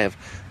 because I have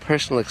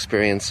personal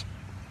experience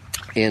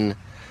in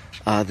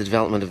the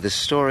development of this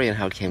story and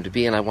how it came to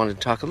be, and I wanted to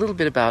talk a little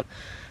bit about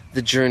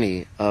the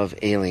journey of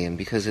Alien,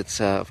 because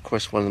it's, of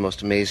course, one of the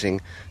most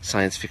amazing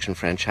science fiction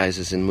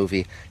franchises in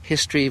movie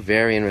history,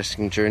 very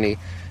interesting journey,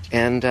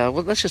 and,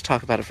 well, let's just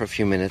talk about it for a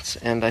few minutes.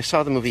 And I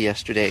saw the movie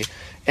yesterday,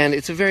 and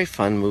it's a very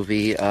fun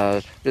movie.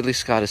 Ridley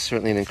Scott is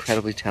certainly an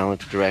incredibly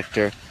talented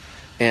director,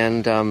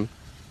 and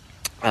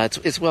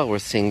it's well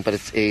worth seeing, but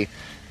it's a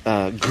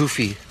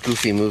goofy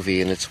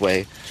movie in its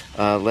way.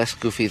 Less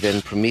goofy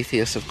than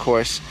Prometheus, of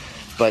course,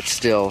 but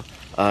still,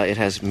 it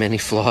has many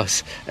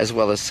flaws as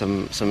well as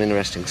some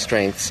interesting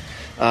strengths.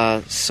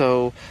 But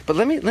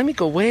let me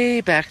go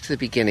way back to the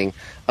beginning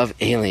of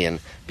Alien,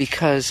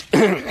 because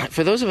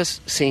for those of us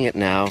seeing it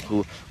now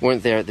who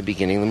weren't there at the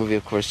beginning, the movie,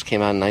 of course,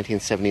 came out in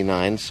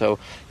 1979. So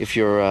if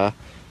you're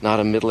not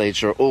a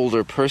middle-aged or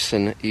older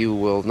person, you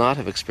will not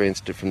have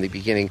experienced it from the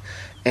beginning.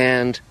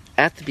 And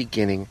at the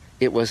beginning,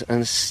 it was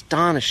an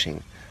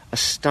astonishing,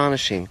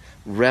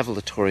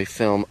 revelatory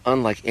film,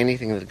 unlike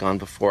anything that had gone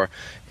before.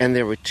 And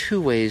there were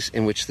two ways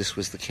in which this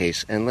was the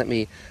case. And let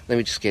me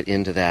just get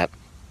into that.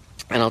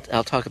 And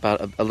I'll talk about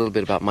a little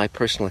bit about my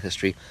personal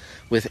history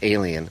with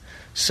Alien.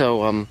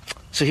 So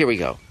here we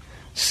go.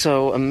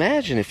 So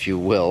imagine, if you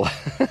will,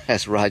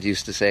 as Rod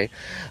used to say,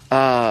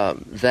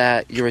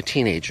 that you're a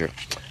teenager,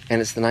 and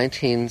it's the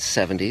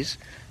 1970s,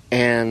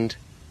 and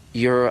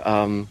you're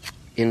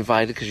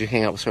invited because you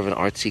hang out with sort of an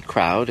artsy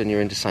crowd, and you're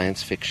into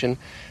science fiction.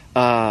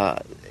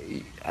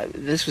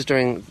 This was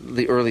during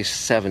the early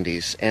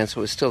 70s, and so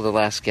it was still the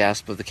last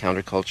gasp of the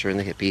counterculture and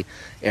the hippie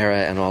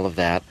era and all of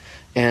that.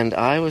 And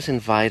I was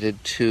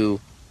invited to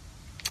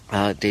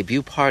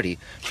debut party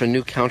for a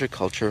new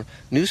counterculture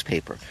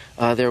newspaper.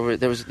 There were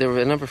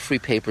a number of free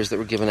papers that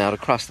were given out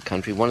across the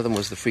country. One of them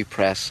was the Free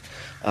Press,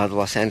 the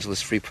Los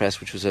Angeles Free Press,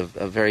 which was a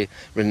very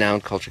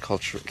renowned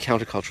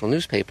countercultural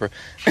newspaper.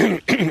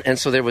 And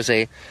so there was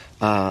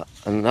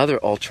another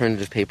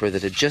alternative paper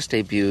that had just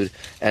debuted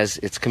as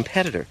its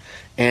competitor,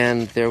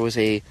 and there was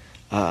and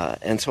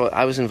so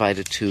I was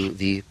invited to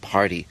the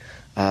party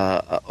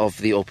of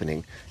the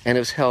opening, and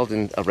it was held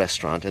in a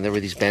restaurant, and there were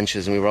these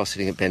benches, and we were all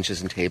sitting at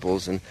benches and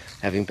tables and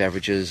having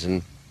beverages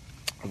and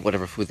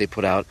whatever food they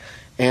put out.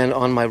 And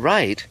on my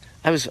right,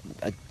 I was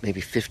maybe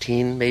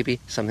 15,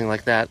 something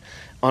like that.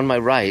 On my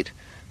right,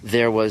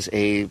 there was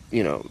a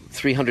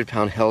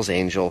 300-pound Hell's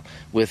Angel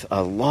with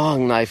a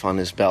long knife on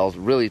his belt,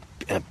 really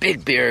a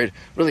big beard,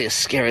 really a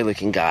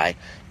scary-looking guy.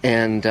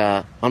 And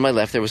on my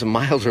left, there was a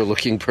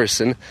milder-looking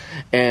person.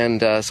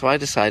 And so I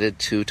decided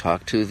to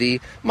talk to the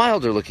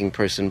milder-looking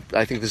person.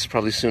 I think this is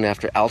probably soon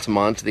after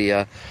Altamont,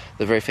 the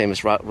very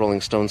famous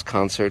Rolling Stones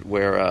concert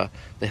where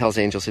the Hells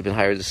Angels had been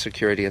hired as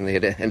security, and they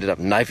had ended up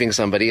knifing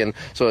somebody. And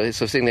so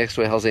sitting next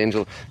to a Hells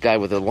Angel guy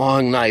with a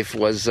long knife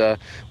was a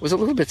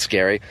little bit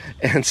scary.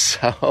 And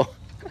so...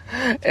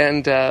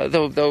 And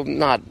though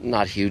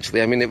not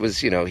hugely. I mean, it was,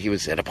 he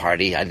was at a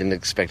party. I didn't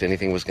expect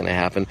anything was going to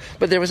happen.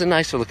 But there was a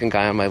nicer-looking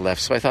guy on my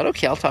left, so I thought,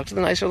 okay, I'll talk to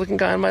the nicer-looking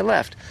guy on my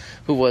left,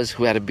 who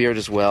had a beard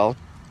as well,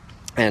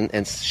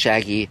 and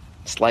shaggy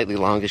slightly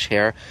longish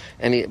hair,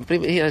 and he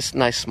had a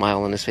nice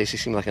smile on his face. He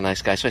seemed like a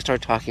nice guy. So I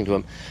started talking to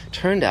him.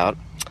 Turned out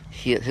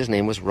his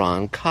name was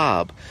Ron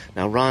Cobb.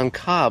 Now, Ron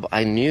Cobb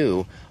I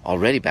knew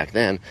already back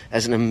then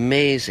as an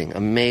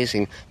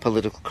amazing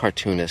political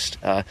cartoonist.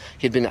 I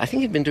think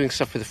he'd been doing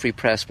stuff for the Free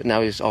Press, but now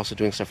he's also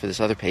doing stuff for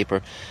this other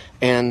paper.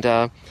 And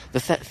the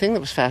thing that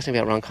was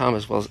fascinating about Ron Cobb,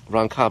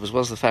 as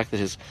well as the fact that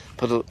his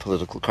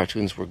political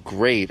cartoons were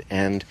great.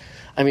 And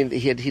I mean,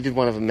 he did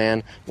one of a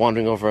man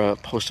wandering over a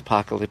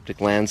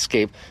post-apocalyptic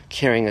landscape,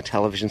 carrying a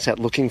television set,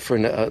 looking for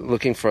an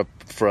electrical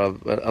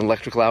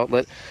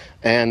outlet,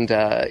 and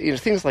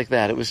things like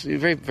that. It was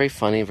very, very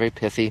funny, very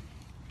pithy.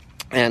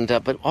 And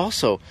but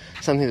also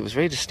something that was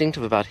very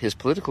distinctive about his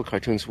political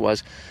cartoons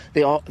was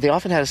they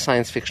often had a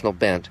science fictional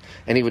bent,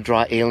 and he would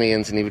draw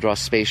aliens and he would draw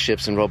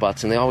spaceships and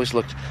robots, and they always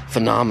looked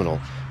phenomenal,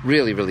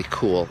 really, really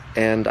cool.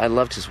 And I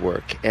loved his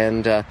work.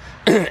 And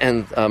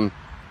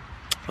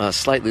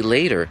slightly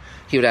later,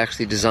 he would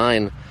actually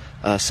design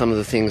some of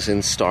the things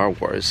in Star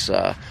Wars.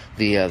 The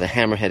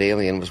Hammerhead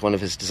alien was one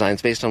of his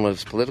designs, based on one of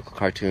his political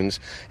cartoons,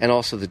 and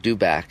also the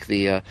Dewback,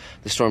 the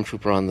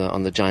stormtrooper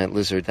on the giant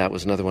lizard. That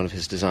was another one of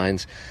his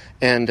designs.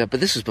 And but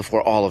this was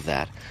before all of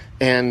that.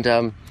 And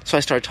so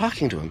I started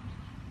talking to him,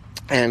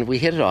 and we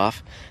hit it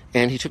off.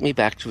 And he took me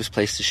back to his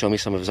place to show me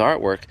some of his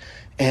artwork,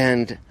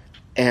 and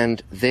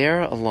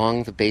there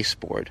along the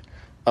baseboard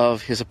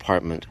of his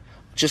apartment,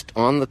 just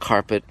on the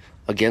carpet,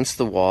 against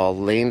the wall,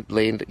 laid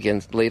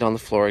on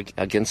the floor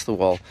against the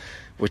wall,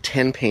 were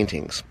 10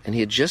 paintings. And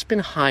he had just been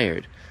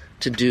hired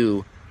to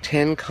do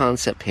 10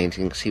 concept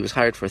paintings. He was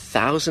hired for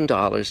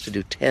 $1,000 to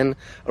do 10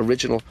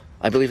 original,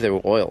 I believe they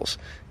were oils,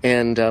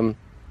 and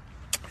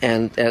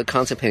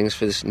concept paintings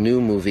for this new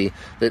movie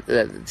that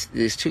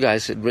these two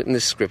guys had written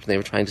this script, and they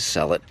were trying to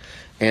sell it.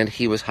 And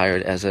he was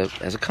hired as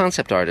a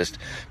concept artist,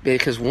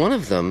 because one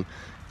of them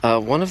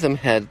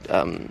had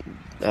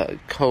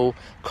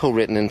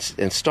co-written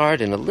and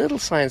starred in a little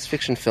science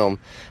fiction film,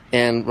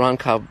 and Ron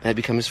Cobb had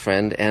become his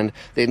friend, and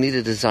they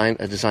needed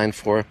a design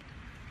for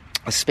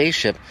a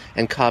spaceship,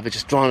 and Cobb had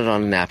just drawn it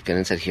on a napkin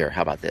and said, "Here,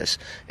 how about this?"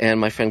 And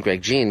my friend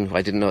Greg Jean, who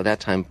I didn't know at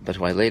that time, but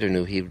who I later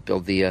knew, he would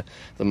build the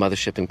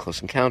mothership in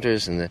Close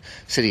Encounters, and the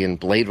city in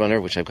Blade Runner,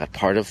 which I've got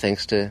part of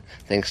thanks to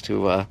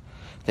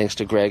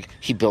Greg.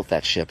 He built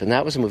that ship, and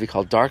that was a movie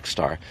called Dark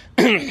Star,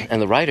 and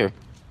the writer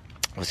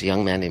was a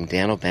young man named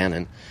Dan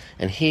O'Bannon,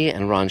 and he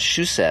and Ron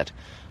Shusett,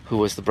 who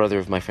was the brother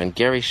of my friend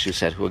Gary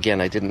Shusett, who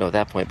again I didn't know at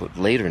that point but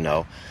later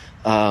know,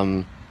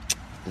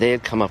 they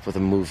had come up with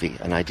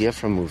an idea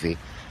for a movie,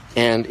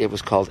 and it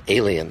was called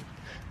Alien.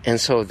 And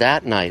so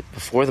that night,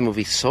 before the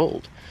movie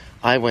sold,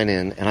 I went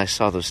in and I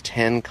saw those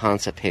 10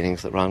 concept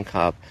paintings that Ron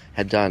Cobb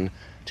had done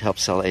to help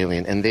sell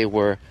Alien, and they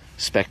were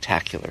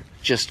spectacular,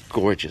 just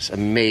gorgeous,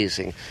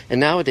 amazing. And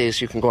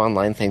nowadays you can go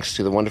online thanks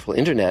to the wonderful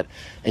internet,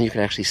 and you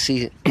can actually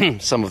see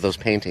some of those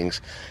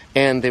paintings.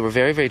 And they were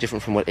very, very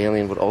different from what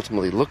Alien would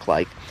ultimately look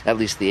like, at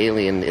least the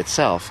alien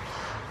itself.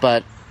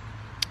 But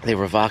they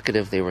were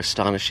evocative, they were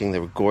astonishing, they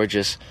were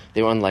gorgeous,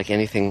 they were unlike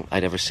anything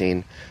I'd ever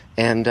seen.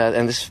 And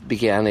this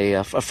began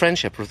a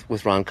friendship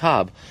with Ron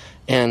Cobb.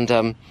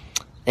 And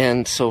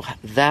so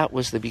that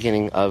was the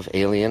beginning of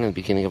Alien and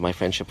the beginning of my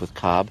friendship with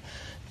Cobb.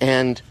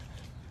 And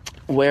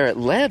where it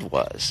led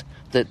was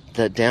that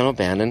Dan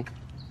O'Bannon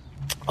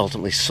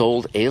ultimately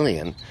sold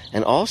Alien,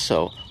 and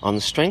also on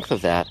the strength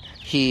of that,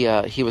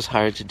 he was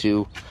hired to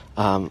do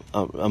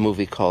a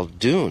movie called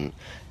Dune,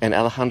 and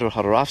Alejandro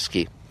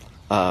Jodorowsky,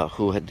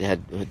 who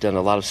had done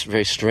a lot of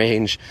very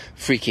strange,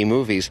 freaky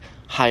movies,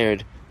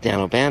 hired Dan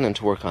O'Bannon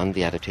to work on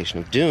the adaptation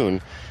of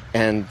Dune,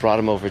 and brought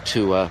him over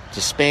to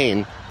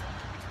Spain,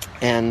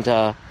 and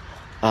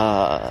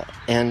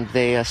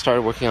they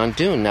started working on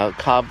Dune. Now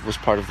Cobb was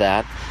part of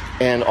that.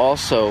 And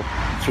also,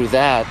 through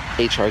that,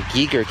 H.R.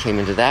 Giger came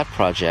into that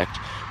project,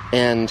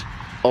 and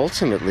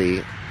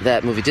ultimately,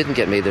 that movie didn't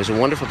get made. There's a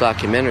wonderful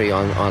documentary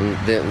on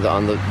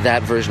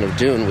that version of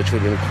Dune, which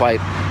would have been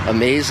quite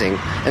amazing.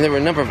 And there were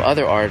a number of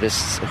other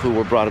artists who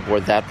were brought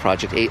aboard that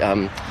project,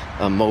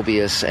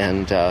 Mobius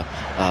and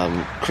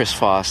Chris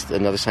Foss,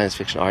 another science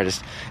fiction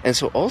artist. And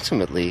so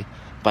ultimately,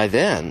 by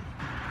then,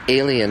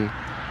 Alien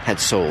had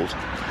sold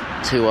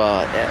to,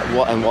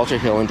 and Walter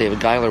Hill and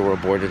David Giler were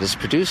aboard as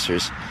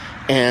producers.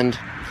 And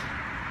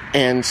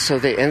so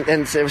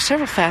there were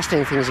several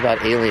fascinating things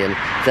about Alien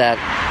that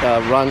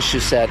Ron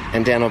Shusett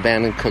and Dan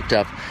O'Bannon cooked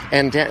up.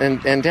 And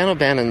Dan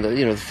O'Bannon,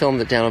 the film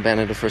that Dan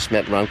O'Bannon had first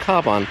met Ron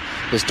Cobb on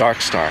was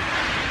Dark Star.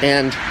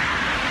 And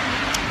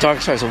Dark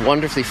Star is a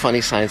wonderfully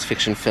funny science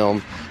fiction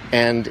film,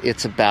 and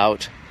it's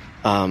about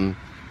a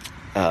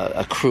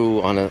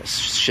crew on a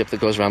ship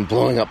that goes around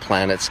blowing up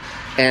planets.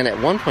 And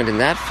at one point in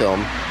that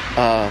film,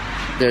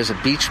 there's a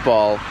beach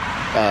ball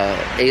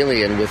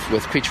Alien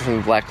with Creature from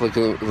the Black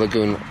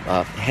Lagoon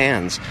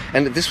hands.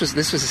 And this was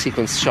a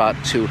sequence shot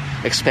to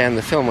expand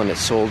the film when it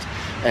sold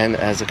and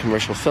as a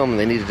commercial film, and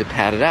they needed to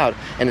pad it out.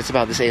 And it's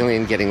about this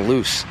alien getting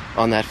loose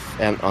on that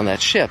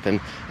ship, and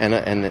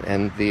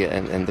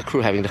the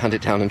crew having to hunt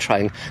it down and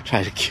try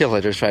to kill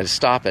it or try to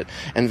stop it.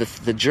 And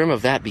the germ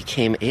of that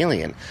became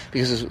Alien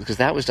because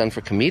that was done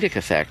for comedic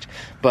effect.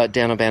 But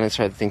Dan O'Bannon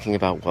started thinking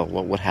about, well,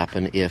 what would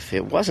happen if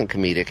it wasn't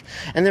comedic?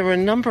 And there were a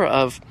number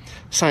of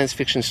science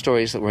fiction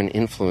stories that were an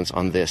influence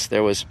on this.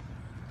 There was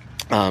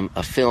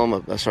a film,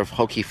 a sort of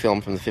hokey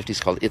film from the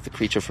 50s called It, the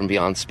Creature from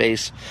Beyond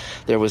Space.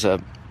 There was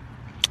a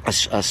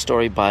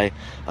story by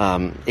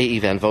A.E.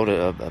 Van Vogt,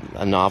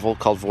 a novel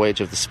called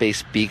Voyage of the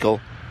Space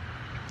Beagle.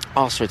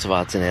 All sorts of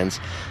odds and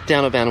ends.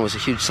 Dan O'Bannon was a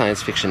huge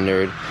science fiction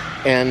nerd,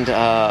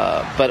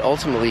 but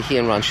ultimately he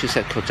and Ron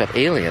Shusett cooked up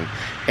Alien.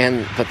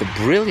 But the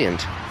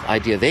brilliant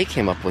idea they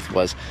came up with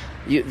was,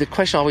 the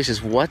question always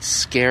is, what's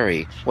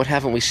scary? What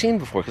haven't we seen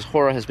before? Because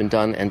horror has been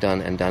done and done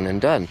and done and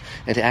done.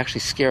 And to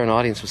actually scare an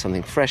audience with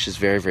something fresh is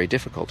very, very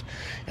difficult.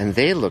 And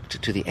they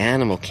looked to the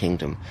animal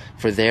kingdom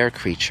for their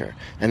creature.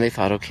 And they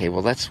thought, okay,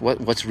 well,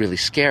 what's really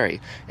scary?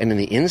 And in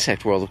the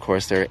insect world, of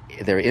course, there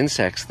are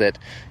insects that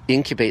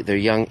incubate their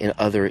young in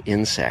other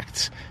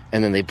insects.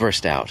 And then they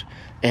burst out.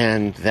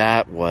 And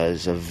that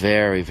was a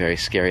very, very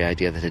scary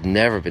idea that had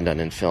never been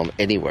done in film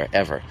anywhere,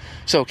 ever.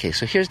 So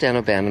here's Dan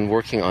O'Bannon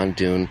working on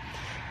Dune.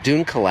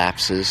 Dune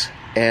collapses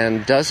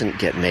and doesn't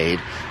get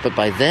made, but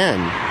by then,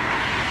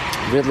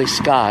 Ridley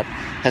Scott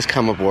has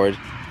come aboard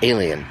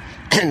Alien.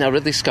 Now,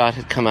 Ridley Scott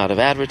had come out of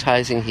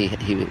advertising. He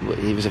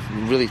was a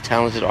really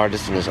talented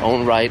artist in his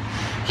own right.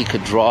 He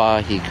could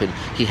draw. He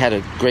had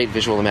a great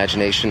visual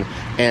imagination,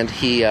 and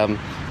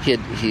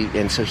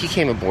so he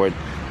came aboard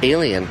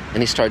Alien,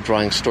 and he started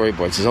drawing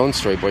storyboards, his own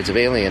storyboards of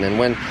Alien. And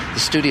when the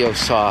studio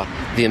saw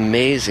the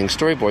amazing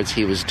storyboards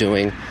he was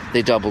doing,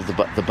 they doubled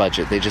the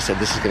budget. They just said,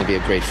 this is going to be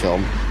a great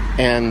film.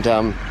 And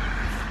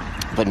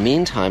but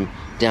meantime,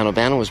 Dan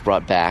O'Bannon was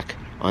brought back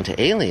onto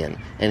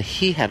Alien, and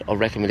he had a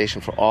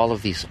recommendation for all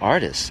of these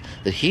artists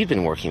that he'd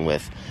been working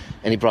with,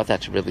 and he brought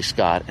that to Ridley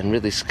Scott. And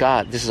Ridley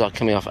Scott, this is all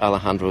coming off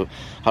Alejandro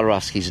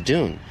Jodorowsky's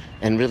Dune,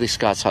 and Ridley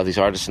Scott saw these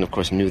artists and, of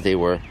course, knew they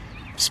were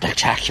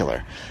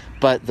spectacular.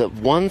 But the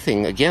one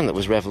thing, again, that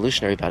was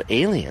revolutionary about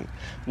Alien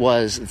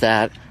was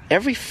that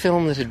every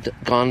film that had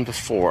gone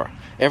before,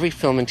 every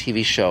film and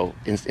TV show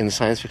in the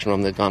science fiction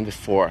realm that had gone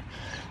before,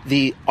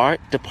 the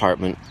art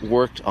department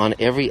worked on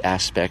every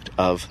aspect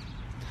of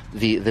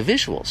the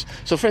visuals.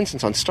 So, for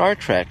instance, on Star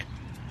Trek,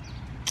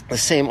 the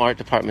same art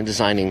department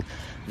designing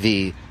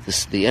the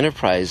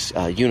Enterprise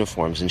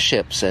uniforms and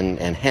ships and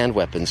hand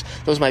weapons,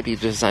 those might be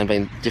designed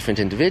by different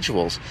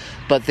individuals,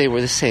 but they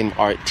were the same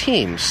art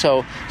team.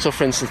 So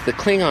for instance, the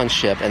Klingon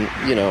ship and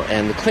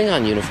the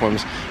Klingon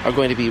uniforms are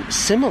going to be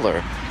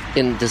similar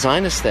in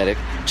design aesthetic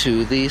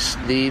to the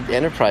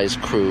Enterprise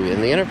crew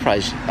and the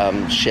Enterprise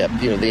ship,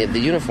 the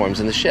uniforms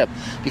in the ship,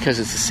 because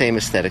it's the same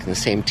aesthetic and the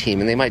same team.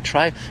 And they might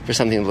try for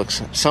something that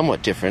looks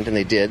somewhat different, and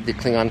they did. The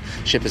Klingon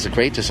ship is a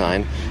great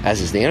design,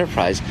 as is the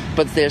Enterprise,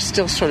 but they're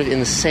still sort of in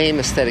the same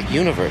aesthetic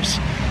universe.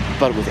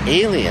 But with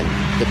Alien,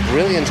 the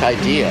brilliant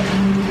idea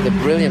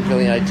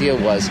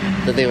was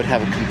that they would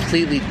have a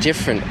completely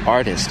different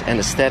artist and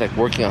aesthetic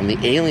working on the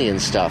alien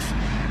stuff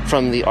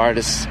from the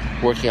artists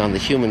working on the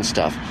human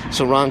stuff.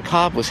 So Ron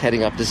Cobb was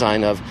heading up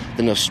design of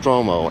the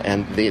Nostromo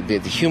and the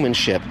human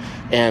ship,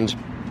 and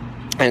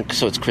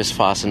so it's Chris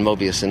Foss and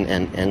Mobius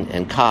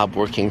and Cobb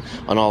working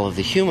on all of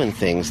the human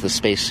things, the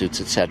spacesuits,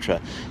 etc.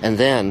 And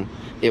then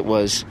it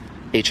was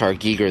H.R.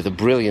 Giger, the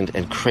brilliant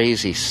and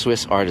crazy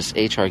Swiss artist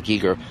H.R.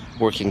 Giger,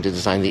 working to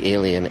design the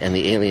alien and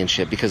the alien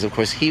ship, because of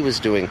course he was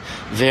doing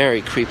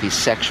very creepy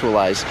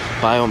sexualized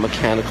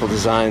biomechanical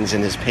designs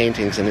in his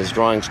paintings and his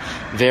drawings,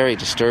 very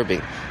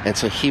disturbing. And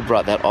so he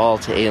brought that all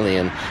to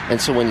Alien.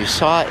 And so when you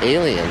saw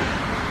Alien,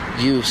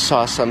 you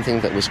saw something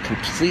that was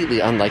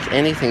completely unlike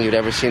anything you'd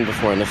ever seen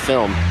before in a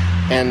film.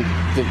 And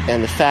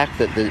the fact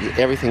that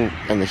everything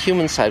on the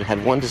human side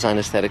had one design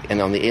aesthetic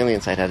and on the alien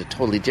side had a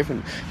totally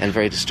different and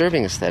very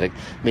disturbing aesthetic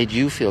made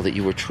you feel that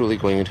you were truly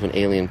going into an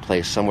alien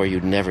place, somewhere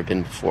you'd never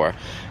been before.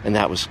 And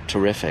that was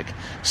terrific.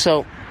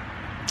 So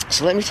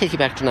let me take you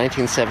back to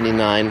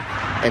 1979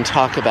 and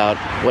talk about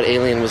what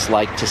Alien was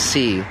like to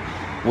see,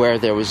 where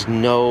there was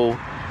no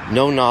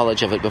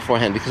knowledge of it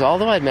beforehand, because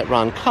although I'd met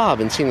Ron Cobb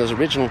and seen those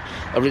original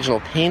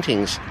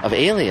paintings of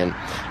Alien,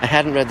 I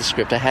hadn't read the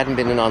script, I hadn't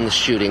been in on the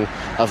shooting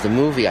of the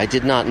movie, I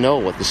did not know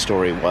what the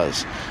story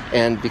was,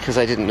 and because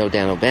I didn't know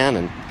Dan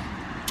O'Bannon.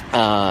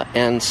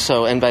 And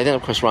by then,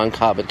 of course, Ron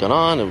Cobb had gone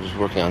on and was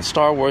working on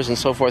Star Wars and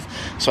so forth.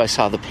 So I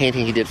saw the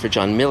painting he did for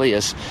John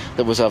Milius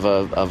that was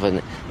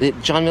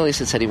John Milius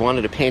had said he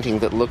wanted a painting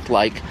that looked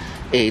like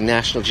a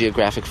National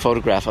Geographic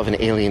photograph of an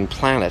alien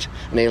planet,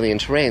 an alien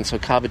terrain. So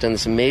Cobb had done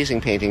this amazing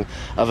painting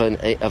of an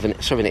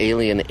sort of an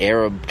alien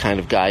Arab kind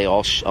of guy,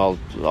 all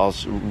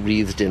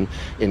wreathed in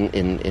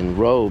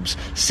robes,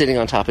 sitting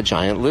on top of a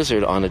giant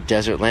lizard on a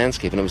desert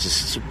landscape, and it was a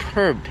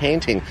superb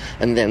painting.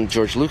 And then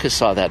George Lucas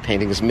saw that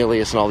painting as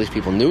Milius and all these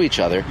people knew each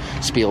other,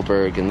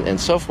 Spielberg and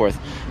so forth,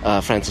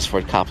 Francis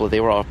Ford Coppola. They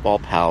were all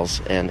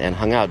pals and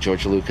hung out,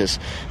 George Lucas.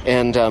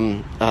 And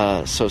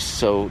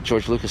so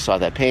George Lucas saw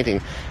that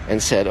painting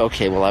and said,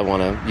 okay, well, I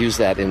want to use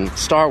that in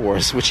Star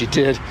Wars, which he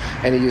did.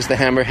 And he used the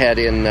hammerhead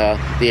in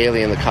the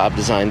alien that Cobb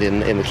designed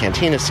in the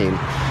cantina scene.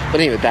 But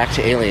anyway, back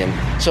to Alien.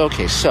 So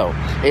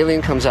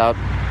Alien comes out.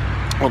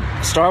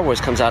 Well, Star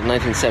Wars comes out in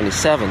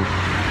 1977,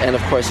 and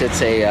of course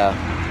it's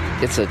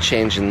a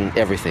change in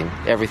everything.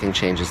 Everything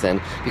changes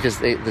then, because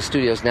the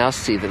studios now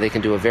see that they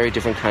can do a very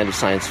different kind of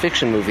science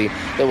fiction movie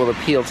that will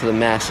appeal to the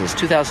masses.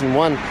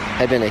 2001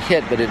 had been a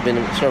hit, but it had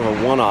been sort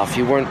of a one-off.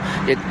 You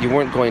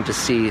weren't going to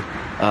see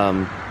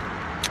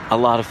a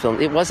lot of film.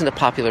 It wasn't a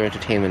popular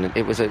entertainment.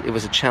 It was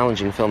a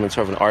challenging film and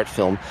sort of an art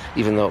film,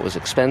 even though it was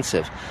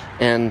expensive.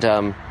 And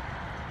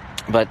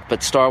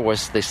But Star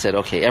Wars, they said,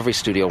 okay, every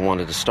studio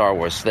wanted a Star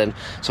Wars.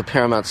 So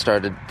Paramount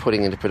started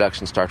putting into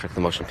production Star Trek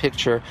the Motion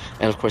Picture,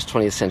 and of course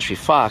 20th Century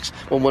Fox.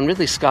 Well, when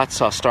Ridley Scott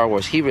saw Star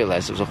Wars, he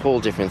realized it was a whole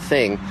different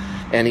thing,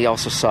 and he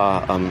also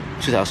saw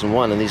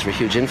 2001, and these were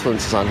huge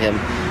influences on him.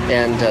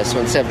 And so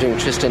instead of doing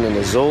Tristan and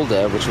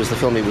Isolde, which was the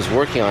film he was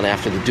working on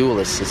after The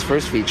Duelists, his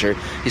first feature,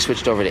 he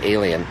switched over to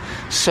Alien.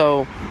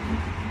 So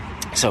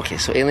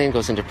Alien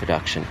goes into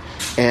production,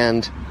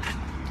 and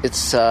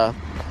it's...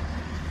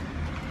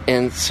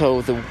 And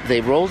so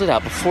they rolled it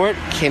out. Before it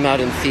came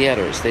out in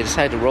theaters, they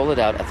decided to roll it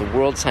out at the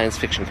World Science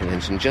Fiction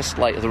Convention, just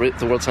like the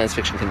World Science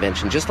Fiction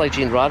Convention, just like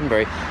Gene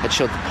Roddenberry had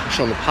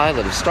shown the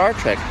pilot of Star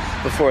Trek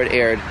before it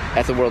aired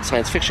at the World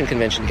Science Fiction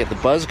Convention to get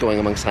the buzz going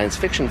among science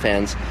fiction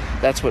fans.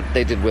 That's what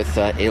they did with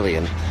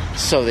Alien.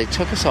 So they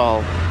took us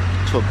all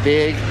to a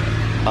big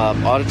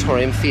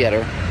auditorium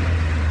theater,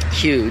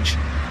 huge,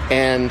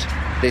 and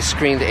they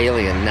screened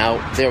Alien. Now,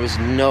 there was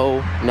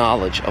no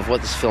knowledge of what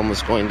this film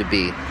was going to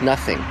be.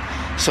 Nothing.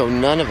 So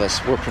none of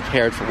us were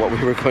prepared for what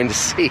we were going to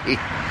see.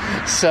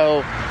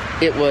 So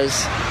it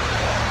was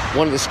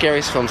one of the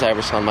scariest films I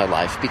ever saw in my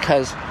life,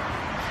 because,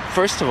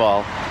 first of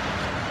all,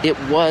 it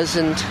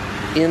wasn't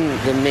in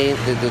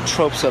the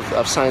tropes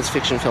of science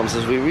fiction films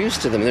as we were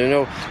used to them.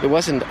 It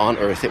wasn't on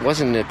Earth. It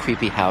wasn't in a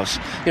creepy house.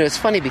 It's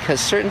funny because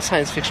certain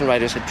science fiction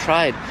writers had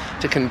tried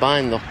to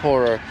combine the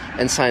horror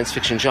and science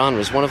fiction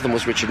genres. One of them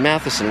was Richard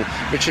Matheson.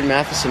 Richard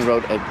Matheson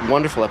wrote a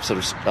wonderful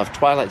episode of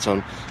Twilight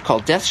Zone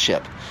called Death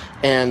Ship.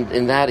 And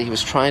in that, he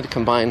was trying to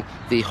combine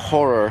the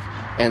horror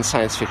and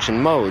science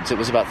fiction modes. It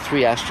was about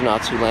 3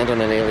 astronauts who land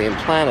on an alien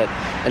planet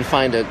and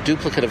find a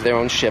duplicate of their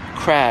own ship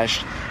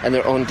crashed and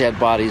their own dead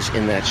bodies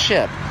in that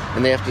ship.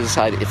 And they have to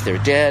decide if they're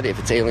dead, if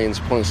it's aliens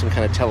pulling some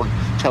kind of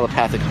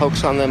telepathic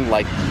hoax on them,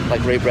 like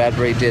Ray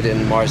Bradbury did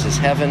in Mars is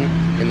Heaven,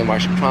 in the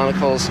Martian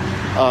Chronicles,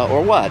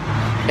 or what.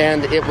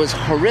 And it was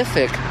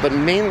horrific, but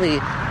mainly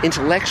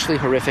intellectually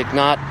horrific,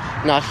 not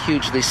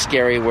hugely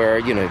scary where,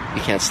 you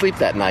can't sleep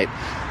that night.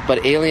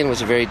 But Alien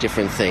was a very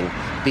different thing,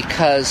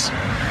 because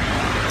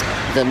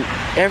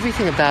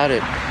everything about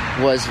it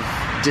was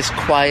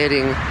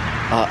disquieting,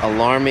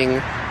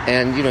 alarming,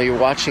 and you're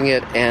watching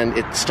it, and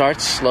it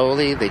starts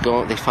slowly. They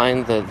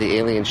find the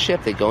alien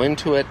ship, they go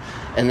into it,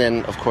 and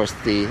then of course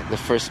the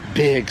first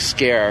big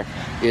scare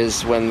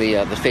is when the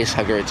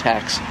facehugger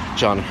attacks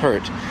John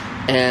Hurt,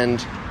 and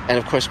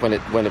of course when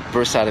it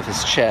bursts out of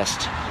his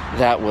chest.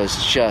 That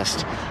was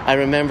just... I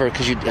remember,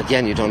 because you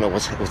don't know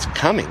what's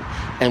coming.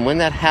 And when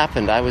that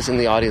happened, I was in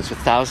the audience with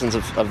thousands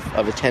of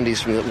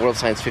attendees from the World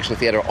Science Fiction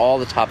Theater, all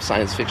the top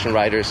science fiction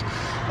writers.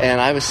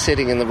 And I was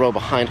sitting in the row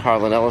behind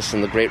Harlan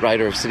Ellison, the great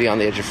writer of City on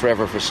the Edge of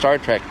Forever for Star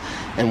Trek.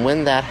 And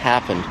when that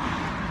happened,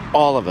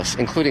 all of us,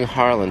 including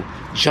Harlan,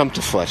 jumped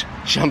a foot.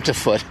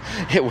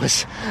 It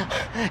was...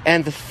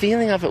 And the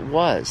feeling of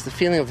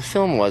the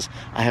film was,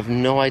 I have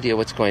no idea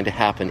what's going to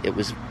happen. It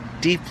was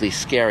deeply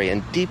scary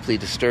and deeply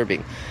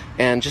disturbing,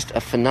 and just a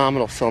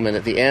phenomenal film. And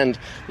at the end,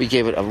 we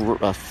gave it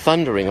a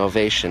thundering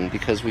ovation,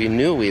 because we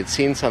knew we had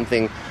seen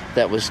something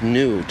that was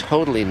new,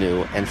 totally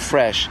new, and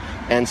fresh,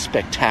 and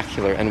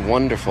spectacular, and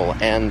wonderful,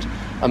 and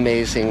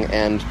amazing,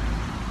 and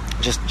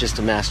just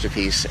a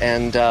masterpiece.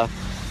 And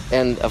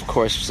of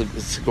course,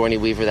 Sigourney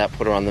Weaver, that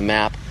put her on the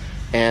map.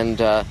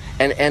 And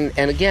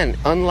again,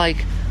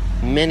 unlike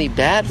many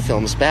bad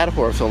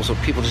horror films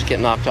where people just get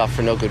knocked off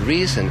for no good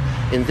reason,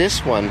 in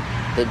this one,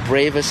 the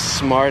bravest,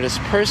 smartest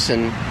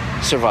person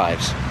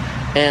survives.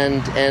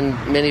 And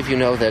many of you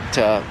know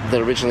that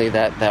originally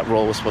that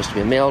role was supposed to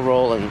be a male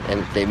role,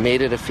 and they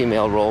made it a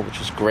female role, which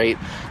was great,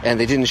 and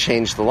they didn't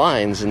change the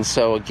lines. And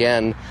so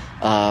again,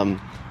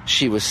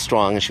 she was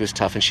strong and she was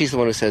tough, and she's the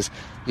one who says,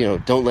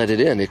 don't let it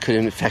in. It could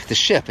infect the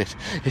ship.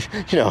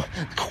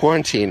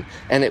 Quarantine.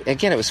 And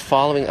it was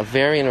following a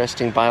very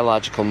interesting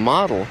biological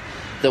model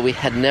that we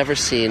had never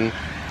seen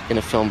in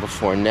a film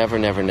before. Never.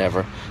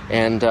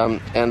 And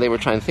they were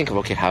trying to think of,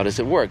 okay, how does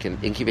it work? It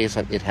incubates,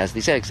 it has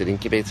these eggs, it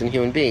incubates in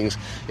human beings,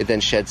 it then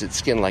sheds its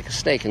skin like a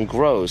snake and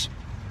grows.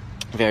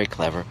 Very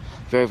clever.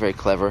 Very, very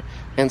clever.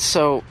 And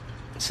so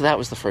that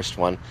was the first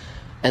one.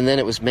 And then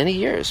it was many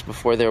years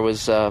before there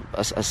was a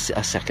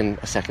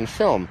second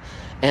film.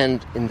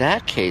 And in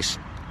that case,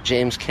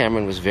 James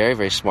Cameron was very,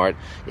 very smart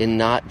in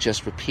not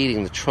just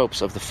repeating the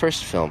tropes of the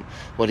first film.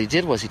 What he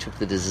did was he took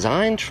the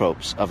design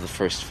tropes of the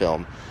first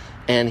film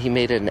and he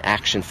made it an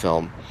action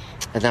film.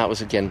 And that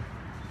was, again,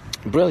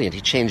 brilliant.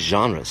 He changed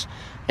genres.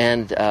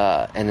 And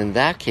in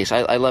that case,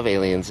 I love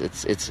Aliens.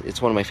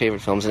 It's one of my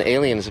favorite films. And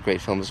Alien is a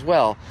great film as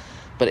well.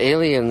 But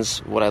Aliens,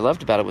 what I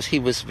loved about it was he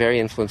was very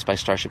influenced by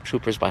Starship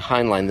Troopers, by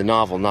Heinlein, the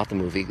novel, not the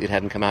movie. It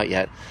hadn't come out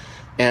yet.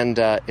 And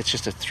it's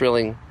just a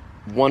thrilling,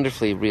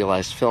 wonderfully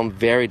realized film,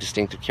 very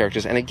distinctive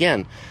characters. And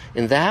again,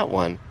 in that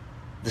one,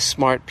 the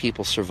smart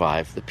people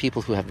survive. The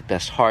people who have the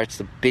best hearts,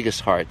 the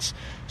biggest hearts,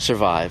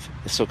 survive.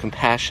 So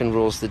compassion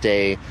rules the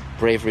day,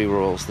 bravery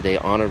rules the day,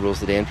 honor rules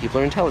the day, and people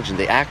are intelligent.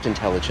 They act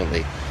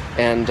intelligently.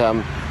 And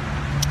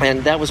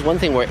that was one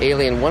thing where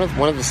Alien, one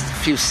of the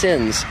few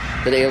sins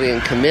that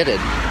Alien committed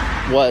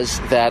was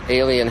that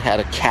Alien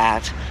had a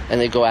cat, and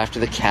they go after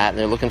the cat, and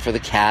they're looking for the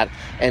cat,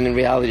 and in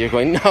reality you're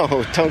going,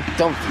 no,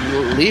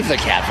 don't leave the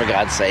cat, for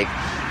God's sake.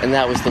 And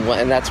that was the one,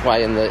 and that's why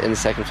in the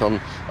second film,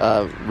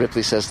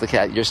 Ripley says to the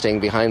cat, "You're staying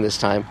behind this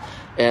time."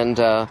 And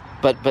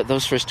but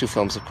those first two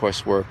films, of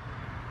course, were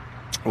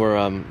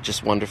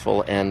just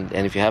wonderful. And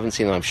if you haven't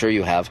seen them, I'm sure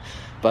you have.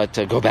 But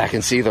go back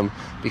and see them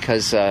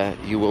because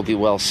you will be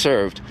well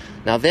served.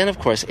 Now then, of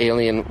course,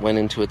 Alien went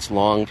into its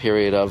long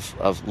period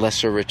of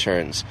lesser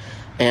returns,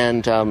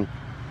 and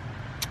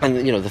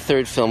the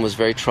third film was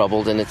very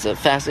troubled, and it's a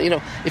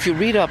if you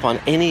read up on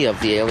any of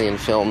the Alien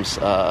films,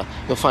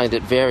 you'll find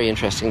it very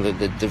interesting,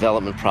 the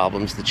development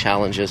problems, the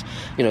challenges.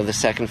 The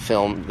second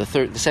film, the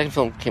second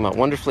film came out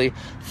wonderfully.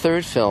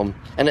 Third film,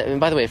 and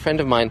by the way, a friend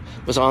of mine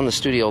was on the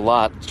studio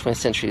lot, 20th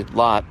Century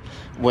lot,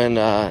 when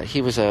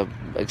he was a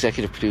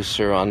executive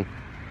producer on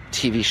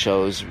TV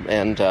shows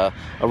and a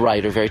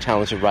writer, very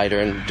talented writer,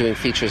 and doing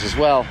features as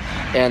well.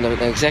 And an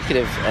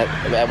executive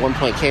at one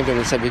point came to him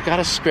and said, "We've got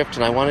a script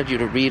and I wanted you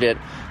to read it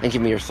and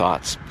give me your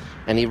thoughts."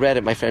 And he read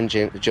it, my friend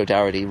Joe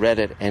Dougherty read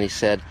it, and he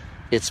said,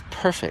 "It's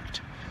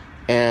perfect."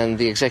 And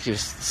the executive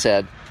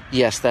said,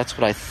 "Yes, that's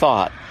what I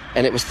thought."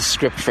 And it was the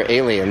script for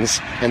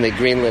Aliens, and they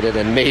greenlit it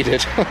and made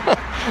it.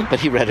 But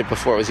he read it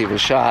before it was even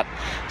shot.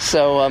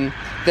 So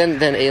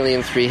then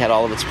Alien 3 had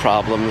all of its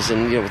problems,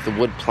 and with the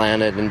wood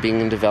planet and being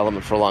in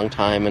development for a long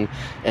time, and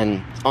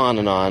on,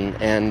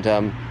 and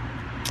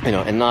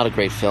and not a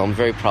great film,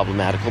 very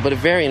problematical, but a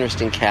very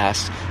interesting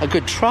cast, a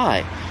good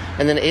try.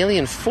 And then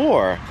Alien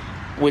 4,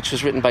 which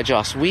was written by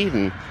Joss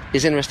Whedon,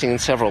 is interesting in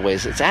several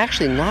ways. It's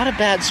actually not a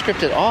bad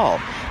script at all,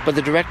 but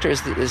the director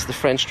is the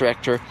French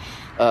director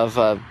of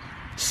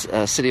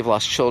City of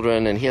Lost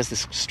Children, and he has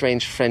this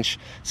strange French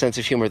sense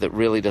of humor that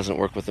really doesn't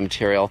work with the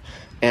material,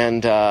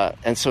 and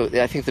so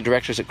I think the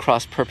director's at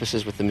cross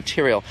purposes with the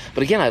material.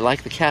 But again, I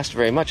like the cast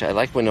very much. I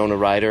like Winona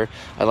Ryder.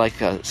 I like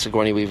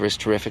Sigourney Weaver is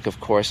terrific, of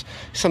course.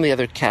 Some of the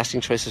other casting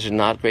choices are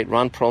not great.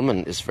 Ron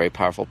Perlman is a very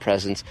powerful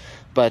presence,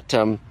 but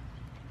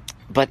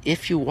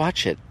if you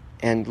watch it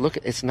and look,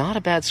 it's not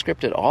a bad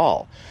script at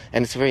all,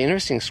 and it's a very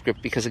interesting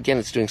script because again,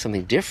 it's doing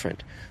something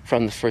different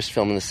from the first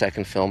film and the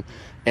second film,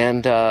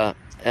 and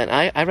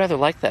I rather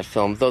like that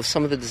film, though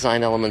some of the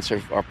design elements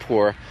are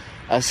poor.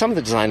 Some of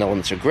the design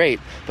elements are great,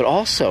 but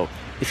also,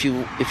 if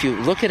you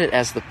look at it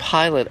as the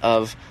pilot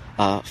of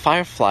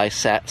Firefly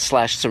 /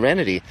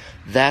 Serenity,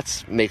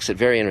 that makes it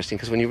very interesting,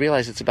 because when you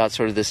realize it's about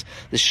sort of this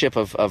ship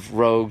of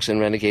rogues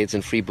and renegades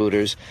and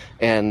freebooters,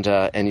 and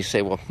you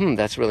say, well,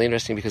 that's really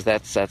interesting, because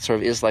that sort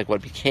of is like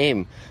what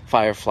became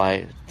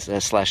Firefly /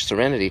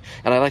 Serenity,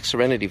 and I like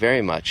Serenity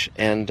very much.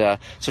 And so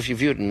if you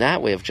view it in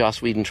that way, of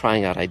Joss Whedon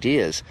trying out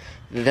ideas,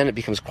 then it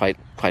becomes quite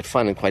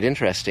fun and quite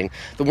interesting.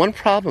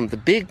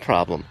 The big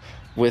problem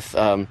with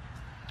the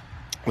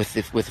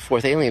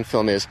fourth Alien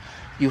film is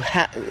you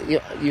have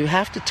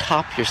to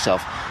top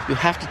yourself. You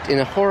have to, in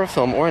a horror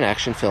film or an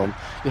action film,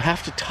 you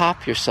have to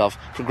top yourself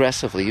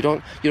progressively. You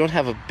don't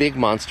have a big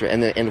monster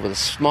and then end with a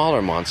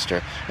smaller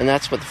monster, and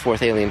that's what the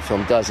fourth Alien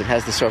film does. It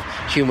has this sort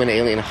of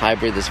human-alien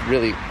hybrid that's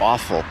really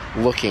awful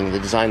looking. The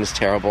design is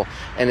terrible,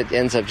 and it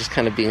ends up just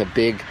kind of being a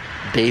big,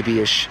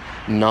 babyish,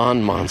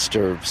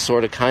 non-monster,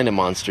 sort of kind of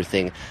monster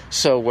thing.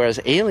 So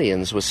whereas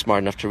Aliens was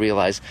smart enough to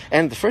realize,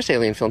 and the first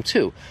Alien film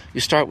too, you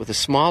start with a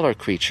smaller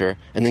creature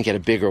and then get a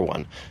bigger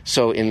one.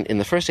 So in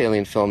the first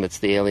Alien film, it's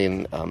the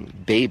alien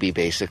baby,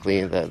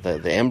 basically,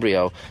 the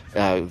embryo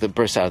that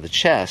bursts out of the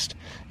chest,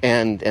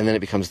 and then it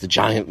becomes the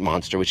giant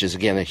monster, which is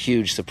again a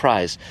huge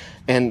surprise.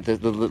 And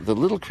the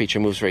little creature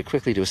moves very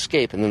quickly to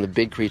escape, and then the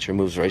big creature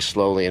moves very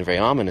slowly and very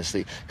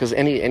ominously. Because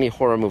any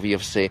horror movie, you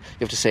have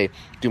to say,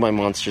 do my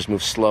monsters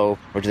move slow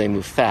or do they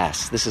move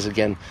fast? This is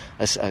again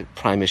a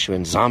prime issue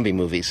in zombie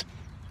movies.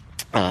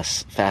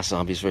 Fast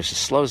zombies versus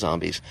slow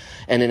zombies.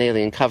 And in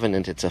Alien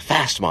Covenant, it's a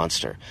fast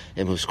monster.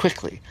 It moves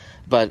quickly,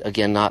 but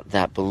again, not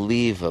that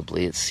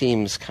believably. It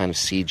seems kind of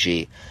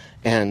CG.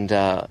 And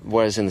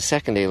whereas in the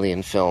second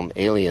Alien film,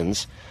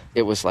 Aliens,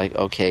 it was like,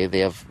 okay,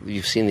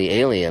 you've seen the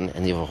Alien,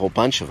 and you have a whole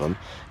bunch of them,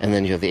 and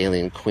then you have the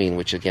Alien Queen,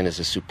 which again is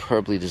a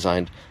superbly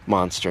designed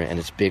monster, and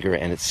it's bigger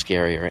and it's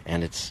scarier,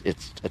 and it's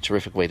a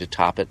terrific way to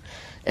top it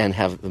and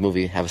have the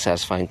movie have a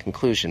satisfying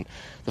conclusion.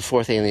 The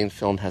fourth Alien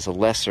film has a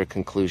lesser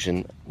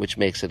conclusion, which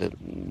makes it a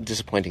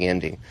disappointing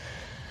ending.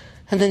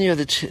 And then you have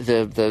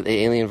the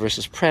Alien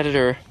versus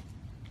Predator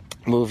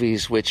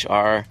movies, which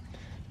are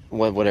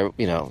whatever,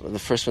 the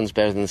first one's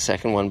better than the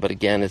second one, but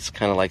again, it's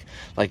kind of like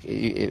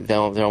they're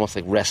almost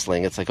like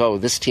wrestling. It's like, oh,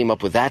 this team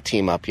up with that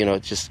team up.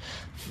 It's just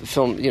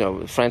film.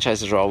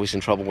 Franchises are always in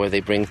trouble where they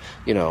bring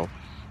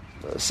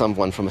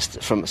someone from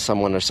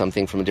someone or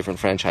something from a different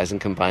franchise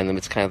and combine them.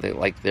 It's kind of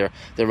like they're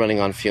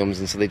running on fumes,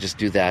 and so they just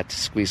do that to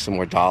squeeze some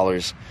more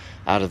dollars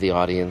out of the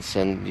audience.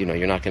 And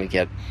you're not going to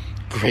get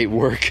great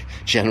work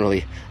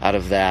generally out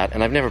of that.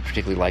 And I've never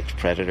particularly liked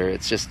Predator.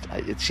 It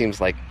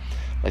seems like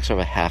sort of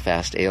a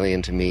half-assed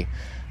Alien to me,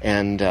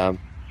 and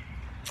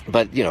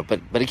but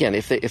again,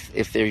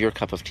 if they're your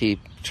cup of tea,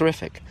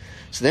 terrific.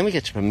 So then we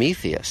get to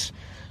Prometheus.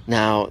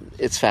 Now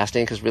it's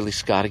fascinating because Ridley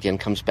Scott again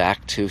comes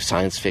back to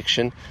science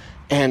fiction,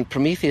 and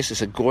Prometheus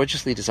is a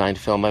gorgeously designed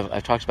film.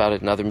 I've talked about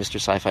it in other Mr.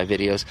 Sci-Fi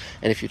videos,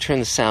 and if you turn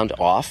the sound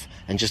off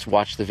and just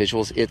watch the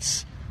visuals,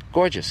 it's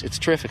gorgeous. It's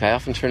terrific. I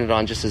often turn it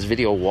on just as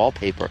video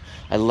wallpaper.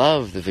 I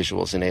love the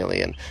visuals in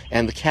Alien,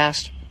 and the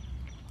cast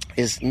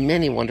is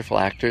many wonderful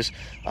actors.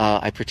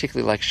 I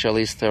particularly like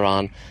Charlize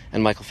Theron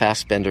and Michael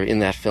Fassbender in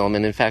that film.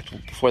 And in fact,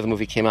 before the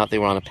movie came out, they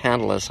were on a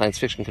panel at a science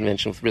fiction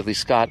convention with Ridley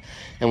Scott.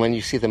 And when you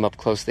see them up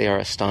close, they are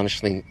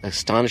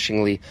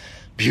astonishingly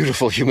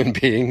beautiful human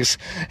beings.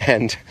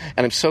 And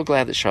I'm so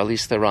glad that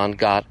Charlize Theron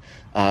got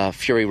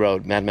Fury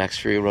Road, Mad Max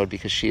Fury Road,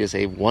 because she is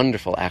a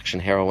wonderful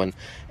action heroine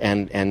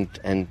and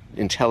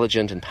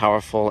intelligent and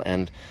powerful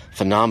and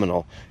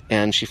phenomenal.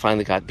 And she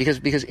finally got,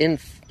 because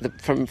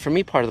for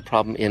me, part of the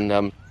problem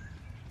in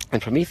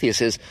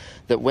Prometheus is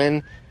that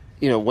when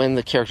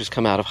the characters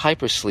come out of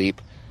hypersleep,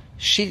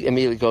 she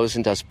immediately goes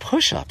and does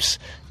push-ups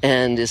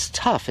and is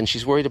tough, and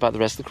she's worried about the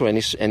rest of the crew.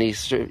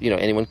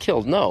 Anyone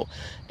killed? No,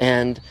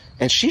 and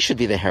she should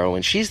be the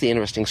heroine. She's the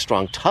interesting,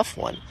 strong, tough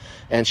one,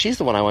 and she's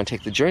the one I want to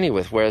take the journey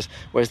with. Whereas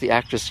the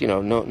actress,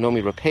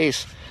 Noomi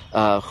Rapace,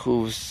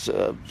 who's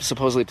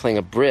supposedly playing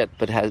a Brit,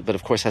 but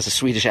of course has a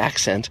Swedish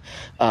accent,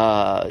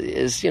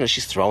 is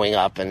she's throwing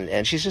up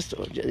and she's just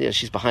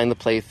she's behind the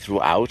play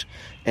throughout,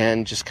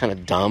 and just kind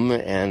of dumb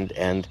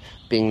and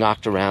being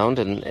knocked around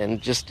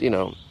and just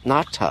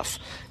not tough.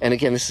 And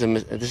again, this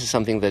is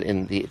something that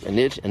in the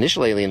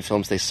initial Alien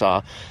films they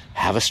saw: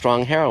 have a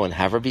strong heroine,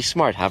 have her be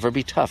smart, have her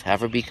be tough,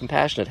 have her be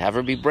compassionate, have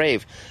her be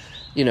brave,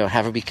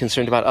 have her be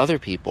concerned about other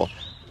people.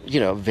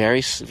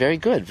 Very, very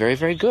good, very,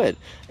 very good.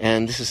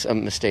 And this is a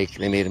mistake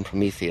they made in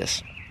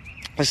Prometheus.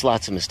 There's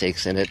lots of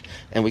mistakes in it,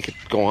 and we could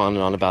go on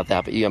and on about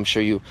that, but I'm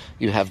sure you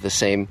have the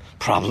same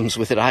problems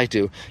with it I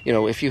do.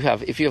 If you have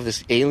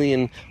this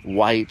alien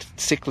white,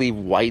 sickly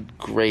white,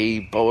 gray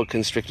boa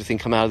constrictor thing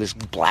come out of this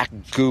black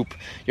goop,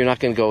 you're not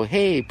going to go,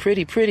 hey,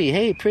 pretty,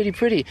 hey,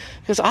 pretty,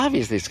 because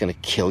obviously it's going to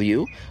kill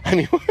you. I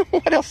mean,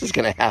 what else is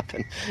going to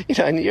happen?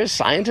 And you're a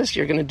scientist,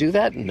 you're going to do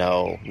that?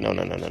 No.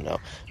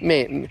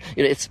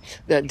 It's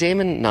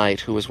Damon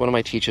Knight, who was one of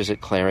my teachers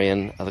at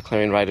Clarion, the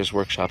Clarion Writers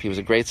Workshop. He was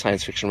a great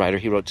science fiction writer.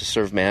 He wrote To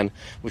Serve Man,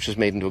 which was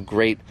made into a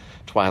great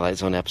Twilight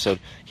Zone episode.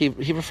 He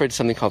referred to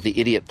something called the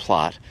idiot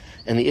plot.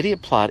 And the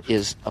idiot plot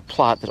is a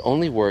plot that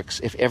only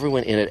works if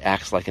everyone in it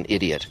acts like an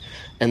idiot.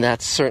 And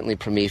that's certainly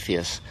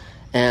Prometheus.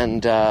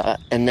 And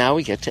now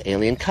we get to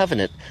Alien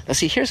Covenant. Now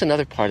see, here's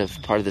another part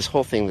of this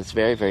whole thing that's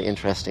very, very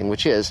interesting,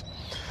 which is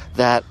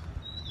that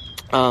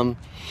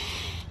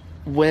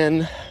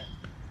when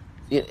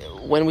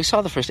we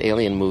saw the first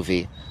Alien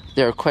movie,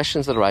 there are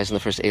questions that arise in the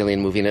first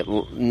Alien movie, and it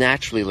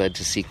naturally led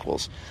to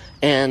sequels.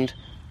 And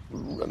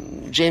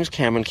James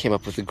Cameron came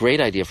up with a great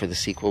idea for the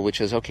sequel,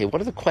 which is, okay,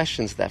 what are the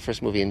questions that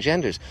first movie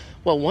engenders?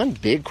 Well, one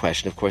big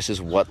question, of course,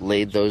 is what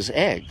laid those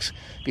eggs?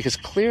 Because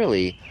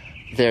clearly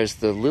there's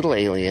the little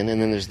alien,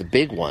 and then there's the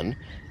big one,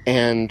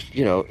 and,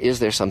 is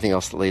there something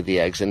else that laid the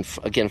eggs? And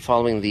again,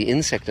 following the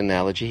insect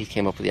analogy, he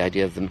came up with the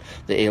idea of the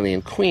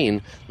alien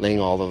queen laying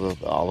all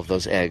of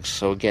those eggs.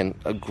 So again,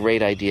 a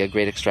great idea,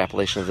 great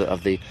extrapolation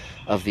of the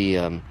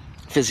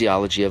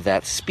physiology of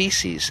that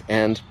species.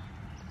 And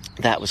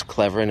that was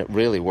clever, and it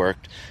really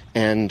worked,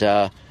 and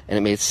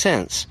it made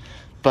sense.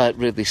 But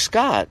Ridley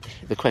Scott,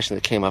 the question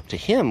that came up to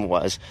him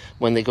was,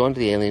 when they go into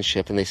the alien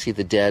ship and they see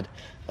the dead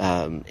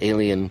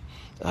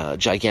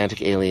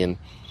gigantic alien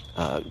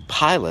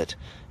pilot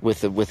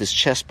with his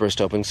chest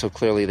burst open, so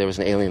clearly there was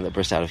an alien that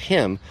burst out of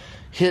him,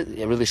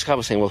 Ridley Scott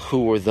was saying, well,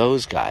 who were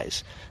those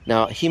guys?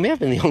 Now, he may have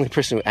been the only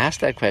person who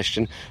asked that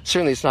question.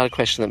 Certainly it's not a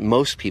question that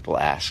most people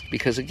ask,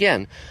 because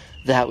again,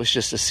 that was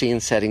just a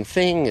scene-setting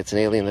thing. It's an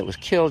alien that was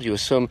killed. You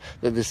assume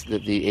that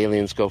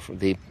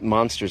the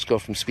monsters go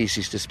from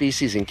species to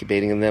species,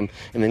 incubating them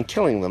and then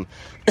killing them.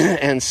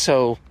 And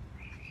so,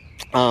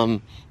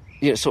 so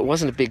it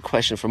wasn't a big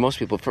question for most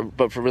people,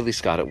 but for Ridley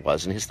Scott it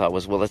was. And his thought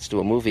was, well, let's do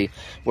a movie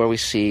where we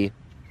see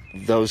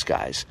those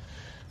guys.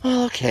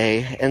 well,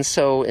 okay. And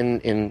so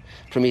in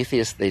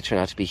Prometheus, they turn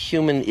out to be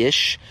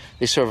human-ish.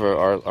 They sort of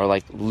are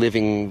like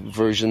living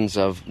versions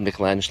of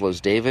Michelangelo's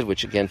David,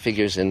 which again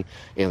figures in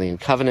Alien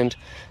Covenant.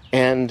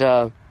 And,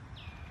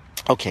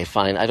 okay,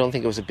 fine. I don't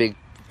think it was a big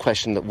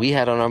question that we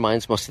had on our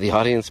minds, most of the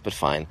audience, but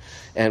fine.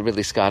 And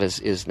Ridley Scott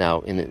is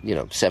now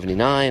in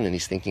 79, and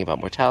he's thinking about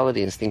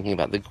mortality, and he's thinking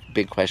about the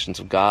big questions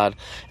of God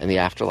and the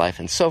afterlife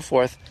and so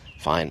forth.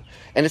 Fine.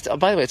 And it's,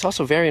 by the way, it's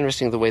also very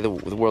interesting the way the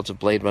worlds of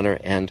Blade Runner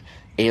and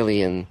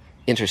Alien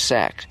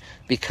intersect,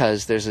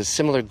 because there's a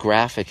similar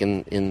graphic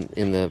in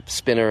the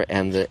spinner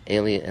and the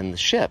alien and the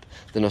ship,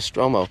 the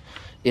Nostromo,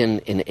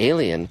 in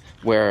Alien,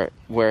 where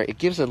it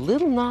gives a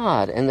little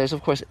nod. And there's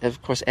of course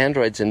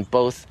androids in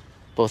both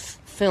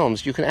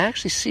films. You can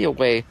actually see a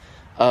way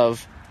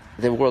of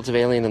the worlds of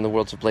Alien and the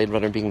worlds of Blade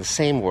Runner being the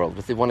same world,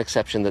 with the one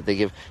exception that they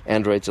give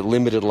androids a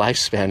limited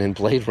lifespan in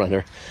Blade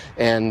Runner,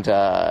 and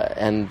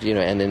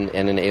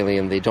in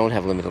Alien they don't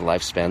have limited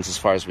lifespans as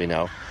far as we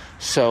know.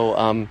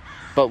 So,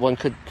 but one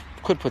could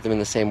put them in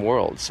the same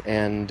worlds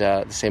and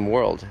the same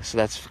world. So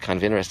that's kind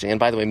of interesting. And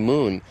by the way,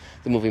 Moon,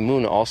 the movie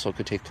Moon, also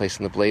could take place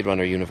in the Blade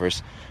Runner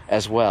universe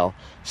as well.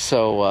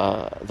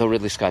 So, though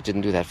Ridley Scott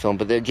didn't do that film,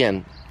 but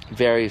again,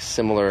 very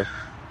similar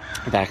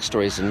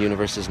backstories and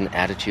universes and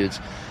attitudes.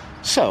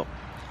 So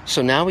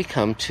now we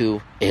come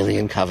to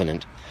Alien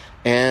Covenant,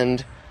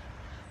 and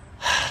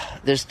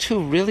there's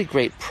two really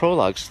great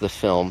prologues to the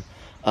film,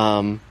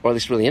 or at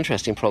least really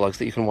interesting prologues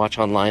that you can watch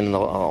online, and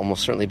they'll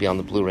almost certainly be on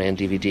the Blu-ray and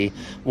DVD.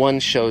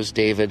 One shows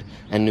David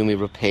and Noomi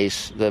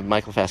Rapace, the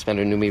Michael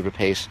Fassbender Noomi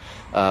Rapace,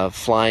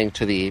 flying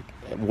to the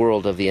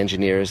world of the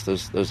engineers,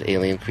 those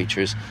alien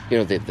creatures,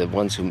 the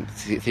ones who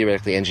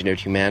theoretically engineered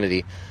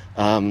humanity,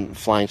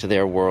 flying to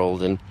their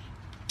world. And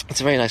it's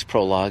a very nice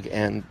prologue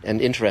and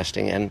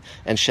interesting and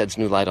sheds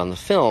new light on the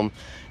film.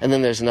 And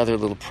then there's another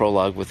little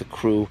prologue with the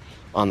crew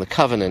on the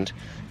Covenant,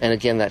 and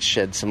again that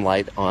sheds some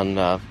light on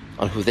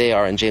who they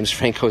are. And James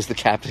Franco is the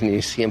captain, and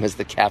you see him as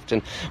the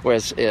captain,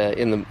 whereas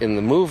in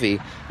the movie,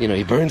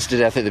 he burns to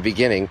death at the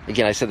beginning.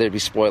 Again, I said there'd be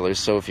spoilers,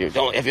 so if you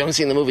haven't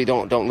seen the movie,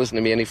 don't listen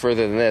to me any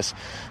further than this.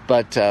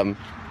 But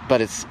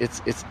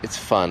it's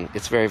fun.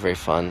 It's very, very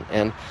fun.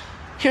 And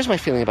here's my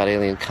feeling about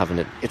Alien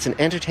Covenant. It's an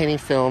entertaining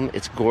film.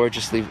 It's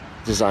gorgeously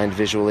designed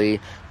visually.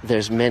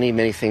 There's many,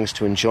 many things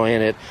to enjoy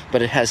in it,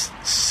 but it has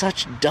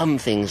such dumb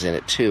things in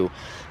it, too.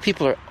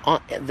 People are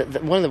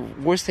one of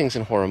the worst things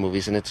in horror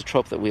movies, and it's a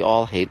trope that we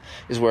all hate,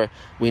 is where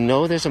we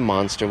know there's a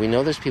monster, we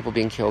know there's people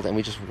being killed, and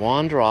we just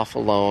wander off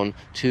alone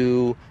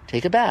to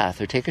take a bath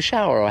or take a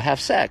shower or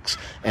have sex.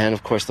 And,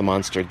 of course, the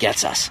monster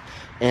gets us.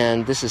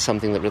 And this is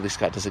something that Ridley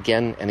Scott does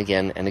again and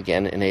again and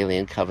again in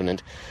Alien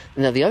Covenant.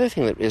 Now, the other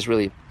thing that is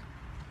really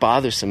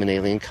bothersome in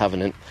Alien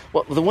Covenant,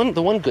 well, the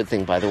one good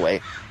thing, by the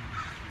way,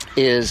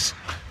 is,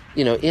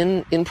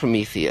 in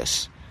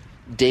Prometheus,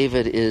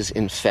 David is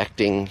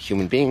infecting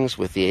human beings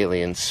with the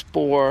alien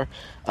spore.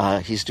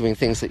 He's doing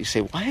things that you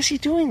say, why is he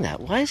doing that?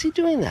 Why is he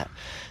doing that?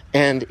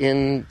 And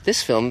in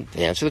this film,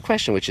 they answer the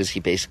question, which is he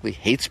basically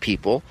hates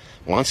people,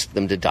 wants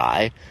them to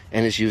die,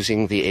 and is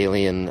using the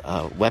alien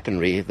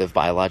weaponry, the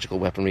biological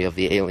weaponry of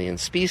the alien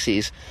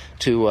species,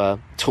 to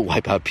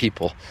wipe out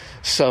people.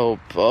 So,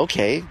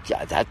 okay,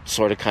 yeah, that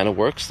sort of kind of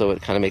works, though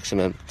it kind of makes him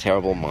a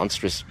terrible,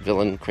 monstrous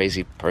villain,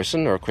 crazy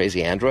person, or a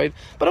crazy android.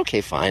 But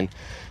okay, fine.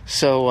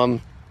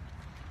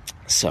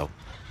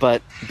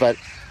 But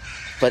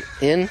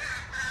in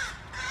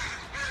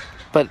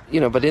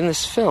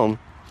this film,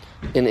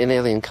 in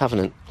Alien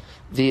Covenant,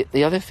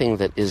 the other thing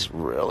that is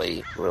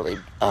really, really,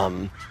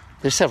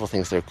 there's several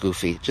things that are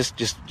goofy,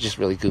 just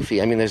really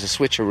goofy. I mean, there's a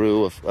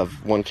switcheroo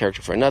of one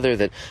character for another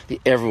that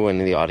everyone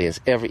in the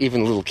audience,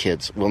 even little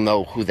kids, will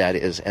know who that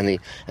is, and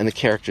the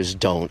characters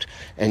don't.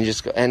 And you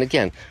just go, and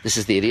again, this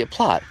is the idiot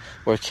plot,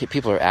 where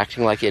people are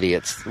acting like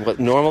idiots. What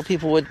normal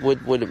people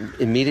would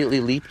immediately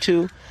leap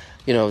to.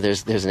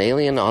 There's an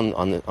alien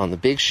on the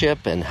big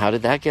ship, and how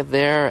did that get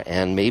there?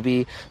 And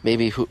maybe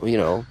who,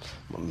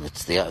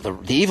 it's the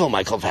evil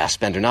Michael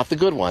Fassbender, not the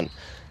good one.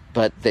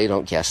 But they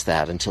don't guess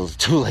that until it's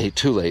too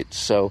late.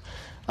 So,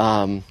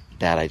 bad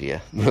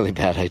idea, really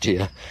bad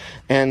idea.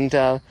 And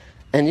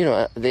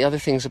the other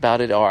things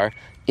about it are,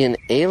 in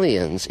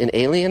Alien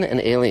and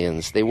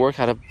Aliens, they work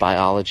out a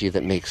biology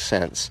that makes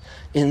sense.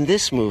 In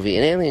this movie,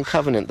 in Alien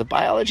Covenant, the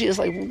biology is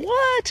like,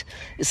 what?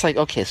 It's like,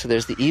 okay, so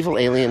there's the evil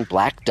alien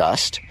black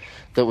dust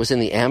that was in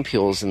the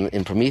ampules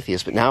in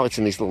Prometheus, but now it's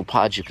in these little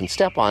pods you can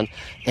step on,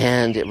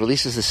 and it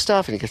releases this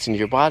stuff, and it gets into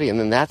your body, and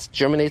then that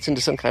germinates into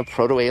some kind of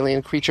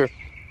proto-alien creature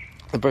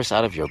that bursts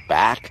out of your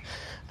back,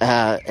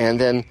 but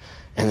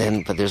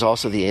there's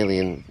also the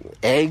alien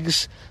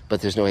eggs,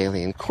 but there's no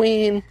alien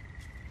queen,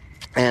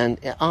 and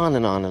on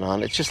and on and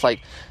on. It's just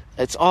like,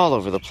 it's all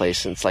over the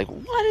place, and it's like,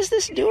 what is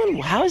this doing?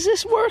 How does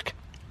this work?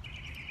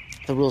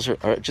 The rules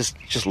are just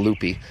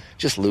loopy.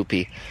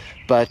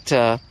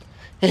 But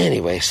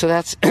anyway, so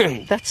that's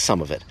that's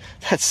some of it.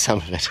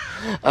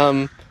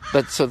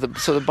 But so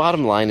the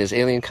bottom line is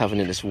Alien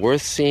Covenant is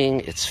worth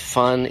seeing. It's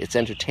fun, it's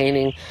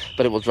entertaining,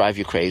 but it will drive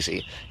you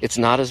crazy. It's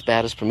not as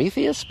bad as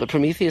Prometheus, but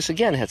Prometheus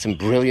again had some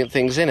brilliant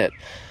things in it.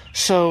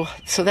 So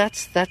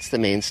that's the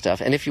main stuff.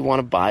 And if you want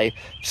to buy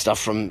stuff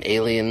from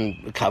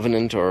Alien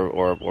Covenant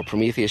or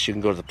Prometheus, you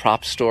can go to the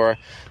prop store,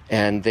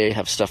 and they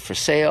have stuff for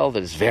sale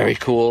that is very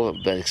cool,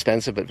 but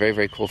expensive, but very,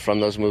 very cool from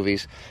those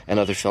movies and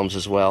other films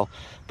as well.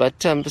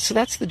 But so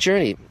that's the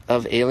journey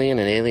of Alien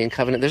and Alien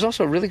Covenant. There's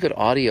also a really good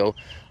audio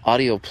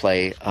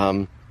play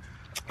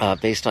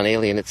based on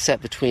Alien. It's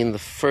set between the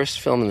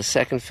first film and the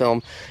second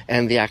film,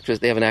 and they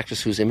have an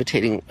actress who's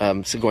imitating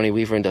Sigourney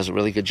Weaver and does a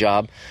really good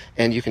job,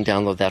 and you can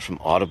download that from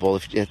Audible.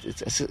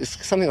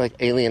 It's something like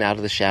Alien Out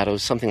of the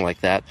Shadows, something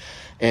like that,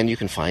 and you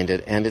can find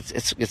it, and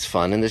it's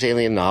fun. And there's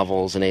Alien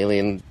novels and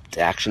Alien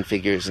action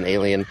figures and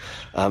Alien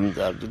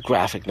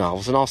graphic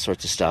novels and all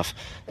sorts of stuff.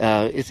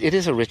 It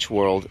is a rich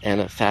world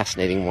and a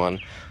fascinating one.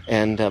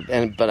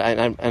 But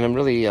I'm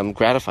really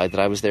gratified that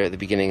I was there at the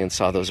beginning and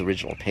saw those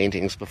original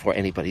paintings before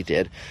anybody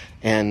did,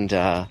 and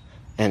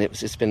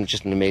it's been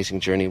just an amazing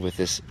journey with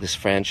this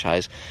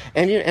franchise.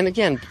 And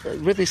again,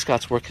 Ridley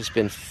Scott's work has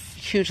been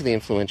hugely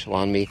influential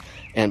on me,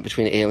 and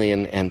between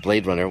Alien and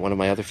Blade Runner, one of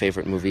my other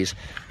favorite movies,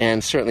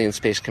 and certainly in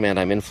Space Command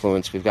I'm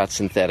influenced. We've got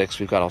synthetics,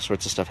 we've got all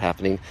sorts of stuff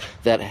happening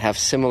that have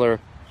similar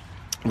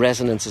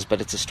resonances,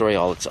 but it's a story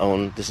all its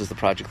own. This is the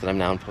project that I'm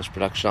now in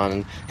post-production on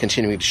and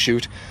continuing to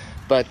shoot.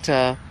 But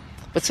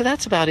so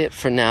that's about it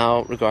for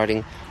now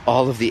regarding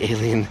all of the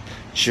Alien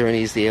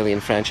journeys, the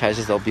Alien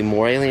franchises. There'll be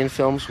more Alien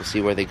films. We'll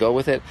see where they go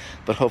with it,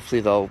 but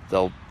hopefully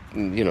they'll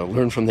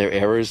learn from their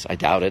errors. I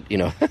doubt it,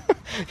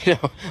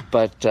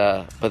 but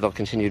they'll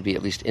continue to be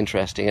at least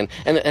interesting.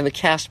 And the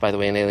cast, by the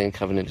way, in Alien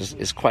Covenant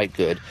is quite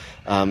good.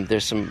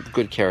 There's some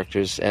good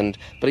characters,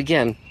 but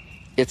again,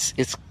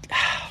 it's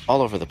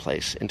all over the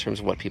place in terms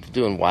of what people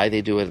do and why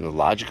they do it and the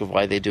logic of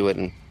why they do it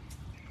and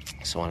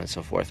so on and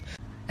so forth.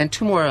 And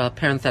two more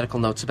parenthetical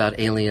notes about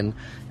Alien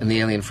and the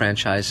Alien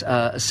franchise.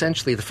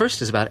 Essentially, the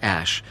first is about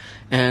Ash.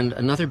 And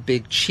another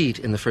big cheat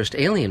in the first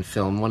Alien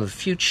film, one of the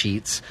few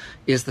cheats,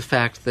 is the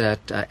fact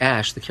that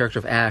Ash, the character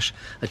of Ash,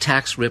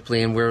 attacks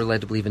Ripley, and we're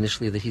led to believe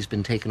initially that he's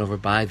been taken over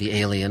by the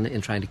alien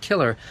in trying to kill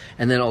her.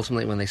 And then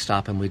ultimately, when they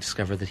stop him, we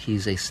discover that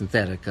he's a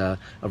synthetic, a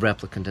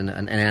replicant,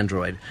 an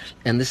android.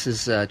 And this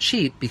is a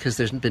cheat because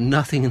there's been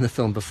nothing in the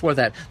film before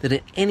that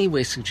in any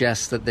way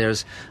suggests that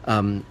there's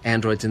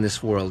androids in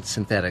this world,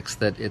 synthetics,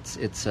 that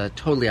it's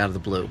totally out of the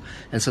blue.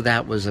 And so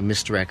that was a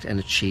misdirect and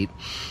a cheat.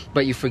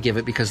 But you forgive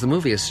it because the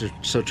movie is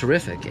so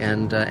terrific,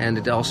 and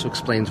it also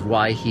explains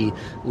why he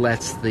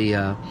lets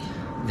the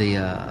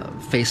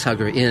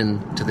facehugger in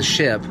to the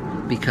ship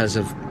because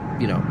of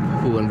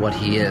who and what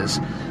he is.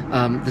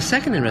 The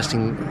second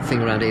interesting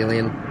thing around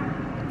Alien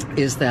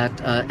is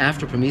that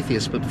after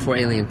Prometheus, but before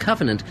Alien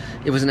Covenant,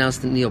 it was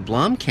announced that Neil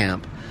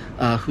Blomkamp,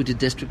 who did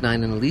District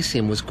 9 and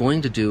Elysium, was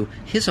going to do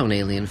his own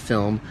Alien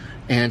film,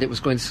 and it was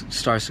going to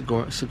star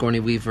Sigourney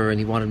Weaver, and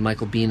he wanted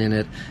Michael Biehn in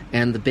it.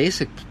 And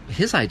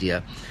his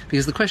idea,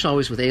 because the question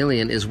always with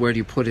Alien is where do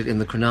you put it in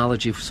the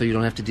chronology so you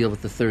don't have to deal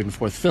with the third and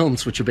fourth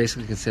films, which are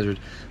basically considered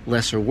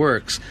lesser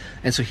works.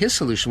 And so his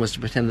solution was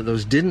to pretend that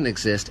those didn't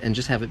exist and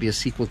just have it be a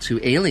sequel to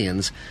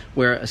Aliens,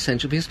 where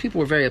essentially, because people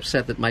were very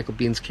upset that Michael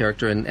Biehn's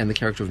character and the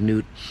character of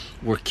Newt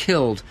were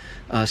killed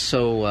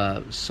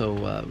so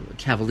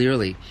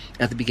cavalierly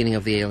at the beginning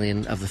of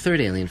the third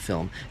Alien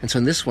film. And so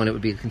in this one, it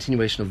would be a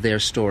continuation of their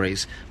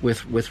stories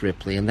with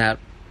Ripley, and that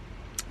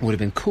would have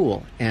been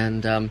cool.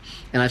 And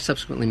I've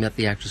subsequently met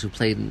the actress who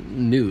played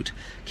Newt,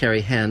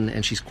 Carrie Henn,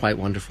 and she's quite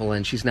wonderful.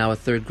 And she's now a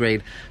third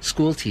grade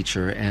school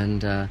teacher,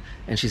 and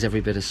she's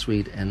every bit as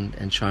sweet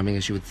and charming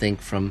as you would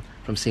think from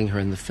seeing her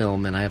in the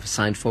film. And I have a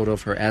signed photo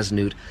of her as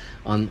Newt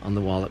on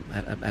the wall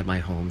at my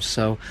home.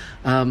 So,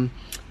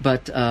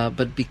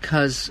 but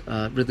because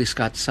Ridley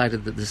Scott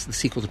decided that the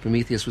sequel to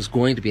Prometheus was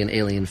going to be an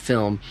Alien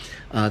film,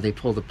 they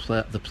pulled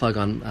the plug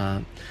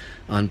on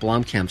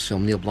Blomkamp's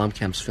film, Neil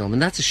Blomkamp's film,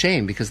 and that's a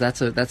shame because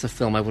that's a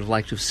film I would have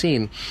liked to have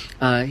seen.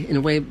 In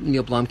a way,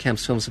 Neil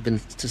Blomkamp's films have been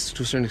to a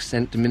certain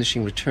extent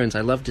diminishing returns.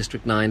 I love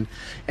District 9,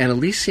 and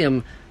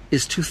Elysium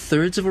is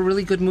 2/3 of a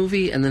really good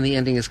movie, and then the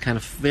ending is kind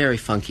of very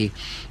funky.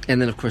 And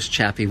then, of course,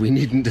 Chappie, we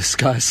needn't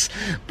discuss.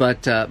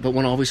 But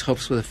one always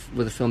hopes with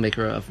a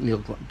filmmaker of Neil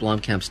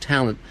Blomkamp's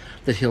talent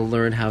that he'll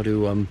learn how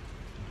to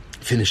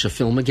finish a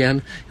film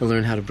again. He'll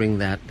learn how to bring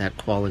that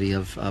quality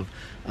of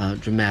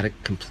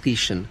dramatic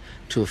completion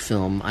to a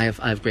film. I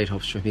have great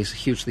hopes for him. He's a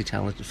hugely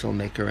talented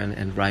filmmaker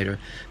and writer.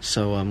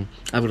 So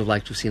I would have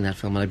liked to have seen that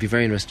film, and I'd be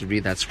very interested to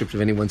read that script.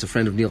 If anyone's a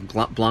friend of Neil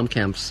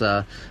Blomkamp's,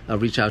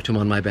 reach out to him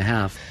on my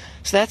behalf.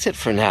 So that's it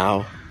for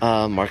now.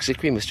 Mark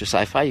Zicree, Mr.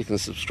 Sci-Fi. You can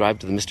subscribe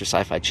to the Mr.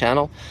 Sci-Fi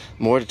channel.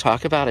 More to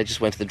talk about. I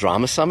just went to the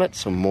Drama Summit,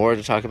 so more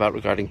to talk about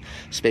regarding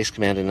Space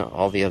Command and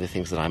all the other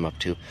things that I'm up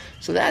to.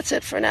 So that's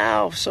it for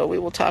now. So we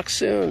will talk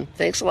soon.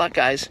 Thanks a lot,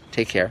 guys.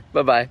 Take care.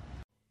 Bye-bye.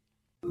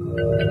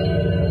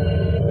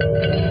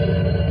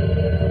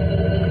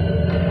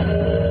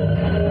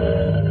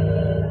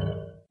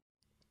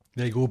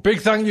 There you go.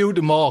 Big thank you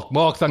to Mark.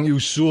 Mark, thank you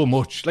so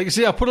much. Like I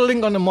say, I put a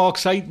link on the Mark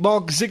site,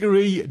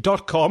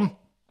 markzickery.com.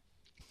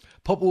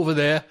 Pop over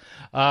there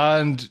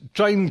and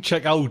try and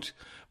check out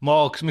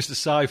Mark's Mr.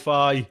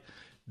 Sci-Fi,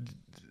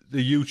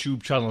 the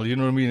YouTube channel. You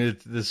know what I mean?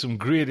 There's some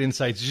great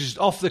insights. It's just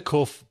off the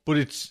cuff, but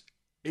it's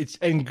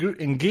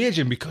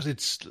engaging because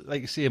it's,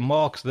 like I say,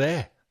 Mark's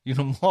there. You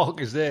know,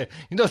 Mark is there.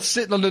 You're not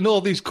sitting on the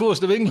northeast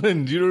coast of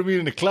England, you know what I mean,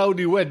 in a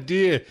cloudy, wet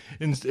day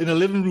in a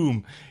living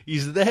room.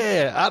 He's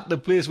there at the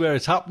place where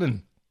it's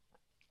happening.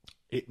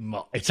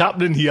 It's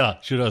happening here,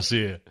 should I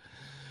say.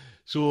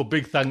 So, a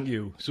big thank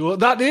you. So,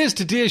 that is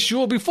today's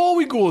show. Before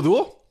we go,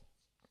 though,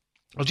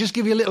 I'll just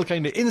give you a little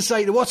kind of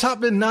insight to what's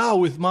happening now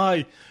with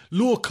my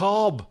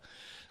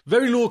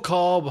very low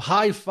carb,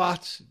 high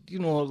fat,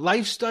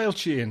 lifestyle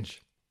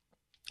change.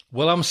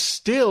 Well, I'm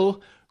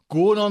still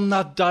going on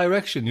that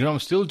direction. I'm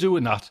still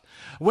doing that.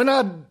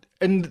 I've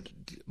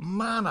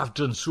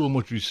done so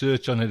much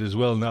research on it as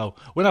well now.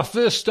 When I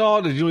first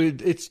started,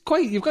 it's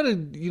quite, you've got to,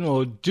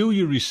 do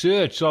your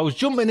research. So I was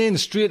jumping in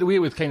straight away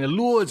with kind of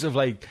loads of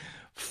like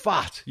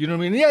fat. You know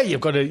what I mean? Yeah,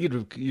 you've got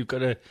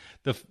to,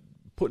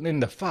 putting in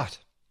the fat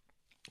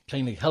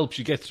kind of helps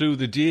you get through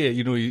the day.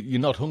 You're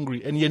not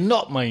hungry, and you're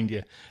not, mind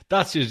you.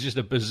 That's just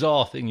a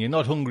bizarre thing. You're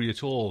not hungry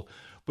at all.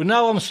 But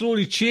now I'm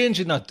slowly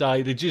changing that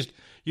diet. It just,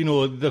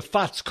 the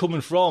fat's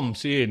coming from,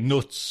 say,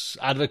 nuts,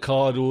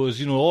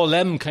 avocados, all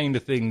them kind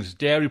of things,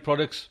 dairy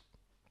products,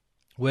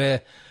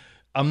 where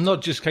I'm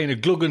not just kind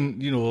of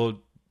glugging,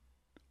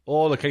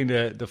 all the kind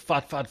of the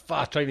fat,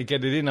 trying to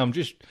get it in.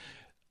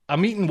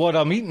 I'm eating what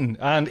I'm eating,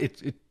 and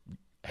it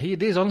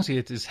is, honestly,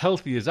 it's as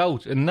healthy as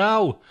out. And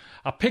now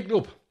I picked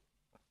up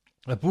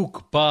a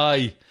book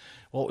by,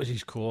 what was he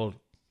called?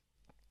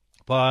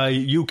 By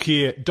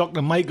UK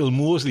Dr. Michael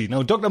Mosley.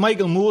 Now, Dr.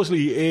 Michael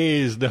Mosley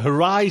is the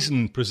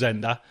Horizon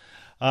presenter,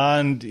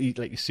 and he,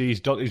 like you see,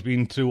 he's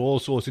been through all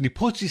sorts, and he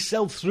puts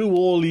himself through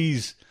all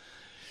these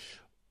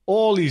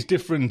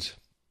different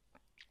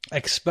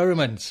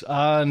experiments,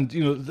 and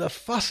they're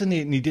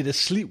fascinating. He did a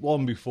sleep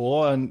one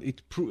before, and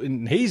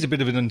he's a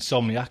bit of an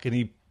insomniac,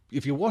 and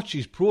if you watch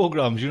his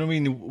programs,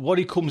 what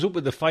he comes up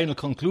with, the final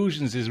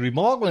conclusions, is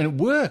remarkable, and it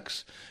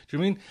works. Do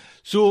you know what I mean?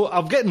 So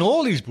I'm getting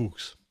all these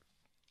books.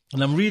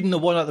 And I'm reading the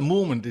one at the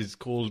moment. It's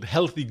called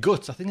Healthy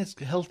Guts. I think it's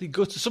Healthy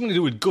Guts. It's something to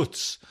do with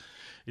guts.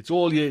 It's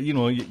all your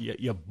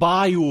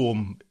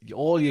biome,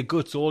 all your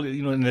guts,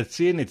 and it's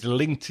saying it's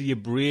linked to your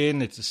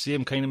brain. It's the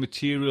same kind of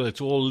material.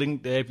 It's all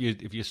linked there.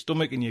 If your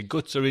stomach and your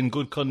guts are in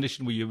good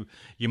condition with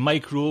your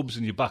microbes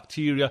and your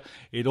bacteria,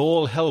 it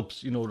all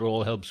helps. It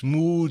all helps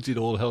moods. It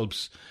all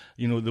helps,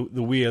 the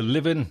way of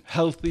living,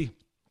 healthy,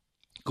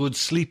 good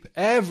sleep.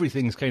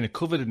 Everything's kind of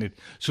covered in it.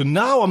 So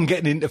now I'm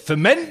getting into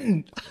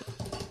fermenting.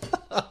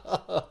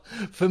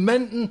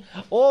 Fermenting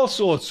all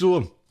sorts.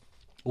 So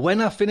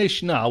when I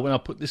finish now, when I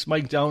put this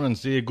mic down and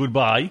say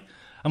goodbye,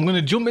 I'm going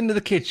to jump into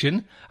the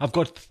kitchen. I've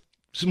got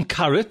some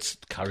carrots.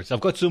 I've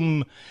got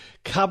some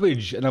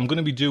cabbage, and I'm going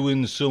to be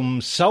doing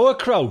some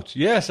sauerkraut.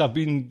 Yes,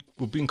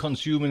 we've been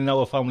consuming in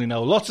our family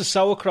now lots of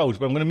sauerkraut,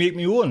 but I'm going to make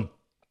my own.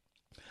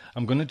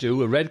 I'm going to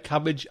do a red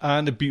cabbage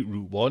and a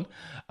beetroot one,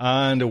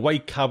 and a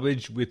white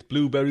cabbage with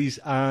blueberries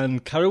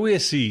and caraway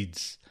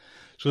seeds.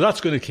 So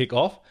that's going to kick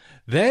off.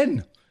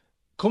 Then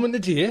coming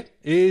today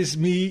is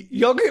me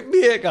yogurt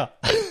maker.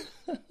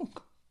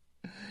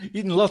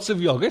 Eating lots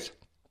of yogurt.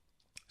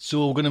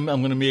 So I'm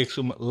gonna make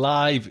some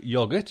live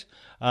yogurt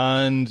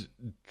and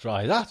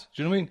try that.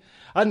 Do you know what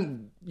I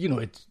mean?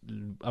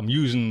 And I'm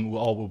using,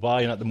 or we're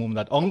buying at the moment,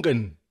 that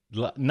Onken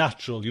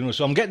natural.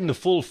 So I'm getting the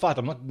full fat.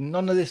 I'm not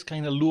none of this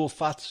kind of low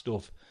fat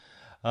stuff.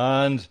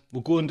 And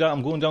I'm going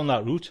down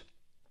that route.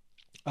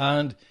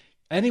 And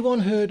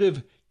anyone heard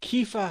of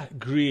kefir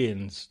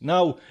grains?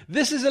 Now,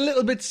 this is a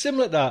little bit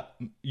similar to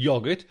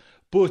yogurt,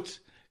 but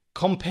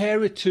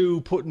compare it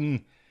to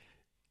putting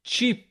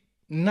cheap,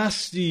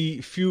 nasty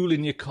fuel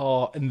in your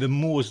car and the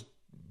most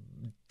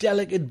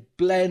delicate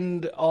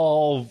blend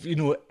of,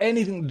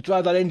 anything to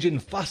drive that engine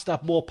faster,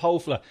 more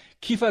powerful.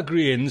 Kefir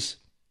grains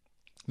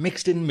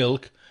mixed in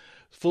milk,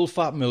 full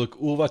fat milk,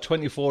 over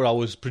 24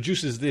 hours,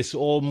 produces this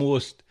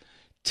almost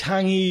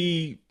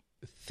tangy,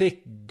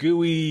 thick,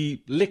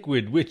 gooey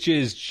liquid, which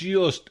is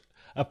just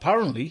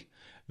apparently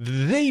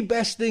the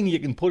best thing you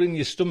can put in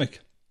your stomach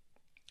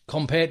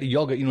compared to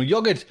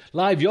yogurt.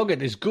 Live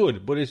yogurt is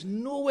good, but it's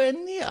nowhere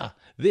near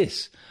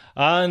this.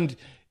 And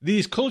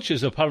these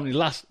cultures apparently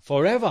last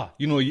forever.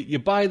 You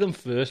buy them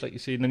first, like you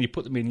say, and then you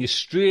put them in. You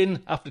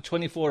strain after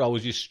 24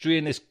 hours, you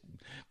strain this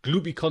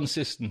gloopy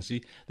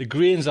consistency. The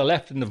grains are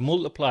left and they've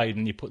multiplied,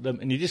 and you put them,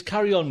 and you just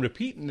carry on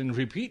repeating and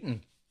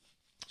repeating.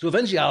 So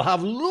eventually I'll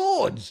have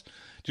loads.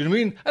 Do you know what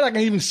I mean? And I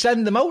can even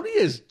send them out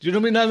here. Do you know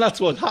what I mean? And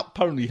that's what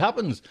apparently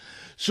happens.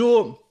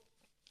 So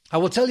I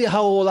will tell you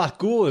how all that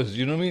goes.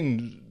 You know what I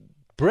mean?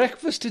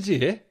 Breakfast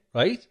today,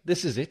 right?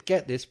 This is it.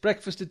 Get this.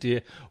 Breakfast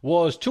today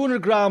was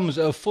 200 grams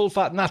of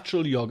full-fat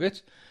natural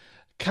yogurt,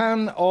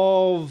 can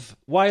of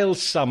wild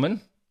salmon.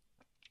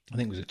 I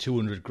think it was a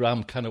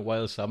 200-gram can of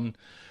wild salmon.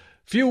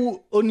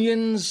 Few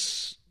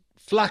onions,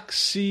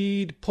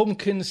 flaxseed,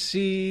 pumpkin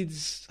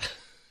seeds,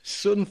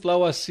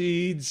 sunflower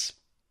seeds.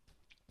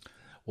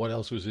 What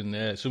else was in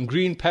there? Some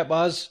green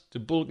peppers to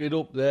bulk it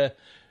up there.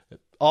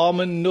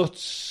 Almond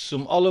nuts,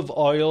 some olive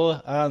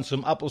oil, and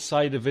some apple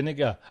cider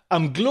vinegar.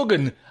 I'm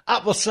glugging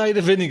apple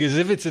cider vinegar as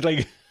if it's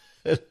like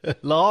a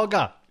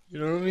lager. You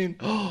know what I mean?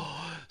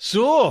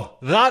 So,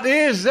 that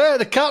is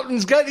the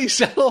Captain's Getty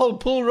set all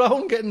pulled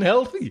round getting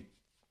healthy.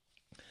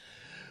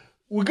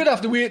 We're going to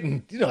have to wait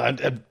and,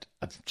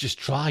 I'm just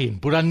trying.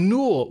 But I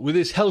know with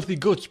this Healthy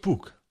Guts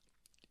book,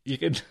 you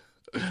can,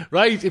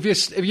 right, if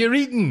you're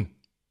eating,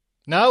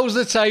 now's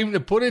the time to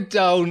put it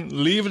down,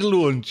 leave it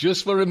alone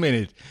just for a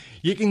minute.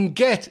 You can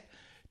get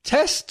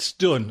tests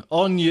done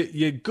on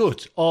your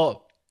gut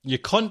or your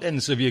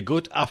contents of your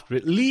gut after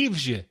it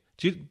leaves you.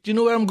 Do you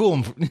know where I'm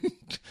going? Do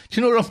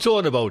you know what I'm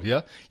talking about,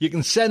 yeah? You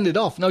can send it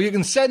off. Now, you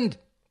can send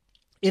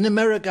in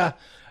America,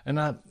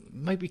 and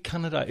might be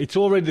Canada.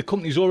 The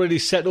company's already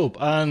set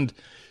up, and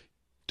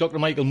Dr.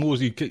 Michael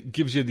Mosley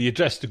gives you the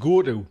address to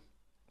go to.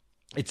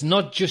 It's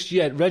not just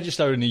yet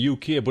registered in the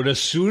UK, but as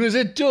soon as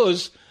it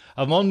does,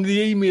 I'm on the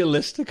email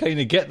list to kind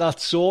of get that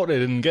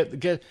sorted and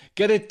get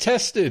it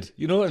tested,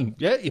 and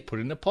you put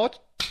it in a pot,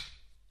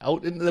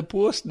 out into the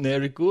post, and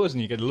there it goes,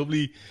 and you get a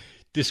lovely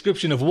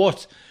description of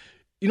what,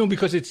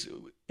 because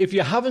if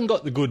you haven't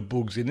got the good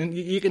bugs in,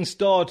 you can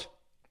start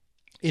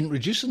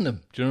introducing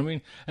them. Do you know what I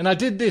mean? And I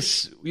did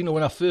this,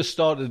 when I first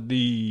started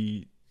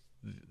the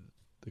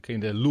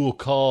kind of low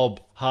carb,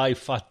 high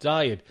fat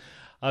diet.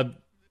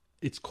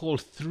 It's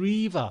called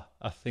Thriva,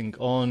 I think,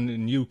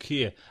 in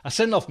UK. I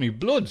sent off my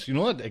bloods,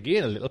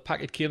 again, a little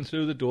packet came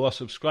through the door, I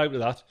subscribed to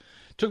that,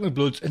 took my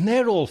bloods, and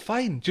they're all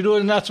fine. Do you know,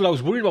 and that's what I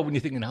was worried about when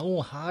you're thinking,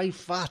 high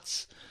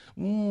fats,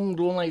 don't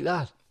like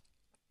that.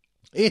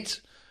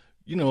 It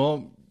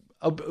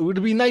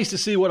would be nice to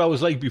see what I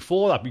was like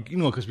before that,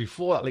 because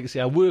before that, like I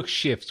say, I work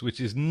shifts, which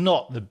is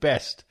not the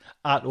best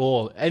at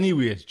all.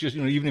 Anyway, it's just,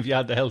 even if you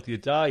had the healthier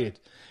diet,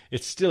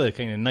 it's still a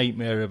kind of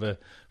nightmare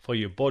for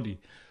your body.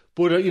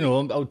 But, I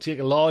would take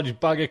a large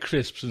bag of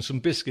crisps and some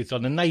biscuits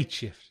on a night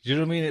shift. Do you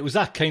know what I mean? It was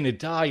that kind of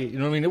diet, you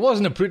know what I mean? It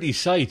wasn't a pretty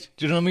sight,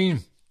 do you know what I mean?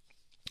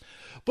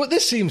 But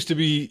this seems to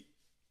be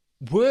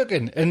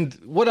working. And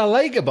what I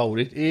like about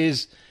it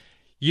is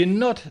you're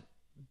not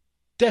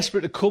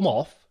desperate to come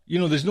off.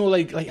 There's no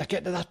like I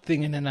get to that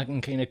thing and then I can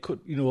kind of cut,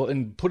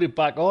 and put it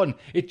back on.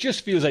 It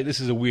just feels like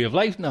this is a way of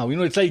life now.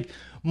 It's like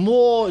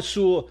more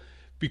so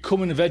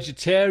becoming a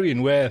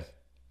vegetarian where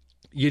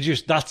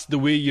that's the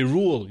way you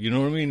roll. You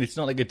know what I mean? It's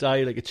not like a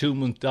diet, like a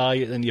 2-month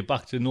diet, and then you're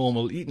back to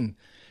normal eating.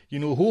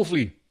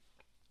 Hopefully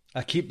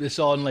I keep this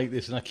on like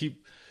this and I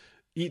keep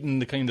eating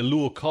the kind of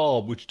low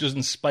carb, which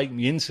doesn't spike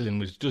me insulin,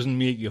 which doesn't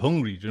make you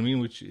hungry. Do you know what I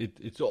mean? Which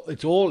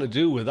it's all to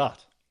do with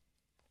that.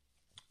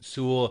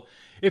 So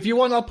if you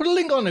want, I'll put a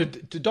link on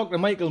it to Dr.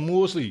 Michael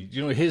Mosley,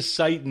 his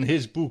site and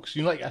his books.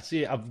 Like I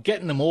say, I'm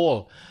getting them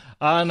all.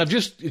 And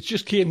it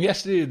just came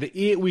yesterday,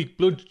 the 8-week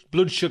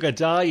blood sugar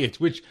diet,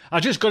 which I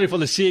just got it for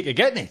the sake of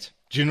getting it.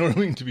 Do you know what I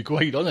mean? To be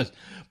quite honest.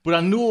 But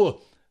I know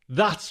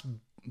that's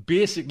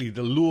basically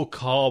the low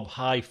carb,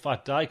 high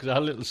fat diet, because I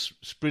had a little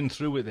sprint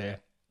through it there.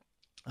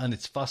 And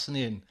it's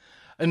fascinating.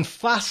 And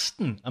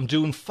fasting, I'm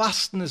doing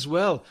fasting as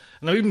well.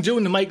 And I'm even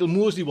doing the Michael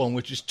Mosley one,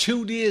 which is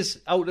 2 days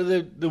out of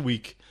the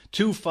week.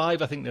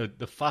 2-5, I think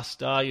the fast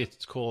diet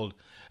it's called.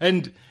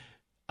 And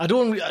I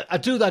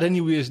do that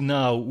anyways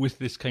now with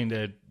this kind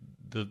of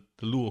the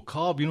low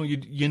carb.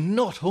 You're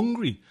not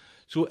hungry.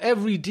 So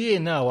every day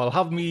now I'll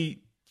have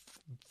me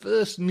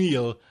first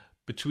meal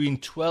between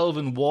 12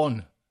 and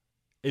 1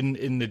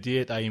 in the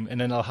daytime,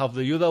 and then I'll have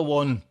the other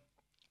one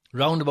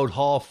round about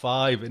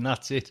 5:30, and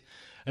that's it.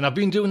 And I've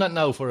been doing that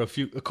now for a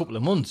couple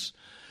of months.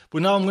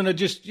 But now I'm going to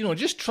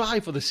just try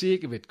for the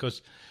sake of it,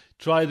 because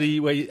try the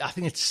way, I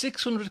think it's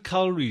 600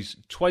 calories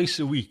twice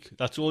a week.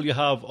 That's all you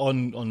have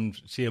on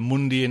say, a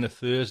Monday and a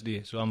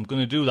Thursday. So I'm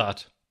going to do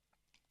that.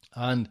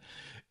 And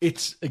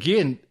it's,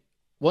 again,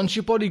 once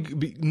your body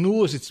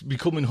knows it's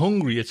becoming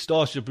hungry, it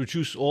starts to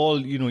produce all,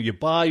 your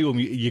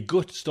biome, your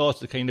gut starts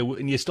to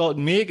and you start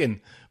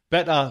making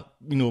better,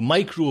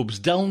 microbes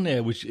down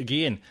there, which,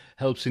 again,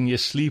 helps in your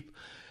sleep.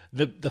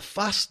 The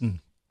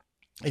fasting,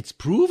 it's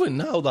proven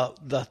now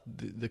that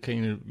the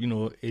kind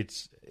of,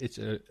 it's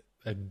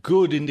a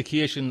good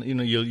indication,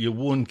 you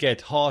won't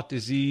get heart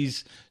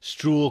disease,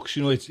 strokes,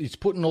 it's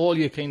putting all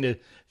your kind of,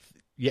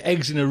 your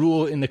eggs in a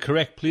row in the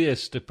correct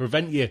place to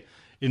prevent you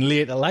in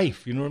later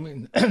life, you know what I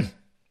mean?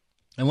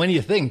 And when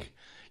you think,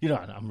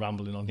 I'm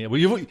rambling on here, but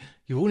you've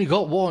only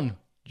got one,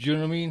 do you know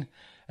what I mean?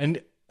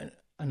 And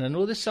I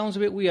know this sounds a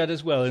bit weird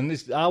as well, and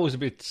I was a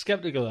bit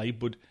sceptical,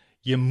 but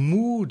your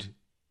mood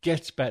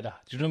gets better,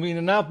 do you know what I mean?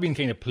 And I've been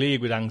kind of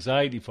plagued with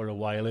anxiety for a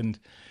while, and,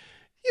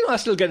 I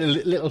still get a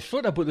little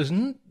flutter, but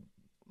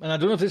and I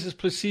don't know if this is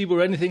placebo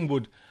or anything,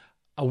 but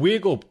I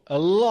wake up a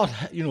lot,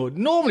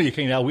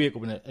 normally I wake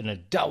up in a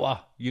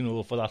dour,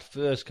 for that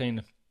first kind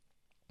of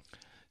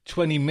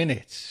 20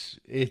 minutes,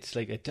 it's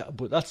like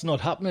but that's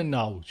not happening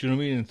now, do you know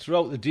what I mean? And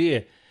throughout the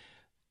day,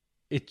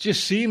 it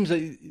just seems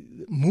like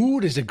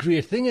mood is a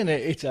great thing, and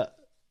it's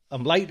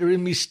I'm lighter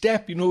in my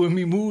step, in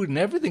my mood and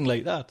everything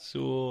like that.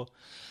 So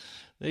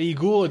there you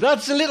go.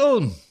 That's a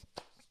little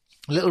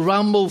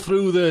ramble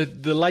through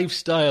the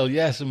lifestyle.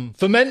 Yes, I'm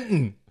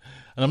fermenting.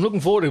 And I'm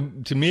looking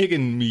forward to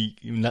making me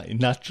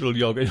natural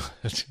yogurt.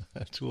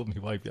 I told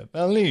my wife that.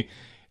 Melanie,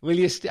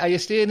 are you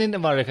staying in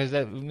tomorrow? Because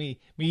me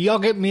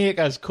yogurt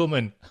maker's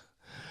coming.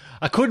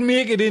 I could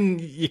make it in,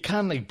 you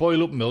can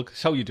boil up milk.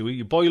 That's how you do it.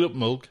 You boil up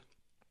milk,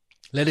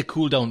 let it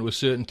cool down to a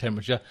certain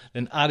temperature,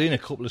 then add in a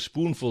couple of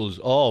spoonfuls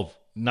of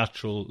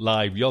natural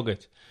live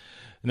yogurt.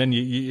 And then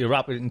you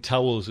wrap it in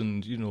towels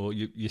and,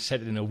 you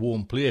set it in a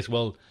warm place.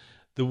 Well,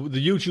 the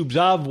YouTubes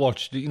I've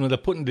watched, they're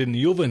putting it in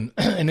the oven.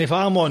 And if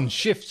I'm on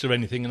shifts or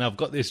anything and I've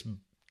got this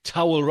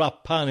towel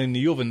wrap pan in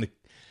the oven,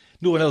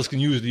 no one else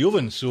can use the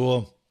oven.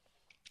 So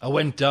I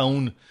went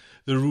down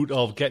the route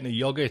of getting a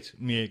yogurt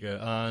maker,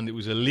 and it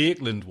was a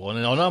Lakeland one.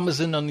 And on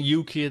Amazon on the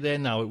UK there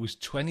now, it was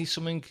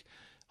 20-something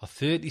or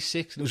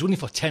 36. And it was only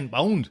for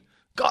 £10.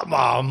 Come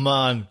on,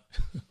 man.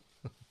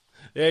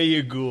 There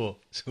you go.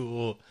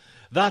 So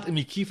that and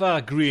my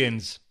kefir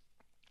grains,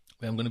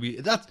 where I'm going to be...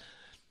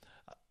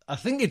 I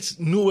think it's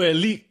nowhere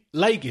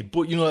like it,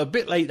 but, a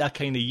bit like that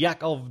kind of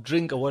Yakov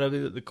drink or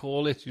whatever they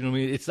call it. You know what I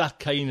mean? It's that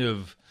kind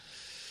of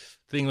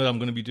thing that I'm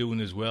going to be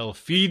doing as well.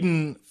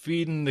 Feeding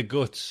the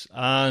guts.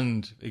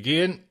 And,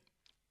 again,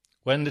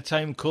 when the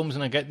time comes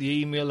and I get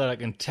the email that I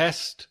can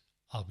test,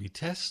 I'll be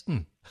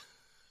testing.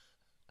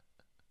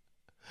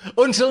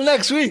 Until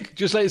next week,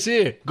 just like I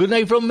say, good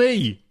night from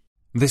me.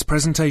 This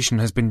presentation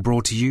has been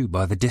brought to you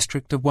by the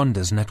District of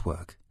Wonders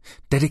Network,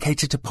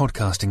 dedicated to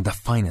podcasting the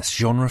finest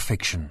genre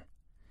fiction.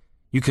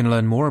 You can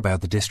learn more about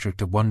the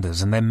District of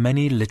Wonders and their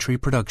many literary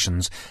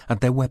productions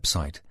at their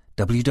website,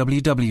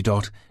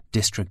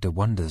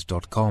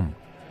 www.districtofwonders.com.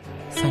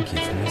 Thank you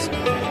for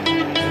listening.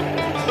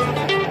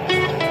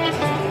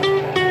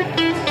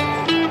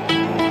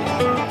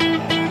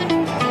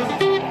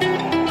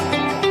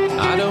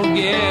 I don't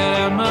get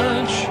out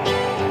much.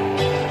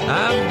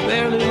 I've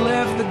barely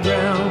left the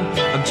ground.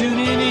 I'm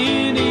tuning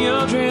into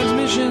your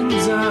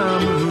transmissions.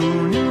 I'm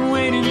marooned and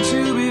waiting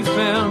to be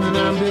found. And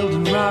I'm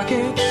building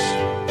rockets,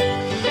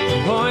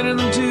 pointing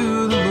them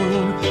to the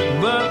moon.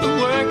 But the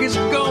work is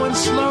going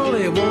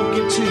slowly. It won't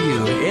get to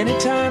you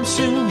anytime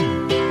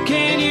soon.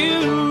 Can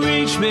you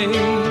reach me?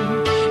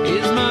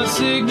 Is my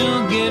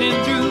signal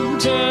getting through?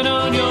 Turn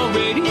on your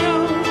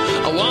radio.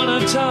 I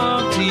want to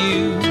talk to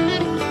you.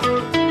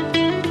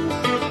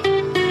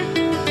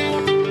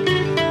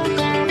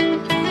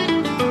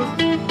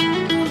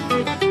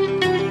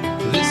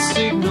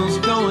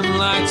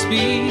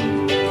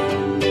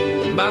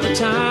 By the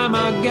time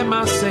I get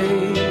my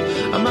say,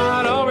 I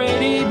might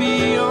already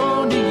be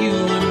on to you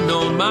and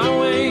on my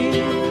way.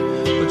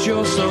 But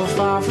you're so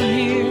far from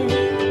here,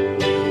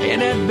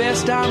 and at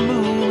best I'm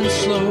moving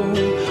slow.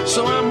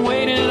 So I'm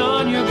waiting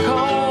on your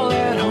call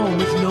at home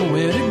with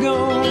nowhere to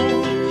go.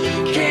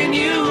 Can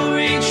you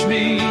reach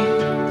me?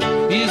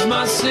 Is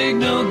my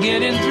signal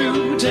getting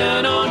through?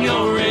 Turn on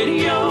your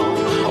radio.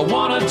 I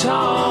wanna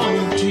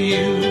talk to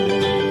you.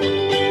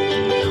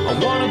 I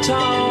wanna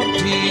talk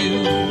to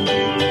you.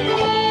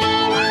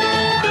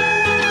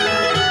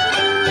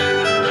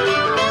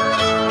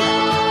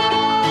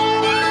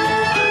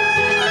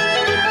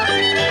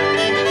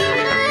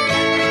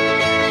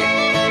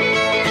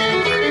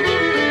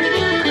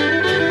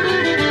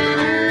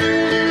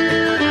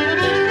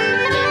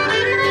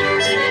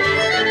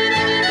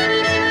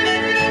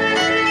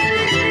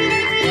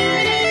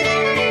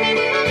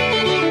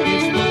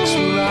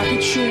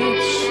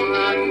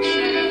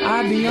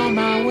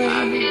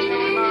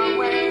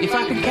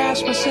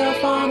 Cast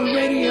myself on a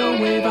radio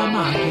wave, I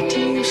might get to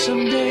you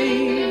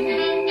someday.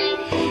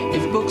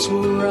 If books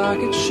were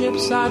rocket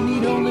ships, I'd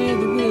need only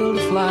the will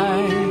to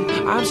fly.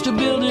 I'm still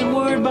building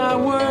word by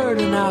word,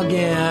 and I'll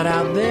get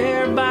out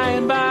there by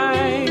and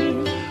by.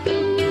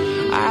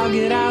 I'll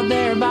get out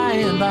there by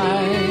and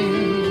by.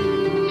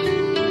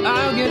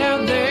 I'll get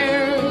out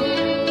there.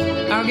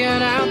 I'll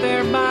get out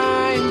there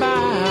by and by.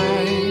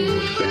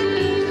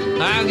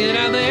 I'll get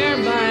out there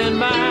by and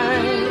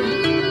by.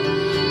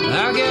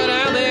 I'll get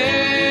out there.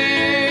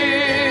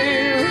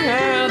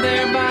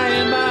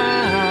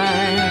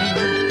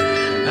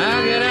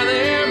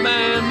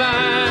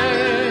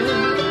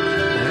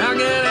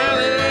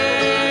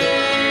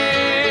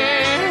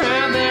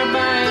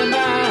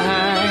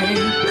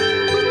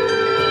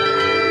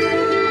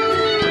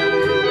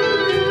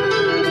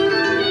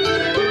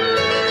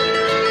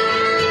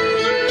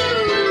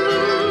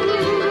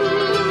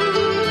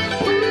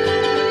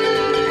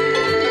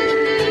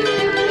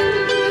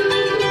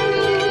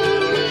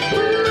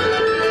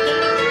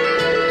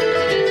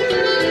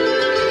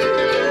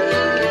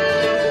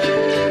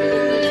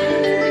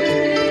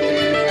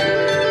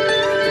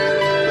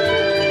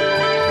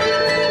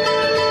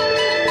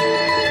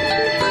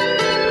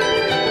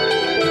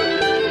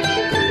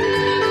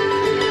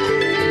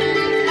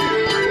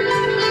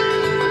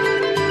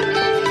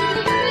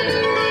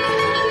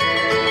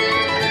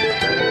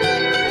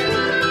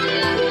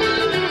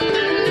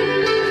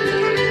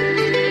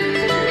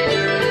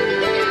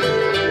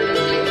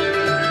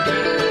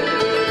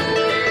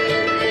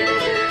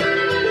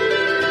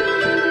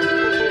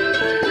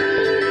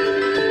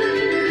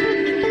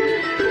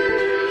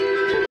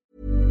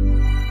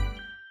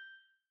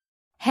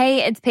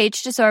 Hey, it's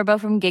Paige DeSorbo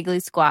from Giggly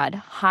Squad.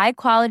 High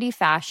quality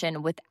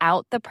fashion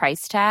without the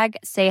price tag.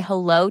 Say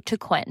hello to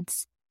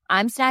Quince.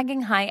 I'm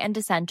snagging high-end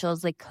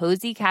essentials like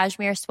cozy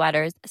cashmere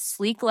sweaters,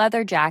 sleek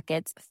leather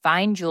jackets,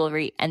 fine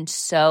jewelry, and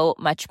so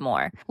much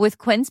more. With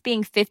Quince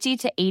being 50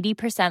 to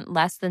 80%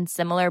 less than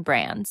similar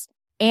brands.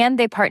 And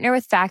they partner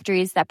with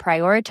factories that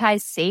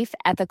prioritize safe,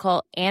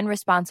 ethical, and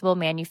responsible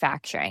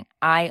manufacturing.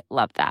 I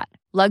love that.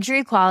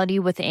 Luxury quality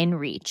within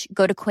reach.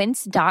 Go to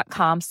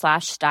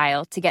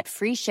quince.com/style to get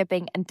free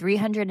shipping and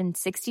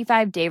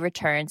 365-day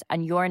returns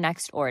on your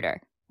next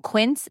order.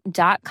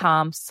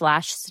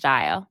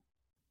 Quince.com/style.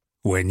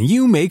 When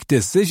you make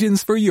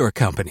decisions for your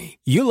company,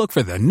 you look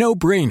for the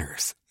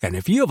no-brainers. And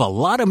if you have a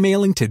lot of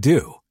mailing to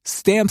do,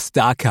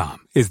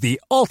 Stamps.com is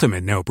the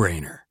ultimate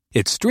no-brainer.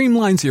 It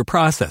streamlines your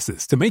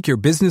processes to make your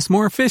business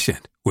more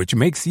efficient, which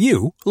makes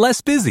you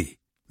less busy.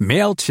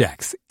 Mail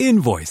checks,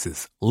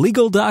 invoices,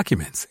 legal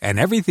documents, and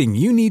everything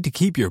you need to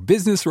keep your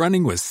business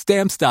running with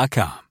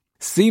Stamps.com.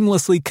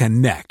 Seamlessly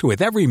connect with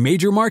every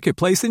major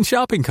marketplace and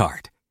shopping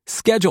cart.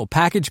 Schedule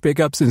package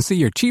pickups and see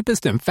your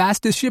cheapest and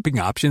fastest shipping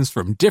options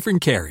from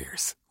different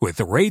carriers, with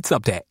rates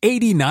up to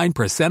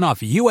 89% off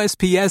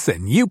USPS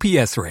and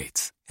UPS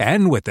rates.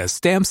 And with the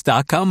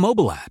Stamps.com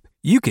mobile app,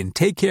 you can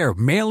take care of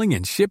mailing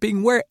and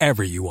shipping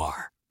wherever you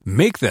are.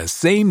 Make the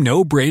same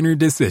no-brainer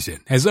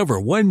decision as over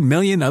 1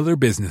 million other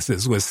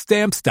businesses with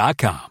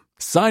Stamps.com.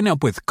 Sign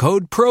up with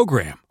code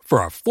PROGRAM for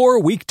a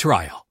 4-week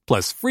trial,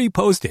 plus free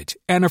postage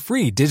and a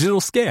free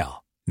digital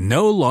scale.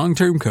 No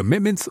long-term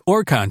commitments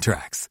or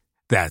contracts.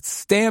 That's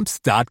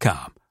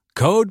Stamps.com.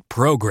 Code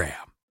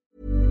PROGRAM.